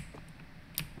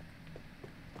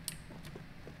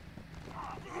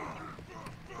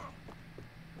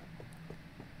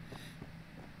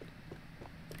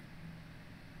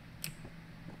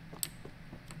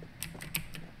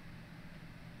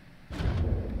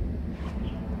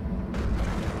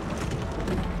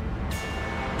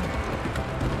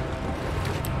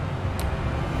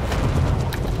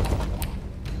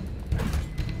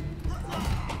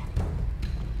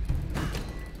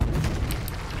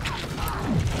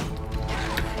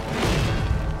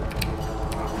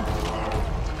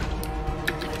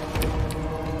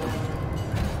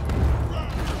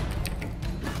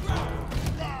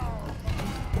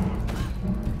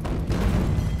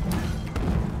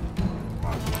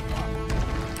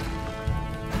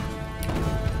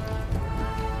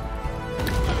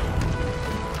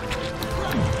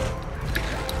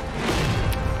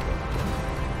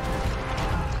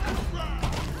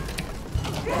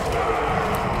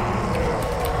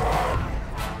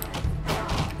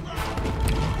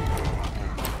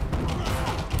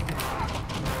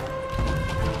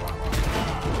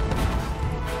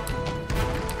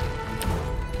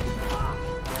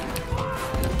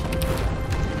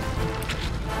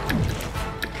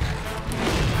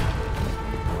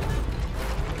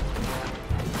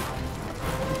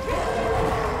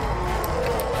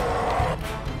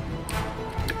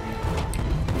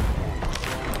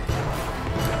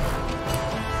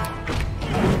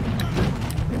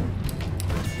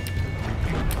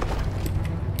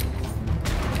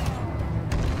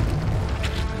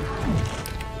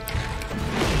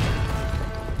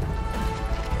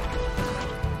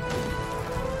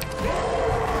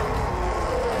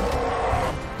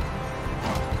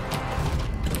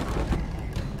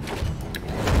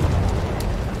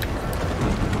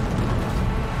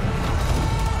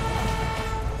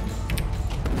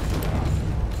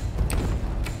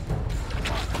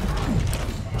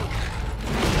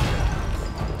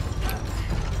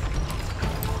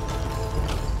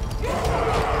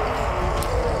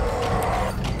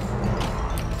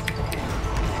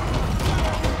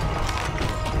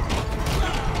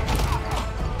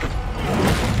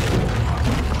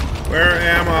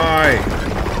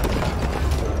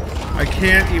 I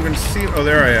can't even see. Oh,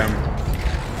 there I am.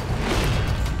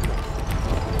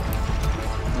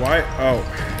 Why? Oh,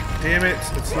 damn it.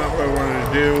 It's not what I wanted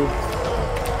to do.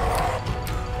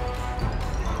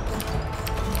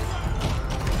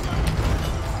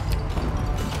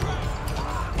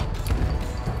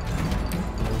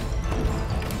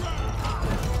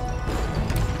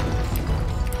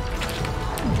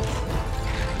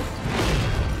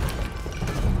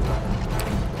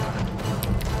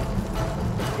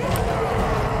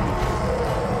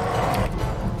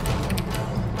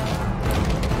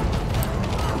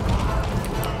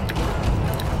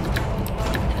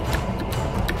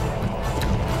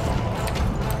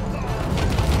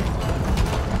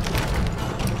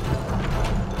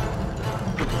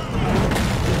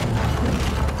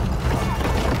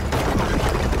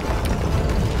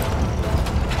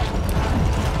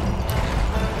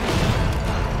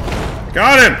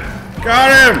 Got him!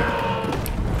 Got him!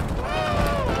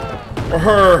 Or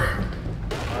her.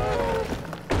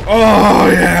 Oh,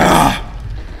 yeah!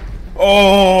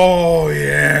 Oh,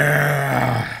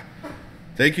 yeah!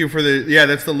 Thank you for the... Yeah,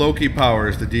 that's the Loki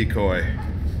powers, the decoy.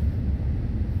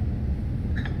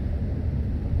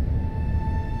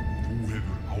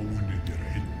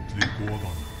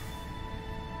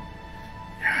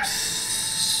 Yes!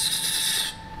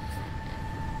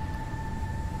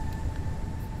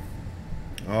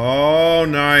 Oh,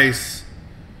 nice.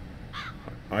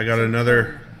 I got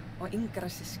another. Og yngra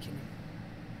systkinin,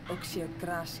 og séu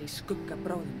grasi í skugga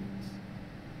bróður míns.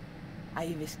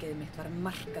 Æviskeið mitt var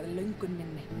markað löngun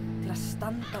minni til að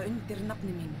standa undir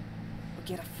nafni mínu og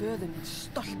gera föður minn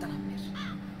stoltan af mér.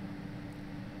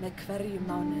 Með hverjum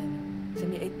mánuðinum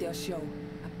sem ég eyddi á sjó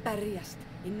að berjast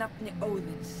í nafni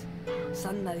Óðins,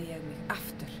 sannaði ég mig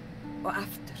aftur og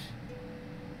aftur.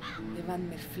 Ég vann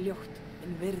mér fljótt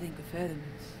inn virðingu föður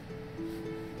minns.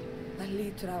 Það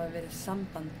lítur að hafa verið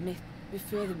samband mitt við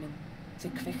föður minn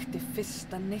sem kveikti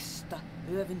fyrsta neista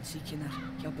öfundsýkinnar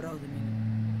hjá bróður mínum.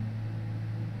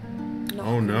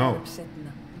 Nokkrum árum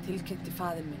seinna tilkynnti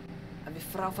faðir minn að við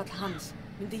fráfall hans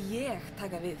myndi ég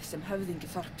taka við sem höfðingi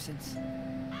þorpsins.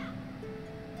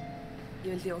 Ég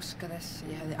vildi óska þess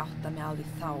ég hefði áttað mig á því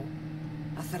þá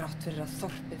að þrátt fyrir að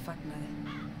þorpið fagnaði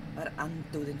var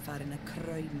andúðin farin að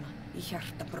krauma í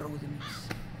hjarta bróður míns.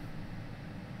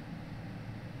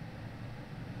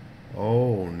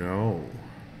 Oh no.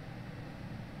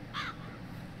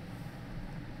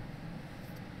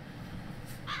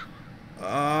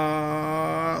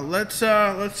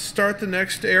 Let's start the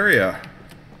next area.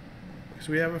 Because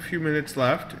we have a few minutes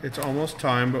left. It's almost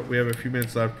time, but we have a few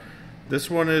minutes left. This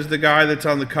one is the guy that's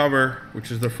on the cover,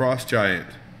 which is the frost giant.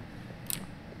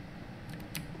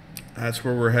 That's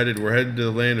where we're headed. We're headed to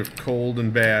the land of cold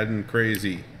and bad and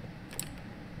crazy.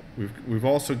 We've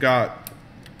also got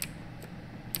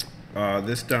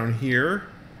this down here.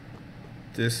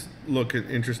 This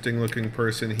interesting looking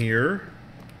person here.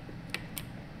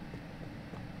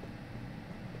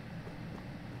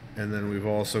 And then we've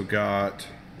also got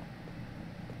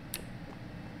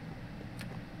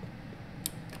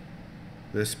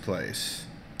this place,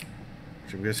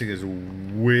 which I'm guessing is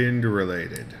wind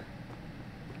related.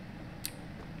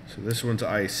 So this one's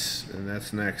ice, and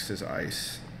that's next is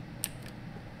ice.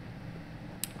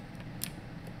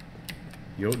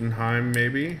 Jotunheim,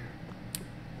 maybe?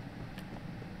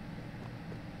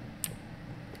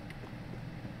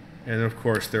 And of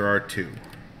course there are two.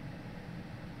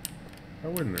 Why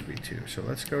wouldn't there be two? So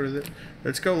let's go to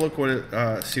let's go look what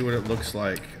it, see what it looks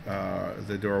like,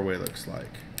 the doorway looks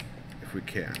like, if we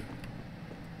can.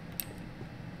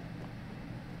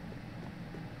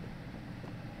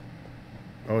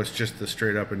 Oh, it's just the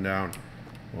straight up and down.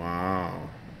 Wow.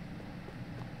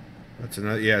 That's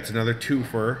another, yeah, it's another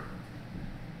twofer.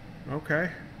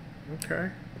 Okay. Okay.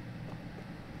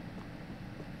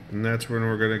 And that's when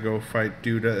we're gonna go fight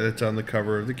dude that's on the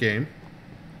cover of the game.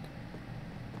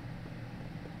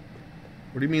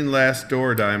 What do you mean last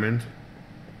door, Diamond?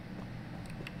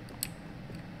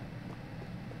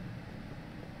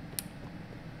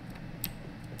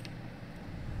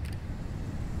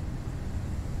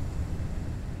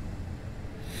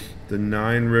 The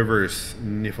Nine Rivers,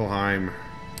 Niflheim.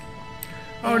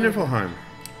 Oh, Niflheim.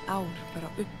 Ár frá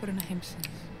uppruna heimsins.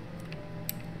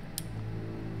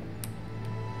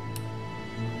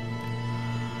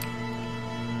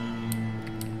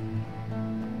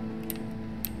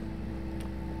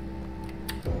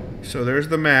 So there's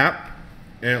the map,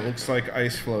 and it looks like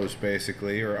ice flows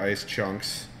basically, or ice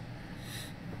chunks.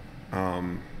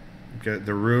 The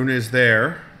rune is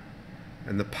there,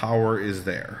 and the power is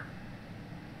there.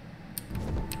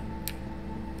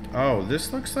 Oh,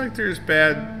 this looks like there's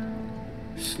bad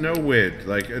Snow width,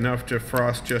 like enough to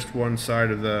frost just one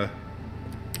side of the...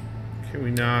 Can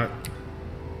we not...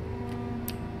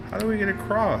 How do we get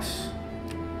across?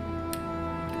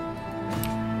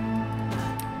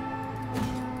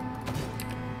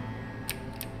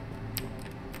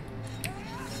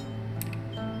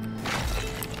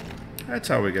 That's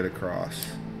how we get across.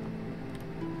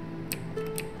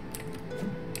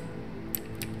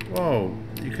 Whoa,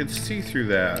 you could see through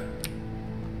that.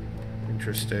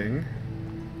 Interesting.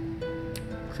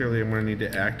 Clearly I'm going to need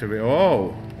to activate... Oh!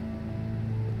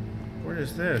 What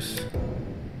is this?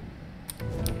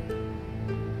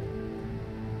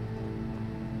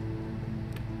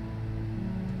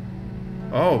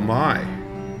 Oh my.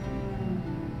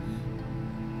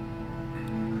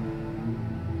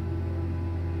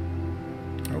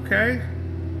 Okay.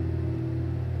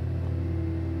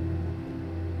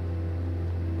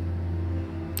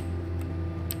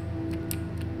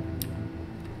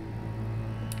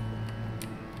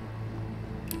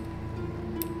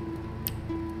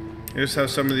 Notice how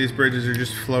some of these bridges are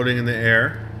just floating in the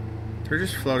air. They're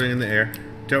just floating in the air.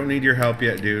 Don't need your help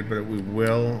yet, dude, but we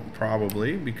will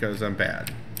probably because I'm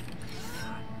bad.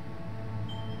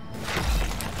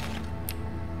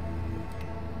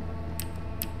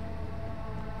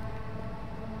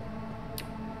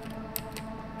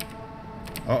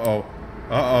 Uh-oh.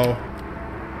 Uh-oh.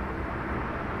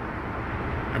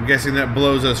 I'm guessing that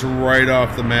blows us right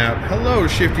off the map. Hello,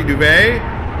 Shifty Duvet.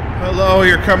 Hello,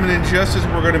 you're coming in just as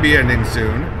we're going to be ending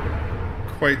soon.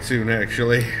 Quite soon,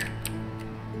 actually.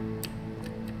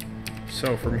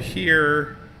 So from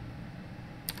here,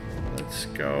 let's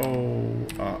go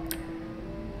up.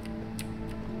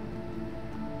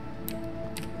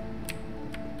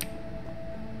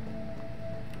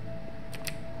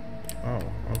 Oh,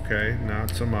 okay, not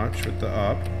so much with the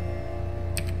up.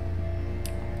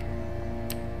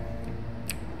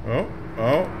 Oh,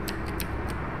 oh.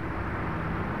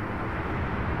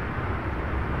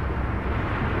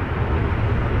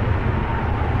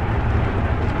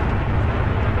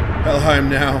 Helheim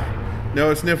now.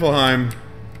 No, it's Niflheim.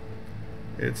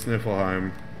 It's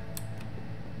Niflheim.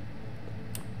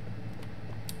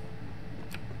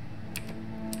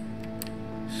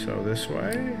 So this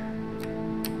way?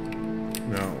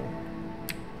 No.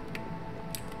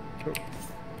 Oh.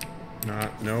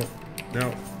 Not, no,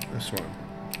 no, this one.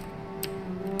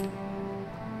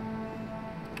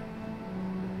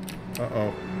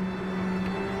 Uh-oh.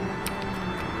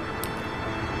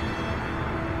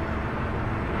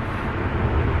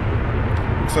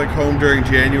 Looks like home during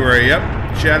January.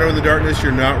 Yep. Shadow in the Darkness,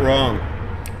 you're not wrong.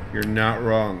 You're not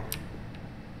wrong.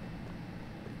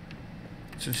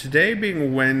 So today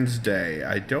being Wednesday,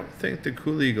 I don't think the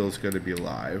Cool Eagle's going to be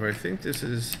live. I think this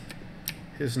is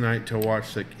his night to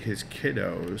watch like his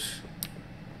kiddos.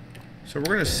 So we're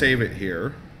going to save it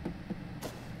here.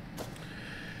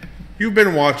 You've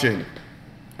been watching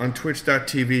on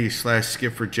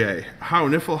twitch.tv/Skip4J. How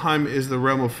Niflheim is the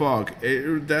realm of fog.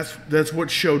 That's what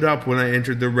showed up when I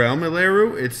entered the realm,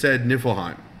 Eleru. It said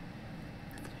Niflheim.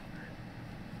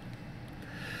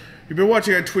 You've been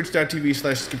watching on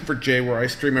twitch.tv/Skip4J, where I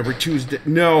stream every Tuesday.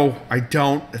 No, I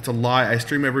don't. That's a lie. I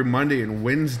stream every Monday and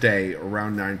Wednesday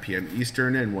around 9 p.m.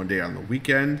 Eastern and one day on the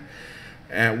weekend,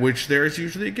 at which there is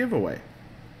usually a giveaway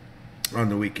on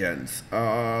the weekends.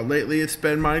 Lately it's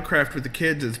been Minecraft with the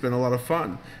kids. It's been a lot of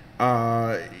fun.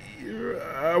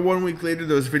 1 week later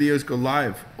those videos go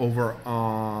live over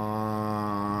on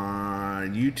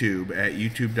YouTube at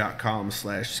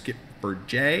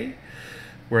youtube.com/Skip4J,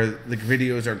 where the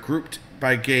videos are grouped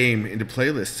by game into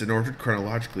playlists and ordered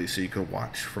chronologically so you can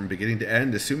watch from beginning to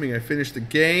end, assuming I finish the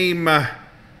game.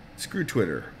 Screw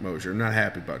Twitter, Mosier. I'm not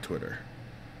happy about Twitter.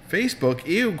 Facebook,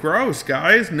 ew, gross,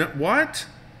 guys. No, what?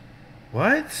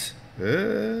 What?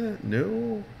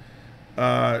 No.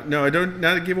 No, I don't.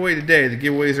 Not a giveaway today. The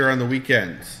giveaways are on the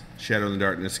weekends. Shadow in the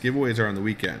Darkness. Giveaways are on the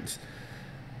weekends.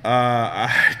 I'm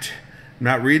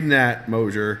not reading that,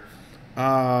 Mosier.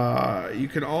 You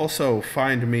can also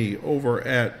find me over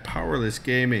at Powerless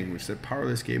Gaming, which is at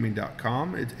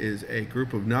powerlessgaming.com. It is a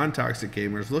group of non-toxic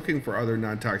gamers looking for other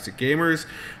non-toxic gamers.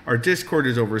 Our Discord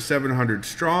is over 700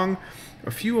 strong. A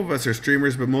few of us are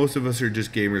streamers, but most of us are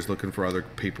just gamers looking for other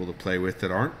people to play with that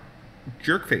aren't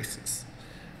jerk faces.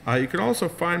 You can also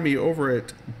find me over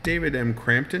at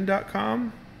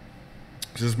davidmcrampton.com.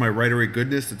 This is my Writery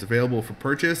goodness that's available for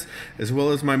purchase, as well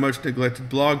as my much neglected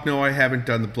blog. No, I haven't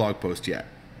done the blog post yet.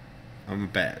 I'm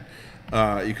bad.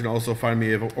 You can also find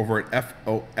me over at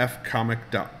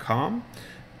fofcomic.com.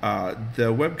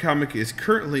 The webcomic is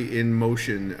currently in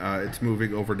motion. It's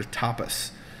moving over to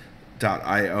Tapas.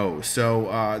 .io.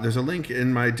 So there's a link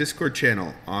in my Discord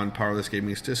channel on Powerless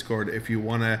Gaming's Discord if you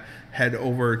want to head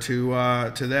over to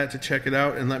that to check it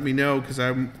out and let me know, because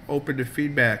I'm open to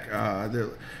feedback.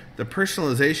 The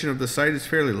personalization of the site is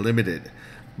fairly limited,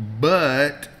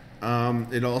 but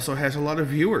it also has a lot of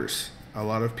viewers, a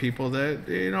lot of people that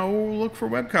look for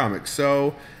webcomics.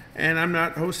 So, and I'm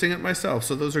not hosting it myself,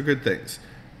 so those are good things.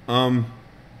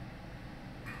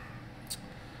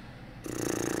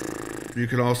 You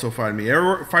can also find me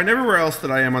everywhere else that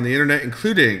I am on the internet,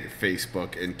 including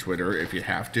Facebook and Twitter, if you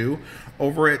have to,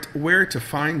 over at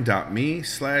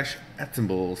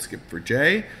wheretofind.me/@, skip for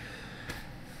J.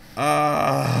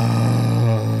 I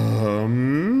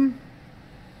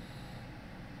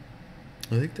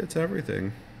think that's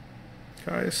everything,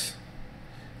 guys.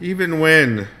 Even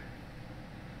when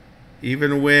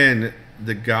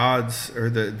the gods, or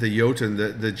the Jotun,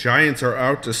 the giants are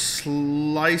out to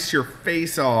slice your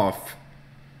face off,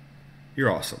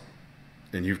 you're awesome,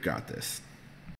 and you've got this.